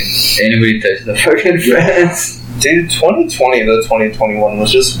you fucking anybody touches the fucking fence. Dude, 2020 to 2021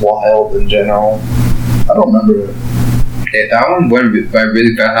 was just wild in general. I don't remember it. Yeah, that one went by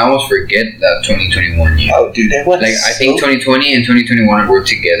really fast. I almost forget that 2021 year. Oh, dude, it went Like, I think 2020 and 2021 were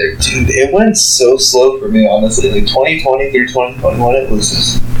together. Dude, it went so slow for me, honestly. Like, 2020 through 2021, it was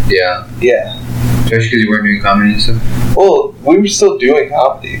just... Yeah. Yeah. Especially because you weren't doing comedy and stuff. Well, we were still doing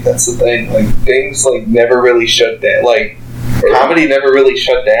comedy. That's the thing. Like, things, like, never really shut down. Like, comedy never really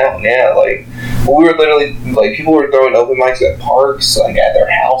shut down. Yeah, like, we were literally... Like, people were throwing open mics at parks, like, at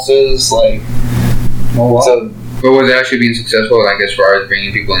their houses, like... Oh, wow. So... But was it actually being successful, like, as far as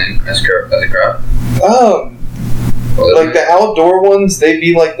bringing people in as a crowd? Like, the outdoor ones, they'd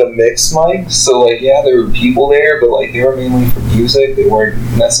be, like, the mixed mics. So, like, yeah, there were people there, but, like, they were mainly for music. They weren't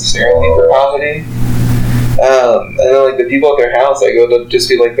necessarily for comedy. And then, like, the people at their house, like, it would just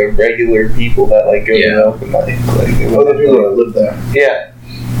be, like, the regular people that, like, go to the open mic. Like, Other people that live there. Yeah.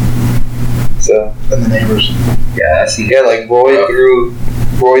 So. And the neighbors. Yeah, I see. Yeah, like, Roy threw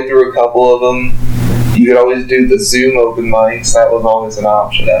a couple of them. You could always do the Zoom open mics. That was always an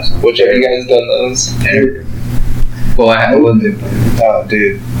option. Which, have you guys done those? Well, I haven't. Oh,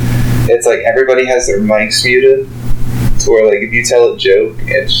 dude. It's like everybody has their mics muted. To where, like, if you tell a joke,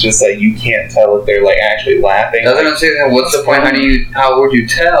 it's just like you can't tell if they're, like, actually laughing. That's what I'm saying. What's the point? How would you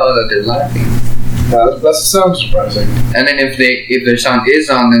tell that they're laughing? That sounds surprising. And then if their sound is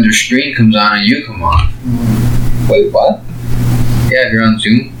on, then their screen comes on and you come on. Wait, what? Yeah, if you're on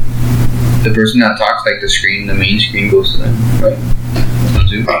Zoom, the person that talks, like, the main screen goes to them, right? On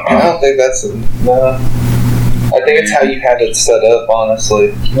Zoom. I don't think that's no. I think it's how you have it set up,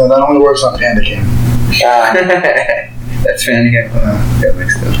 honestly. No, that only works on PandaCam. That's fanny. That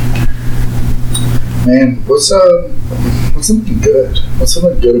makes sense. Man, what's something good? What's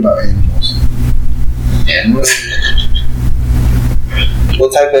something good about animals? Animals?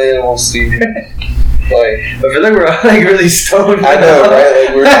 What type of animals do you like? I feel like we're all, like, really stoned. I know, right?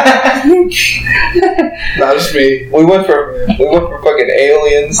 Like, we're Not just me. we went from fucking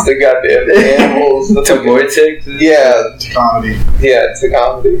aliens to goddamn animals To vortex? Yeah, To comedy. yeah, to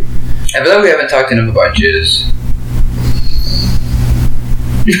comedy. I feel like we haven't talked enough about jizz.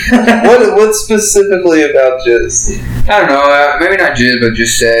 What specifically about jizz? I don't know, maybe not jizz, but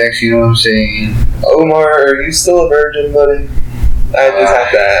just sex, you know what I'm saying? Omar, are you still a virgin, buddy? I just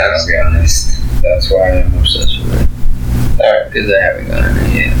have to ask. I'll be honest. That's why I'm obsessed with it. Alright. Because I haven't gotten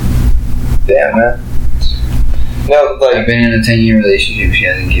it yet. Damn, man. No, I've like, been in a 10-year relationship, she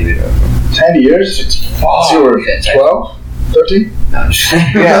hasn't given it up. 10 years? So you were 12? 13? No, I'm just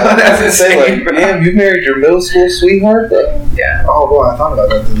yeah, that's the same. Like, bro. damn, you married your middle school sweetheart, bro? Yeah. Oh, boy, I thought about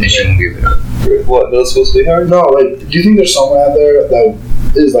that the other And she day. won't give it up. What, middle school sweetheart? No, like, do you think there's someone out there that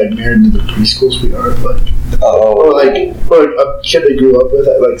is, like, married to the preschool sweetheart? Like, or a kid they grew up with,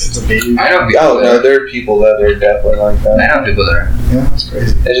 like, since a baby? I know people Oh, that no, are. there are people that are definitely like I that. know people that are. Yeah, that's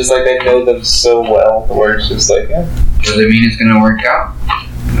crazy. It's just like they know them so well, where it's just like, yeah. Does it mean it's going to work out?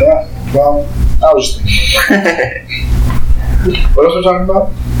 Yeah, well, I was just thinking about that. What else are we talking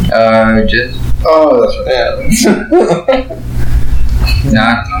about? Jizz? Oh, that's right. Yeah. Nah,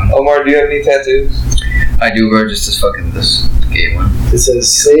 I don't know. Omar, do you have any tattoos? I do, bro, just this gay one. It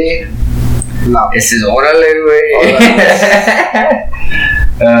says, say la. This is orale, güey.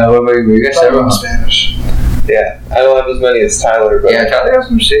 What about you? You got Talk several. in Spanish. Yeah. I don't have as many as Tyler, but Yeah, Tyler has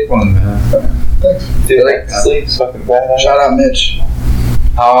some sick ones, man. Thanks. dude, like, sleep's fucking bad. Shout out Mitch.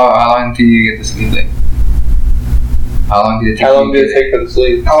 How long do you get to sleep, like? How long did it take? How long did it take for the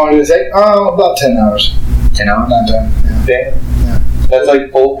sleep? How long did it take? About 10 hours. 10 hours? 9, 10. Yeah. Damn. Yeah. That's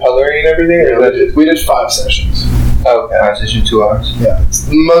like full coloring and everything? Or is that just... We did 5 sessions. Okay. 5 sessions, 2 hours. Yeah.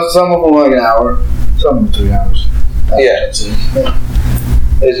 Some of them were like an hour. Some of them 3 hours. Yeah.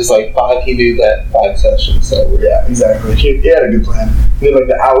 It's just like 5, he knew that 5 sessions. So we're... Yeah, exactly. He had a good plan. He did like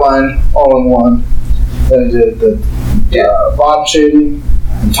the outline all in one. Then he did the bottom shading,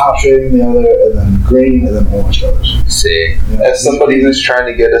 and top shading the other, and then green, and then orange colors. Sick. Yeah. As somebody who's trying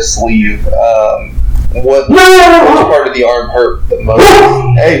to get a sleeve, which part of the arm hurt the most?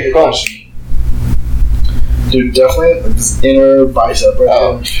 Hey, you're going. Dude, definitely like this inner bicep right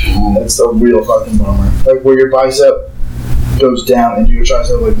Oh. there. That's the real fucking bummer. Like where your bicep goes down into your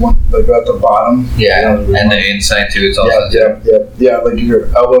tricep, like at the bottom. Yeah, That was really and bummer. the inside too, it's also Yeah, like your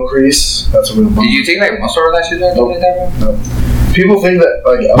elbow crease. That's a real bummer. Did you take like muscle relaxers or anything like that, bro? No. People think that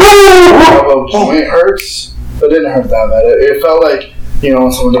like elbow joint hurts, but it didn't hurt that bad. It felt like, you know,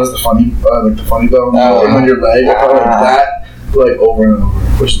 when someone does the funny bone on your leg, it felt like that, like over and over,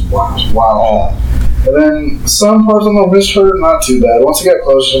 which is wow. And then some parts on the wrist hurt, not too bad. Once it got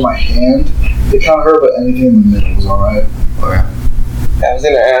closer to my hand, it kind of hurt, but anything in the middle was alright. Okay. I was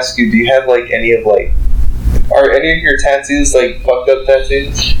gonna ask you, do you have like any of like Are any of your tattoos like fucked up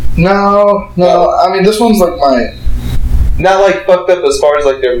tattoos? No. I mean, this one's like my. Not like fucked up as far as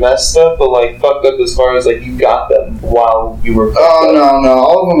like they're messed up, but like fucked up as far as like you got them while you were. Oh no!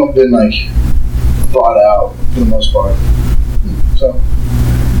 All of them have been like thought out for the most part. So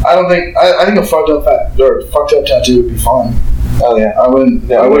I don't think I think a fucked up tattoo would be fun. Oh yeah, I wouldn't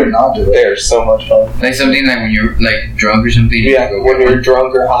not do it. They're so much fun. Like something like when you're like drunk or something. Yeah, when you're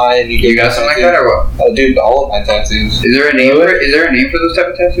drunk or high and you got something like that or what? Oh, dude, all of my tattoos. Is there a name? Is there a name for those type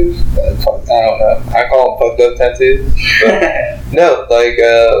of tattoos? I don't know. I call them fucked up tattoos. But no, like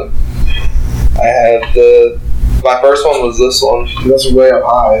I had my first one was this one. That's way up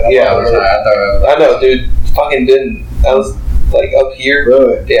high. Yeah, I know, dude. Fucking didn't. That was like up here.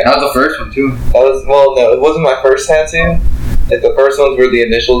 Really? Yeah. That was the first one too. No, it wasn't my first tattoo. Like the first ones were the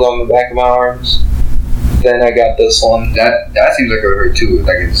initials on the back of my arms. Then I got this one. That seems like it would hurt too.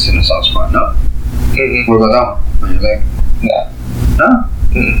 Like it's in a soft spot. No. Mm-mm. What about that one? On your leg? No.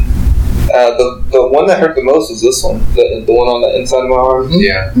 The one that hurt the most was this one. The one on the inside of my arm. Mm-hmm.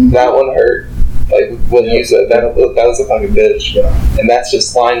 Yeah. That one hurt. Like what you said, that was a fucking bitch. Yeah. And that's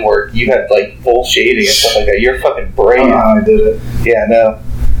just line work. You had like full shading and stuff like that. You're fucking brave. I did it. Yeah, no.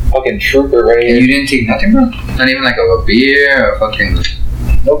 Fucking trooper right here. You didn't take nothing, bro? Not even like a beer or a fucking.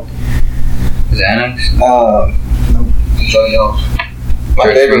 Nope. Xanax? Nope. Something else.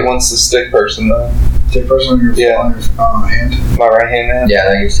 My favorite one's the stick person though. Stick person on your hand. My right hand man. Yeah,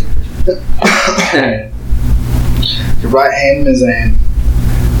 that is stick person. Your right hand is a.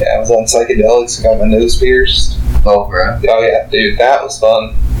 Yeah, I was on psychedelics and got my nose pierced. Oh, bro. Oh yeah, dude, that was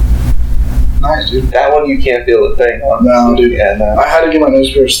fun. Nice, dude. That one you can't feel a thing on. No, dude. Yeah, no. I had to get my nose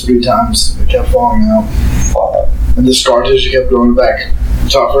pierced 3 times. It kept falling out. Fuck. And the scar tissue kept growing back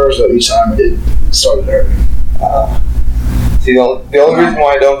tougher, so each time it started hurting. See, the only reason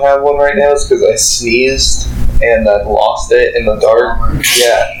why I don't have one right now is because I sneezed and I lost it in the dark.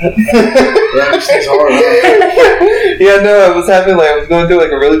 Yeah. Yeah, it sneeze hard. Yeah, no, I was going through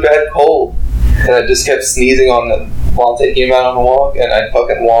like a really bad cold. And I just kept sneezing while taking him out on the walk, and I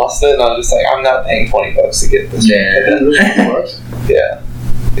fucking lost it, and I was just like, I'm not paying $20 to get this. Yeah. Yeah.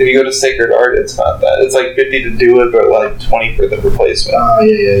 If you go to Sacred Art, it's not that. It's like $50 to do it, but like $20 for the replacement. Oh,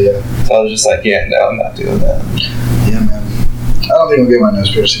 yeah. So I was just like, yeah, no, I'm not doing that. Yeah, man. I don't think I'll get my nose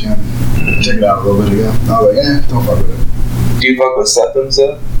pierced again. I took it out a little bit ago. I was like, don't fuck with it. Do you fuck with septums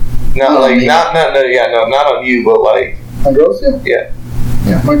though? Not on you, but like my girls, yeah. Yeah.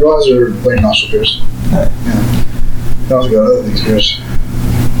 Yeah, my girl has her like nostril pierced. Yeah. I also got other things pierced.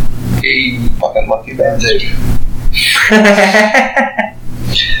 You fucking lucky bastard.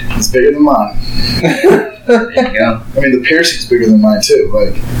 It's bigger than mine. There you go. I mean, the piercing's bigger than mine too.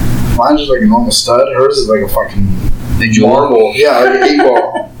 Like, mine's just like a normal stud. Hers is like a fucking marble. Yeah, like an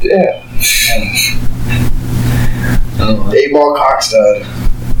 8-ball. Yeah. 8-ball cock stud.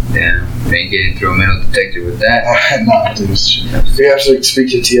 Yeah. You ain't getting through a metal detector with that. No, dude. We have to speak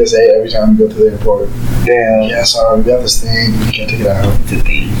to TSA every time we go to the airport. Damn. Yeah, sorry, we got this thing. We can't take it out. It's a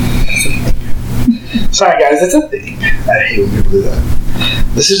thing. Sorry, guys, it's a thing. I hate when people do that.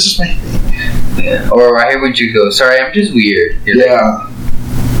 This is just my thing. Yeah. Or I hate when you go, sorry, I'm just weird. You're yeah.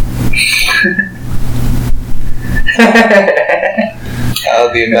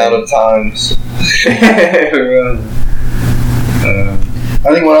 The amount of times. I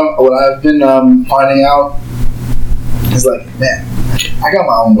think what I've been finding out is like, man, I got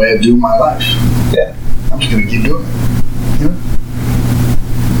my own way of doing my life. Yeah. I'm just gonna keep doing it. You know?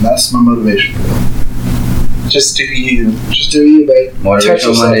 And that's my motivation for it. Just do you. Just do you, babe.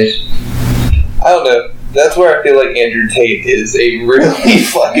 Motivational Mondays. I don't know. That's where I feel like Andrew Tate is a really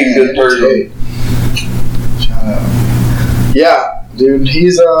fucking good person. Shout out. Yeah, dude,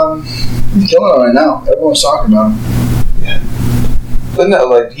 he's killing it right now. Everyone's talking about him. Yeah. But no,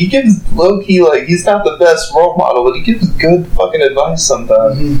 like, he gives low-key, like, he's not the best role model, but he gives good fucking advice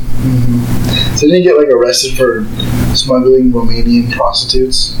sometimes. Mm-hmm. So didn't he get, like, arrested for smuggling Romanian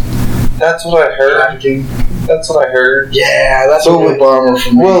prostitutes? That's what I heard. Trafficking? That's what I heard. Yeah, that's a real bummer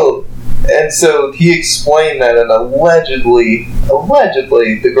for me. Well, and so he explained that, and allegedly,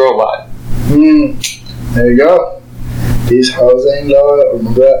 the girl lied. There you go. These hoes ain't loyal.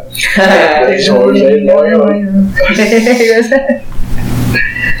 Remember that? These hoes ain't loyal.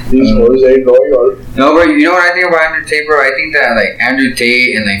 These hoes ain't loyal. No, bro, you know what I think about Andrew Tate, bro? I think that, like, Andrew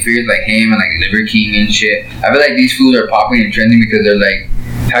Tate and, like, figures like him and, like, Liver King and shit, I feel like these fools are popping and trending because they're, like,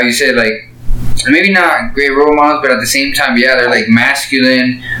 how you said, like, maybe not great role models, but at the same time, yeah, they're, like,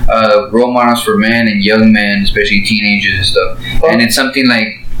 masculine role models for men and young men, especially teenagers and stuff. And it's something,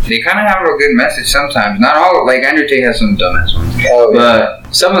 like, they kind of have a good message sometimes. Not all, like, Andrew Tate has some dumbass ones. Oh, yeah.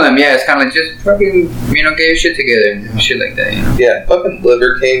 But some of them, yeah, it's kind of like just fucking, get your shit together and shit like that, Yeah, fucking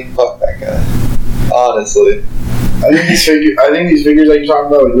Liver King, fuck that guy. Honestly. I think these figures that you're talking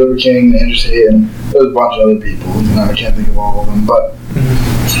about, like Liver King and Andrew Tate, and there's a bunch of other people. I can't think of all of them, but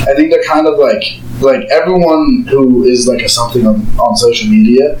I think they're kind of like everyone who is like a something on social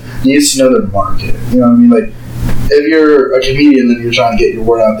media needs to know their market. You know what I mean? Like, if you're a comedian and you're trying to get your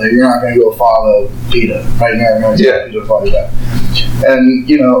word out there, you're not going to go follow PETA, right? You're not going to get PETA to follow that. And,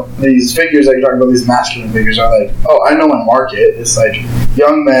 these figures that you're talking about, these masculine figures, are like, oh, I know my market. It's like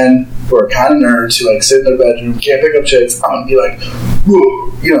young men who are kind of nerds who like sit in their bedroom, can't pick up chicks. I'm going to be like, whoa,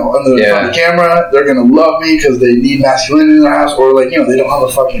 on the camera, they're going to love me because they need masculinity in their house, or like, they don't have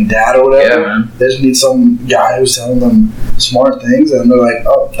a fucking dad or whatever. Yeah, they just need some guy who's telling them smart things, and they're like,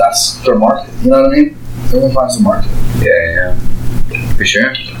 oh, that's their market. You know what I mean? Everyone finds the market. Yeah, for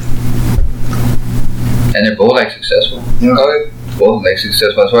sure. And they're both like successful. Yeah. Both like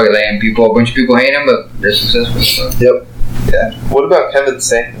successful. That's why like, a bunch of people hate them, but they're successful. So. Yep. Yeah. What about Kevin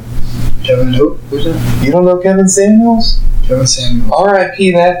Samuels? Kevin who? Who's that? You don't know Kevin Samuels? Kevin Samuels.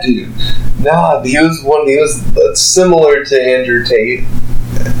 R.I.P. that dude. Nah, he was similar to Andrew Tate,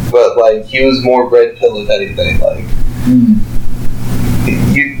 but like he was more red pill if anything. Like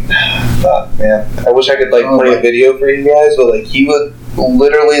fuck, man. I wish I could like play a video for you guys, but like he would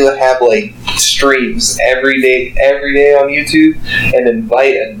literally have like streams every day on YouTube and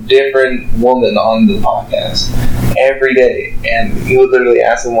invite a different woman on the podcast every day, and he would literally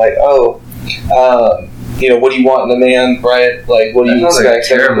ask them like, oh, what do you want in a man, right? Like, what do you expect?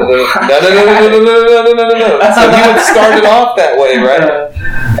 Terrible. No. So he would start it off that way, right?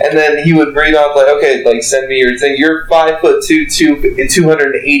 And then he would read off like, okay, like send me your thing. You're 5'2",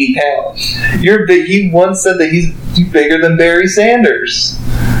 280 pounds. You're big. He once said that he's bigger than Barry Sanders.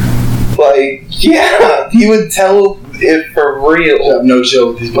 Like, yeah, he would tell it for real. Have no chill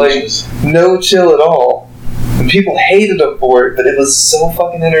with these bitches. No chill at all. And people hated him for it, but it was so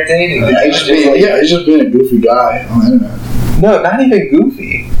fucking entertaining. He's just being a goofy guy on the internet. No, not even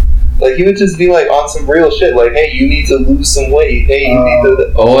goofy. Like, he would just be like on some real shit. Like, hey, you need to lose some weight. Hey, you need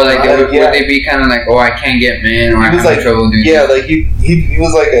to. Would they be kind of like, oh, I can't get man, or I have trouble doing. Yeah, like he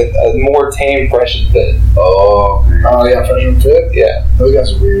was like a more tame Fresh and Fit. Oh, okay. Oh yeah, Fresh and Fit. Yeah, those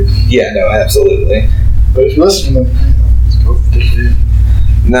guys are weird. Yeah, no, absolutely. But if you listen to them, let's go for this.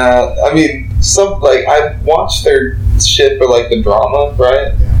 Nah, I mean, I watched their shit for like the drama,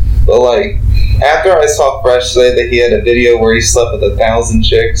 right? Yeah. But like, after I saw Fresh say that he had a video where he slept with 1,000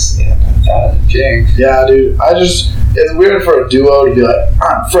 chicks. Yeah, 1,000 chicks. Yeah, dude. It's weird for a duo to be like,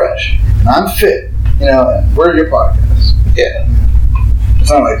 I'm fresh and I'm fit, and we're your podcast. Yeah. It's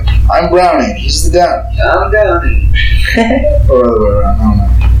not like, I'm Brownie, he's the Downy. I'm Downy. Or other way around, I don't know.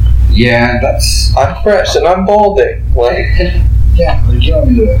 Yeah, I'm fresh and I'm balding. Like, yeah, like you don't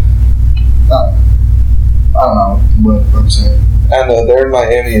need to. I don't know what I'm saying. I know, they're in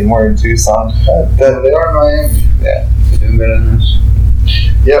Miami and we're in Tucson. They are in Miami. Yeah. They're doing better than us.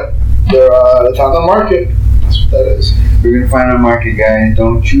 Yep. They found the market. That's what that is. We're going to find a market, guys.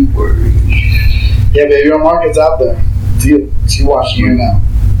 Don't you worry. Yeah, baby, your market's out there. It's you watching right now.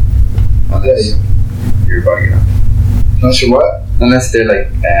 Unless you're bugging up. Unless you're what? Unless they're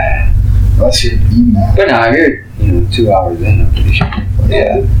like, Unless you're eating that. But no, if you're 2 hours in, I'm pretty sure.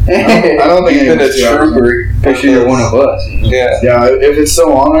 Yeah. I don't think anyone's 2 hours in. For sure you're one of us. Yeah. Yeah, if it's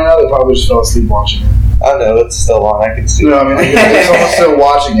still on right now, they probably just fell asleep watching it. I know, it's still on. I can see it. I mean, if someone's still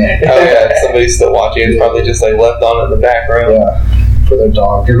watching it. Oh, yeah, somebody's still watching it. It's probably just like left on in the background. Yeah. For their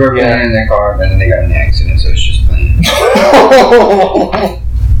dog. Because we're playing in their car, and then they got in an accident, so it's just playing.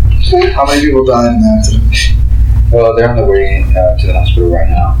 How many people died in the accident? Well, they're on the way to the hospital right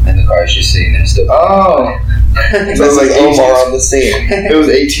now, and the car is just sitting there still. Oh! So it's like Omar on the scene. It was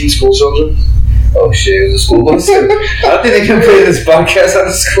 18 school children? Oh shit, it was a school bus. I don't think they can play this podcast on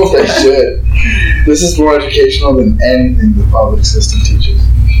the school. They should. This is more educational than anything the public system teaches.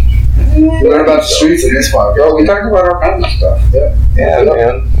 We learn about the streets in this podcast. Yo, we talked about our kinds of stuff. Yeah,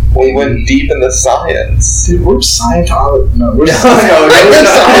 man. We went deep into science. Dude, we're Scientology. No, we're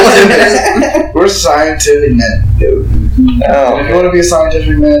we're scientific men. Oh, if you want to be a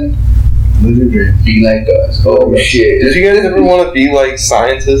scientific man, live your dream. Be like us. Oh shit. Did you guys ever want to be like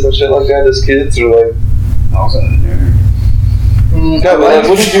scientists and shit like that as kids, or like? I was a nerd. No, but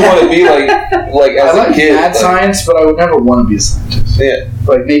what did you want to be like as I a kid? Mad science, but I would never want to be a scientist. Yeah.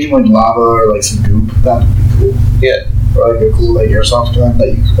 Like making like lava or like some goop, that would be cool. Yeah. Or like a cool like airsoft gun that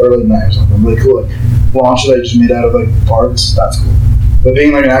or like not airsoft gun, really cool like launcher that just made out of like parts. That's cool. But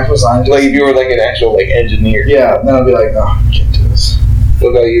being like an actual scientist, like if you were like an actual like engineer. Yeah, then I'd be like, oh, I can't do this. What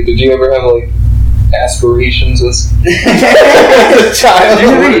about you? Did you ever have like aspirations as a child?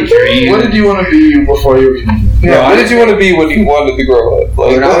 What did you want to be before you were a comedian? Yeah, what did you want to be when you wanted to grow up?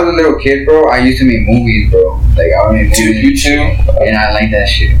 Like, when I was a little kid, bro, I used to make movies, bro. Like, I would make movies. Dude, you too? And I like that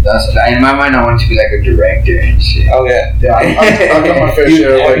shit. That's in my mind, I wanted to be like a director and shit. Oh, yeah. Yeah, I've done my fair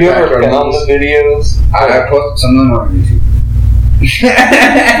share of Have like you ever background filmed movies. the videos? I posted some of them on YouTube.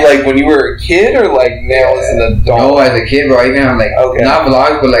 Like when you were a kid or like now as an adult? No, as a kid, bro, I even had like, not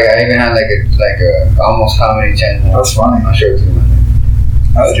vlogs, but like I even had like a almost comedy channel. That's funny. I'm not sure it's my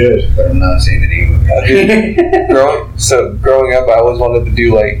That's good. but I'm not saying the name of it. Growing up, I always wanted to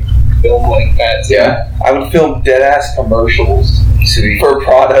do like film like that. So Yeah. I would film dead ass commercials Sweet. for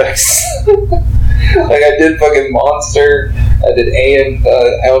products. Like I did fucking Monster. I did AM.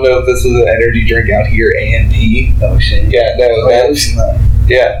 I don't know if this is an energy drink out here. AMP. Oh shit. Yeah, no, I've seen that.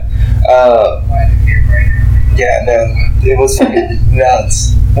 yeah. Yeah, no, it was fucking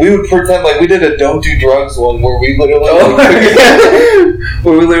nuts. We would pretend like we did a don't do drugs one where we literally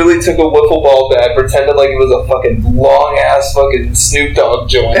took a wiffle ball bat, pretended like it was a fucking long ass fucking Snoop Dogg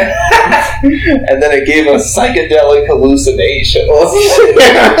joint, and then it gave us psychedelic hallucinations.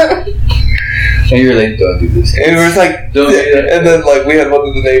 And you're like, don't do this. And it was like, Don't do that. and then like we had one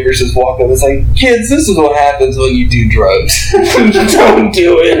of the neighbors just walk up. It's like, kids, this is what happens when you do drugs. Don't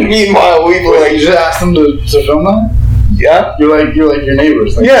do it. Meanwhile, we were Wait, like, you just asked them to film that? yeah. You're like your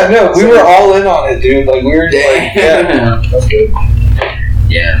neighbors. Like, Yeah, no, we were all in on it, dude. Like we were like, yeah. That's good.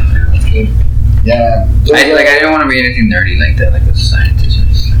 Yeah. That's good. Yeah. I didn't want to be anything nerdy like that, like a scientist.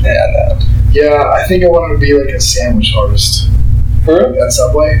 Yeah, no. Yeah, I think I wanted to be like a sandwich artist For real? at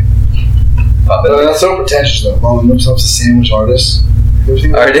Subway. But that's so pretentious though. Calling themselves a sandwich artist. You ever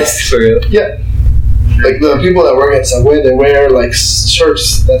think about Artist, for real. that? Yeah. Like the people that work at Subway, they wear like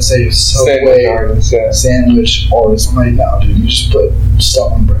shirts that say Subway artists, yeah. sandwich artist. I'm like, no, dude, you just put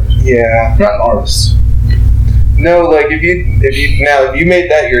stuff on bread. Yeah. You're not an artist. No, like if you made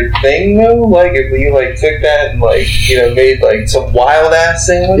that your thing though, like if you like took that and like made like some wild ass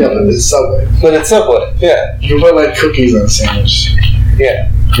sandwich. Yeah, but it's Subway. But it's Subway. Yeah. You can put like cookies on a sandwich. Yeah.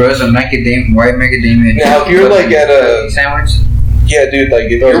 Bro, it's a white macadamia. Now, if you're like at a sandwich. Yeah, dude,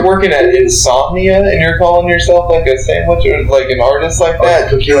 like if you're working at Insomnia and you're calling yourself like a sandwich or like an artist like that,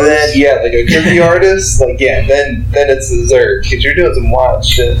 cookie then artist? yeah, like a cookie artist, like yeah, then it's dessert because you're doing some wild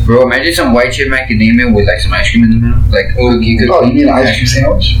shit. Bro, imagine some white chip macadamia with like some ice cream in the middle, like cookie. Oh, you mean an ice cream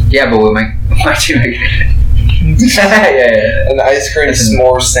sandwich? Yeah, but with white chip macadamia. yeah. An ice cream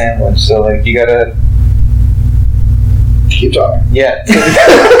s'more sandwich. So like you gotta keep talking. Yeah.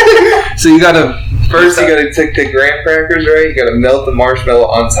 So you gotta take the graham crackers, right? You gotta melt the marshmallow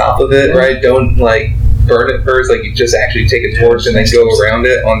on top of it, right? Don't like burn it first. Like you just actually take a torch and then go around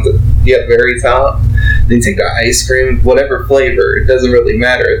it on the very top. Then you take the ice cream, whatever flavor. It doesn't really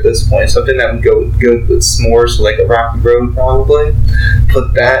matter at this point. Something that would go good with s'mores, like a Rocky Road probably.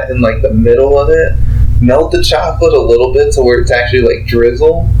 Put that in like the middle of it. Melt the chocolate a little bit to where it's actually like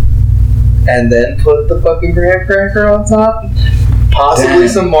drizzle. And then put the fucking graham cracker on top. Possibly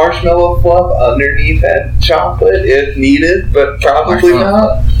some marshmallow fluff underneath that chocolate if needed, but probably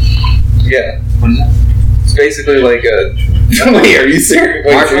not. Yeah. What is that? It's basically like a... Wait, are you serious?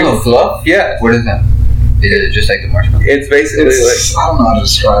 Wait, Marshmallow fluff? Yeah. What is that? Is it just like the marshmallow? It's basically I don't know how to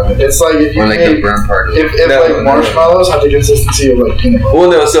describe it. It's like if you or like make, the burnt part of it. if marshmallows have the consistency of like peanut butter. Well,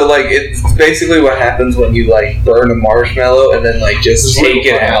 no, so like it's basically what happens when you like burn a marshmallow and then like just take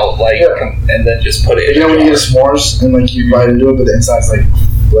it out, like, and then just put it in when you get s'mores and like you bite into it, but the inside's like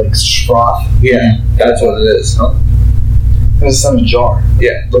froth. Yeah, that's what it is. And it's in a jar.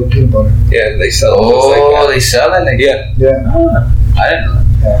 Yeah. Like peanut butter. Yeah, they sell it just Oh, like that. they sell it like Yeah. Yeah. I didn't know that.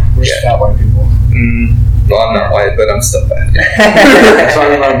 Yeah. We're just fat white people. Well, I'm not white, but I'm still fat.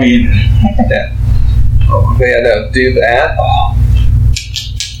 Talking about weed. Yeah. Oh. But yeah, no, do that. Oh.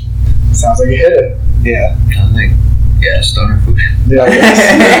 Sounds like you hit it. Yeah. I'm like, yeah, stoner food.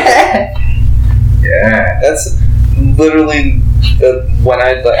 Yeah. Yeah. That's literally when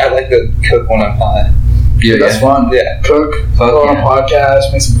I like to cook when I'm high. Yeah, That's fun. Yeah. Cook, go on a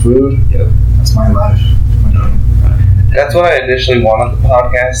podcast, make some food. Yep. That's my life. My dream. That's what I initially wanted the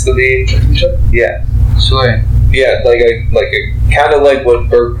podcast to be. Yeah. Swear. Yeah, like a kind of like what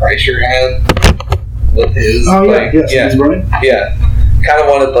Bert Kreischer had with his. Oh yeah, like, yes, yeah. Kind of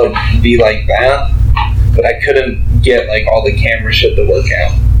wanted to like, be like that, but I couldn't get like all the camera shit to work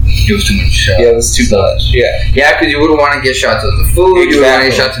out. It was too much shots. Yeah, it was too much. Yeah. Yeah, because you wouldn't want to get shots of the food. You would want to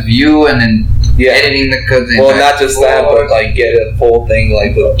get shots of you, and then editing the cooking. Well, not just that, but like get a full thing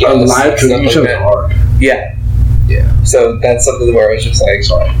like with A live cooking show like hard. Yeah. Yeah. So that's something where I was just like,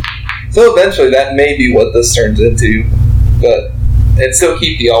 sorry. So eventually, that may be what this turns into, but and still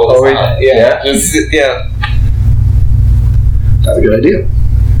keep the always high. Yeah. That's a good idea.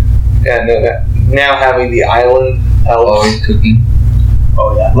 Yeah, now having the island helps. Always cooking.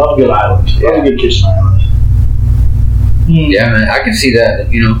 Oh yeah, love a good island. Love a good kitchen island. Yeah, man, I can see that.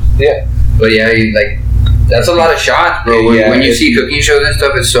 Yeah. But yeah, that's a lot of shots, bro. When you see cooking shows and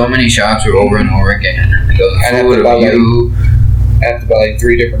stuff, it's so many shots over and over again. I have to buy like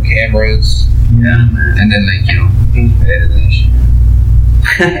 3 different cameras. Yeah, man. And then edit that shit.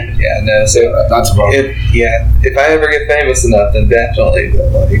 Yeah, no. So that's a problem. If I ever get famous enough, then definitely.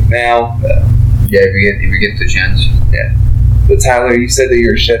 But like now, yeah, if you get the chance. Yeah. But Tyler, you said that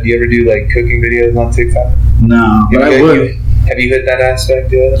you're a chef. Do you ever do like cooking videos on TikTok? No, but I would. Have you hit that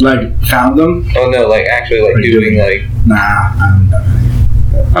aspect yet? Like found them? Oh no, like actually like doing like. Nah,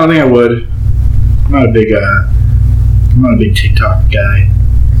 I don't think I would. I'm not a big TikTok guy.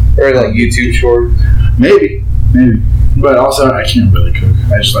 Or like YouTube shorts. Maybe. But also, I can't really cook.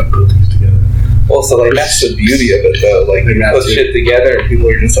 I just like put things together. Well, so like that's the beauty of it, though. Like you put shit together, and people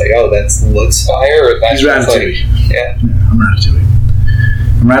are just like, "Oh, that looks fire." Or that's just like, yeah, I'm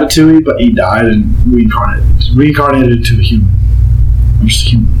Ratatouille, but he died and reincarnated into a human. I'm just a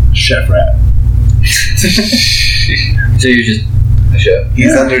human chef rat. So you're just a chef.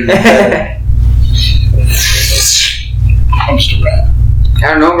 He's under the bed. I'm just a rat. I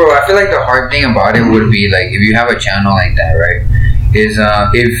don't know, bro. I feel like the hard thing about it would be like if you have a channel like that, right? Is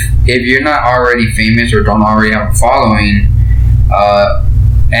if you're not already famous or don't already have a following,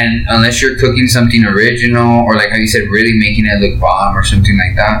 and unless you're cooking something original or like how you said, really making it look bomb or something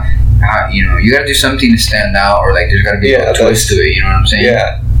like that, you gotta do something to stand out, or like there's gotta be a twist to it. You know what I'm saying?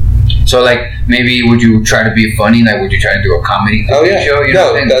 Yeah. So like maybe would you try to be funny? Like would you try to do a comedy show? You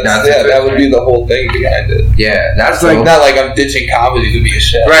know that would be the whole thing behind it. Yeah, that's like not like I'm ditching comedy to be a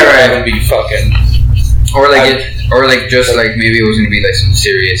chef. Right. That would be fucking. Or just like maybe it was gonna be like some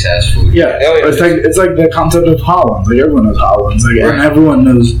serious ass food. Yeah, it's like the concept of Hot Ones. Like everyone knows Hot Ones. Like and everyone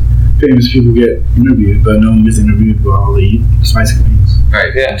knows famous people get interviewed, but no one gets interviewed while they eat spicy things.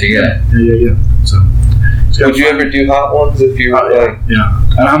 Right. Yeah. Together. Yeah. So. Would you ever do Hot Ones if you were like? Yeah,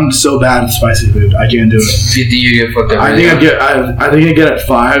 and I'm so bad at spicy food. I can't do it. You think you get fucked up? I think I get at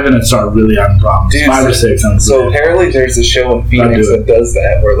 5 and it start really having problems. Dude, 5 or 6. So apparently there's a show in Phoenix that does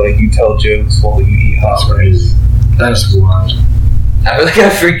that, where like you tell jokes while you eat hot wings. That's wild. I feel like I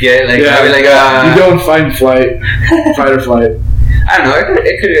forget. Like I feel like you go and fight or flight. I don't know.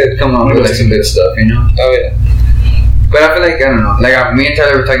 It could come up with like some good stuff, you know. Oh yeah. But I feel like, I don't know, like me and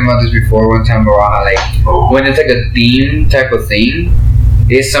Tyler were talking about this before one time about how like when it's like a theme type of thing,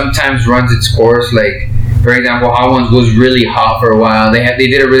 it sometimes runs its course. Like for example, Hot Ones was really hot for a while. They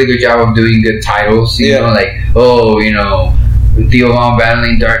did a really good job of doing good titles. You know, like Theo Von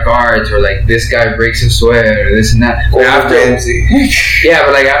battling dark arts, or like this guy breaks his sweat, or this and that. But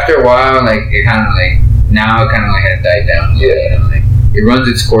but like after a while, like it kind of like now it kind of like had died down. Yeah, like it runs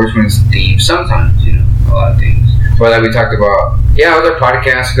its course when it's themed. Sometimes, a lot of things. Or like we talked about, other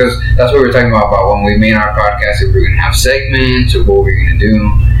podcasts, because that's what we were talking about when we made our podcast, if we were going to have segments or what we were going to do.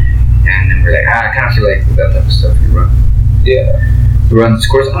 And then we're like, I kind of feel like with that type of stuff we run. Yeah. We run this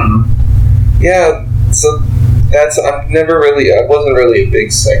course, I don't know. Yeah, so I wasn't really a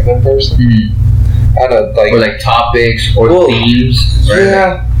big segment person. Mm-hmm. I don't know, like. Or like topics or themes, right? Yeah.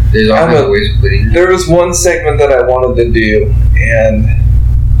 Like, there's all kinds of ways of putting it. There was one segment that I wanted to do, and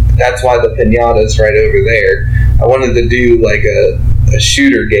that's why the pinata's right over there. I wanted to do like a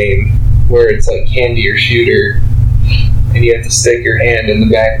shooter game where it's like candy or shooter, and you have to stick your hand in the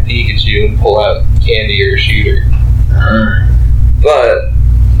back of Pikachu and pull out candy or shooter. But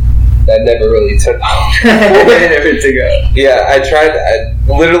that never really took off. Yeah, I tried. I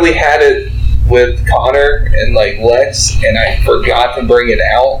literally had it with Connor and like Lex, and I forgot to bring it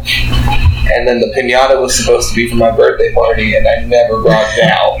out. And then the pinata was supposed to be for my birthday party, and I never brought it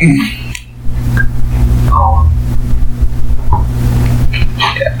out.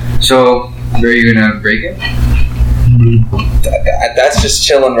 Yeah. So, are you gonna break it? That's just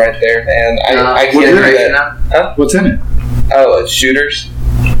chilling right there, man. I can't do that. Huh? What's in it? Oh, it's shooters.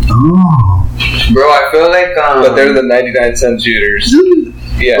 Oh. Bro, I feel like but they're the 99-cent shooters.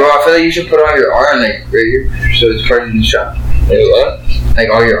 Yeah. Bro, I feel like you should put all your art like right here, so it's part in the shop. Wait, what? Like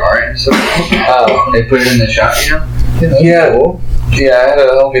all your art and stuff. They put it in the shop, Yeah. Cool. Yeah, I had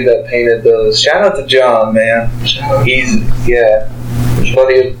a homie that painted those. Shout out to John, man. He's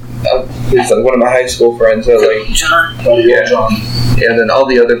buddy. He's like one of my high school friends. So like John. Yeah, John. Yeah, and then all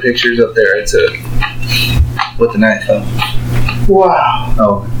the other pictures up there, I took with the iPhone. Wow.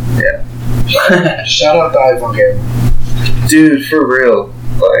 Oh, yeah. Shout out to iPhone camera. Dude, for real.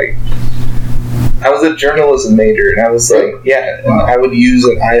 Like, I was a journalism major, and I was like, yeah, and I would use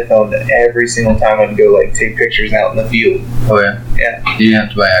an iPhone every single time I'd go like take pictures out in the field. Oh yeah. Yeah. You didn't have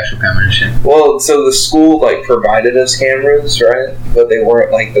to buy actual camera and shit. Well, so the school like provided us cameras, right? But they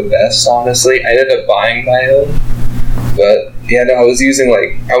weren't like the best, honestly. I ended up buying my own. But yeah, no, I was using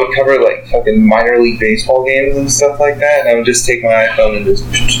like I would cover like fucking minor league baseball games and stuff like that, and I would just take my iPhone and just.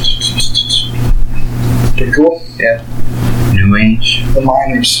 Pretty cool. Yeah. New age. The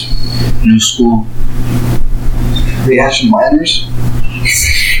miners. New school. Are you watching miners?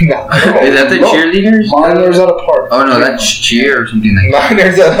 No. Is that the cheerleaders? Miners at a park. Oh no, that's cheer or something like that.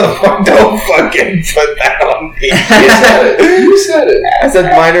 Miners at a park. Don't fucking put that on me. You said it. You said it. I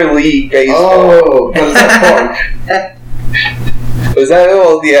said minor league baseball. Oh, but it's at a park. Was that?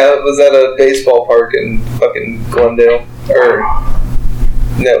 Oh yeah. Was that a baseball park in fucking Glendale? Or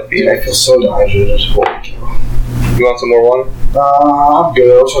no, I Phoenix? feel so dehydrated. Holy cow. You want some more water? I'm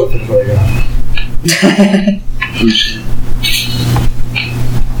good. I'll try to think what I got.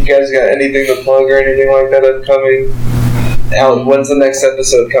 You guys got anything to plug or anything like that upcoming? Alan, when's the next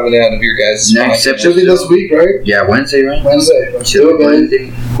episode coming out of your guys' Next podcast? Should be this week, right? Yeah, Wednesday, right? Wednesday. Let's do it, man.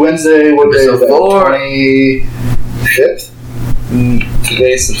 Wednesday. Wednesday, what day is Episode that? 4. 25th?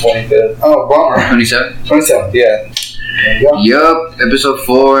 Today's the 25th. Oh, bummer. 27. 27th. Yeah. There you go. Yup, episode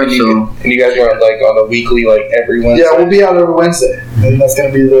 4. And So you guys are like on a weekly, like every Wednesday? Yeah, we'll be out every Wednesday. And that's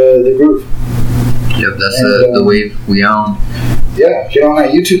going to be the group. yep, that's And, the wave we own. Yeah, get on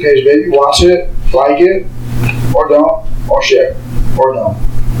that YouTube page, baby. Watch it, like it, or don't, or share, or don't.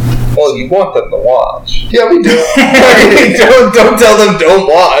 Well, you want them to watch. Yeah, we do. don't tell them don't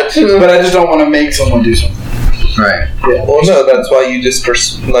watch. But I just don't want to make someone do something. Right. Yeah. Well, no, that's why you just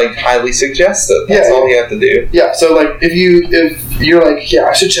like highly suggest it. That's Yeah, all you have to do. Yeah, so like if you're like, yeah,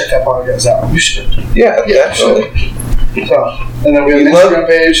 I should check that podcast out, you should. Yeah, Yeah, definitely. So, and then we have an You love- Instagram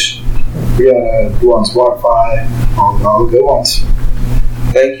page. We got go on Spotify, all the good ones.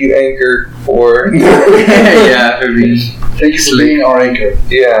 Thank you, Anchor, for Yeah, I mean, Thank you for being our anchor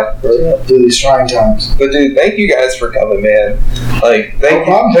yeah. through these trying times. But dude, thank you guys for coming, man. Like, No thank you.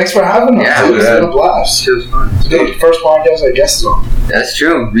 problem. Thanks for having us. Yeah, Dude, it's man. been a blast. it was fun. Dude, first podcast I guessed on. That's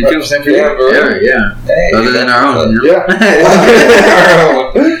true. Me too. Same for you. Yeah, bro. Yeah. Hey, Other than our own, you know? Yeah.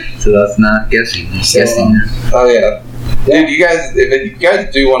 So that's not guessing. It's So, guessing. Oh yeah. Dude, you guys, if you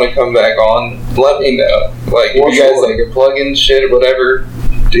guys do want to come back on, let me know. Like, For if you guys sure. like are plugging shit or whatever,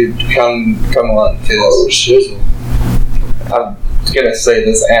 dude, come on. Oh, Cause shizzle. I'm gonna say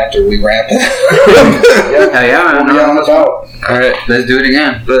this after we wrap it. Hell yeah, We'll be man. on about. All right. Let's do it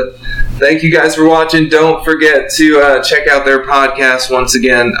again. But thank you guys for watching. Don't forget to check out their podcast once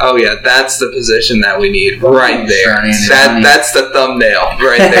again. Oh yeah, that's the position that we need right there. Shiny and shiny. That's the thumbnail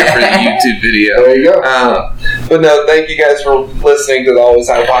right there for the YouTube video. There you go. But no, thank you guys for listening to the Always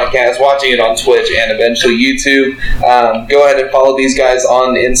High podcast, watching it on Twitch and eventually YouTube. Go ahead and follow these guys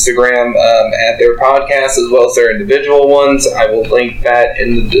on Instagram at their podcast as well as their individual ones. I will link that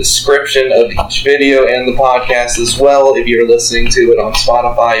in the description of each video and the podcast as well. If you're listening to it on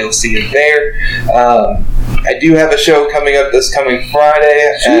Spotify, you'll see it there. I do have a show coming up this coming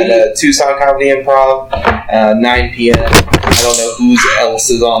Friday at Tucson Comedy Improv, 9 p.m. I don't know who else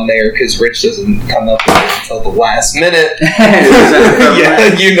is on there because Rich doesn't come up with it until the last minute.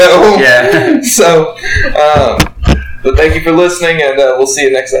 Yeah, you know. Yeah. So, but thank you for listening, and we'll see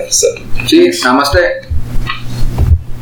you next episode. Cheers. Namaste.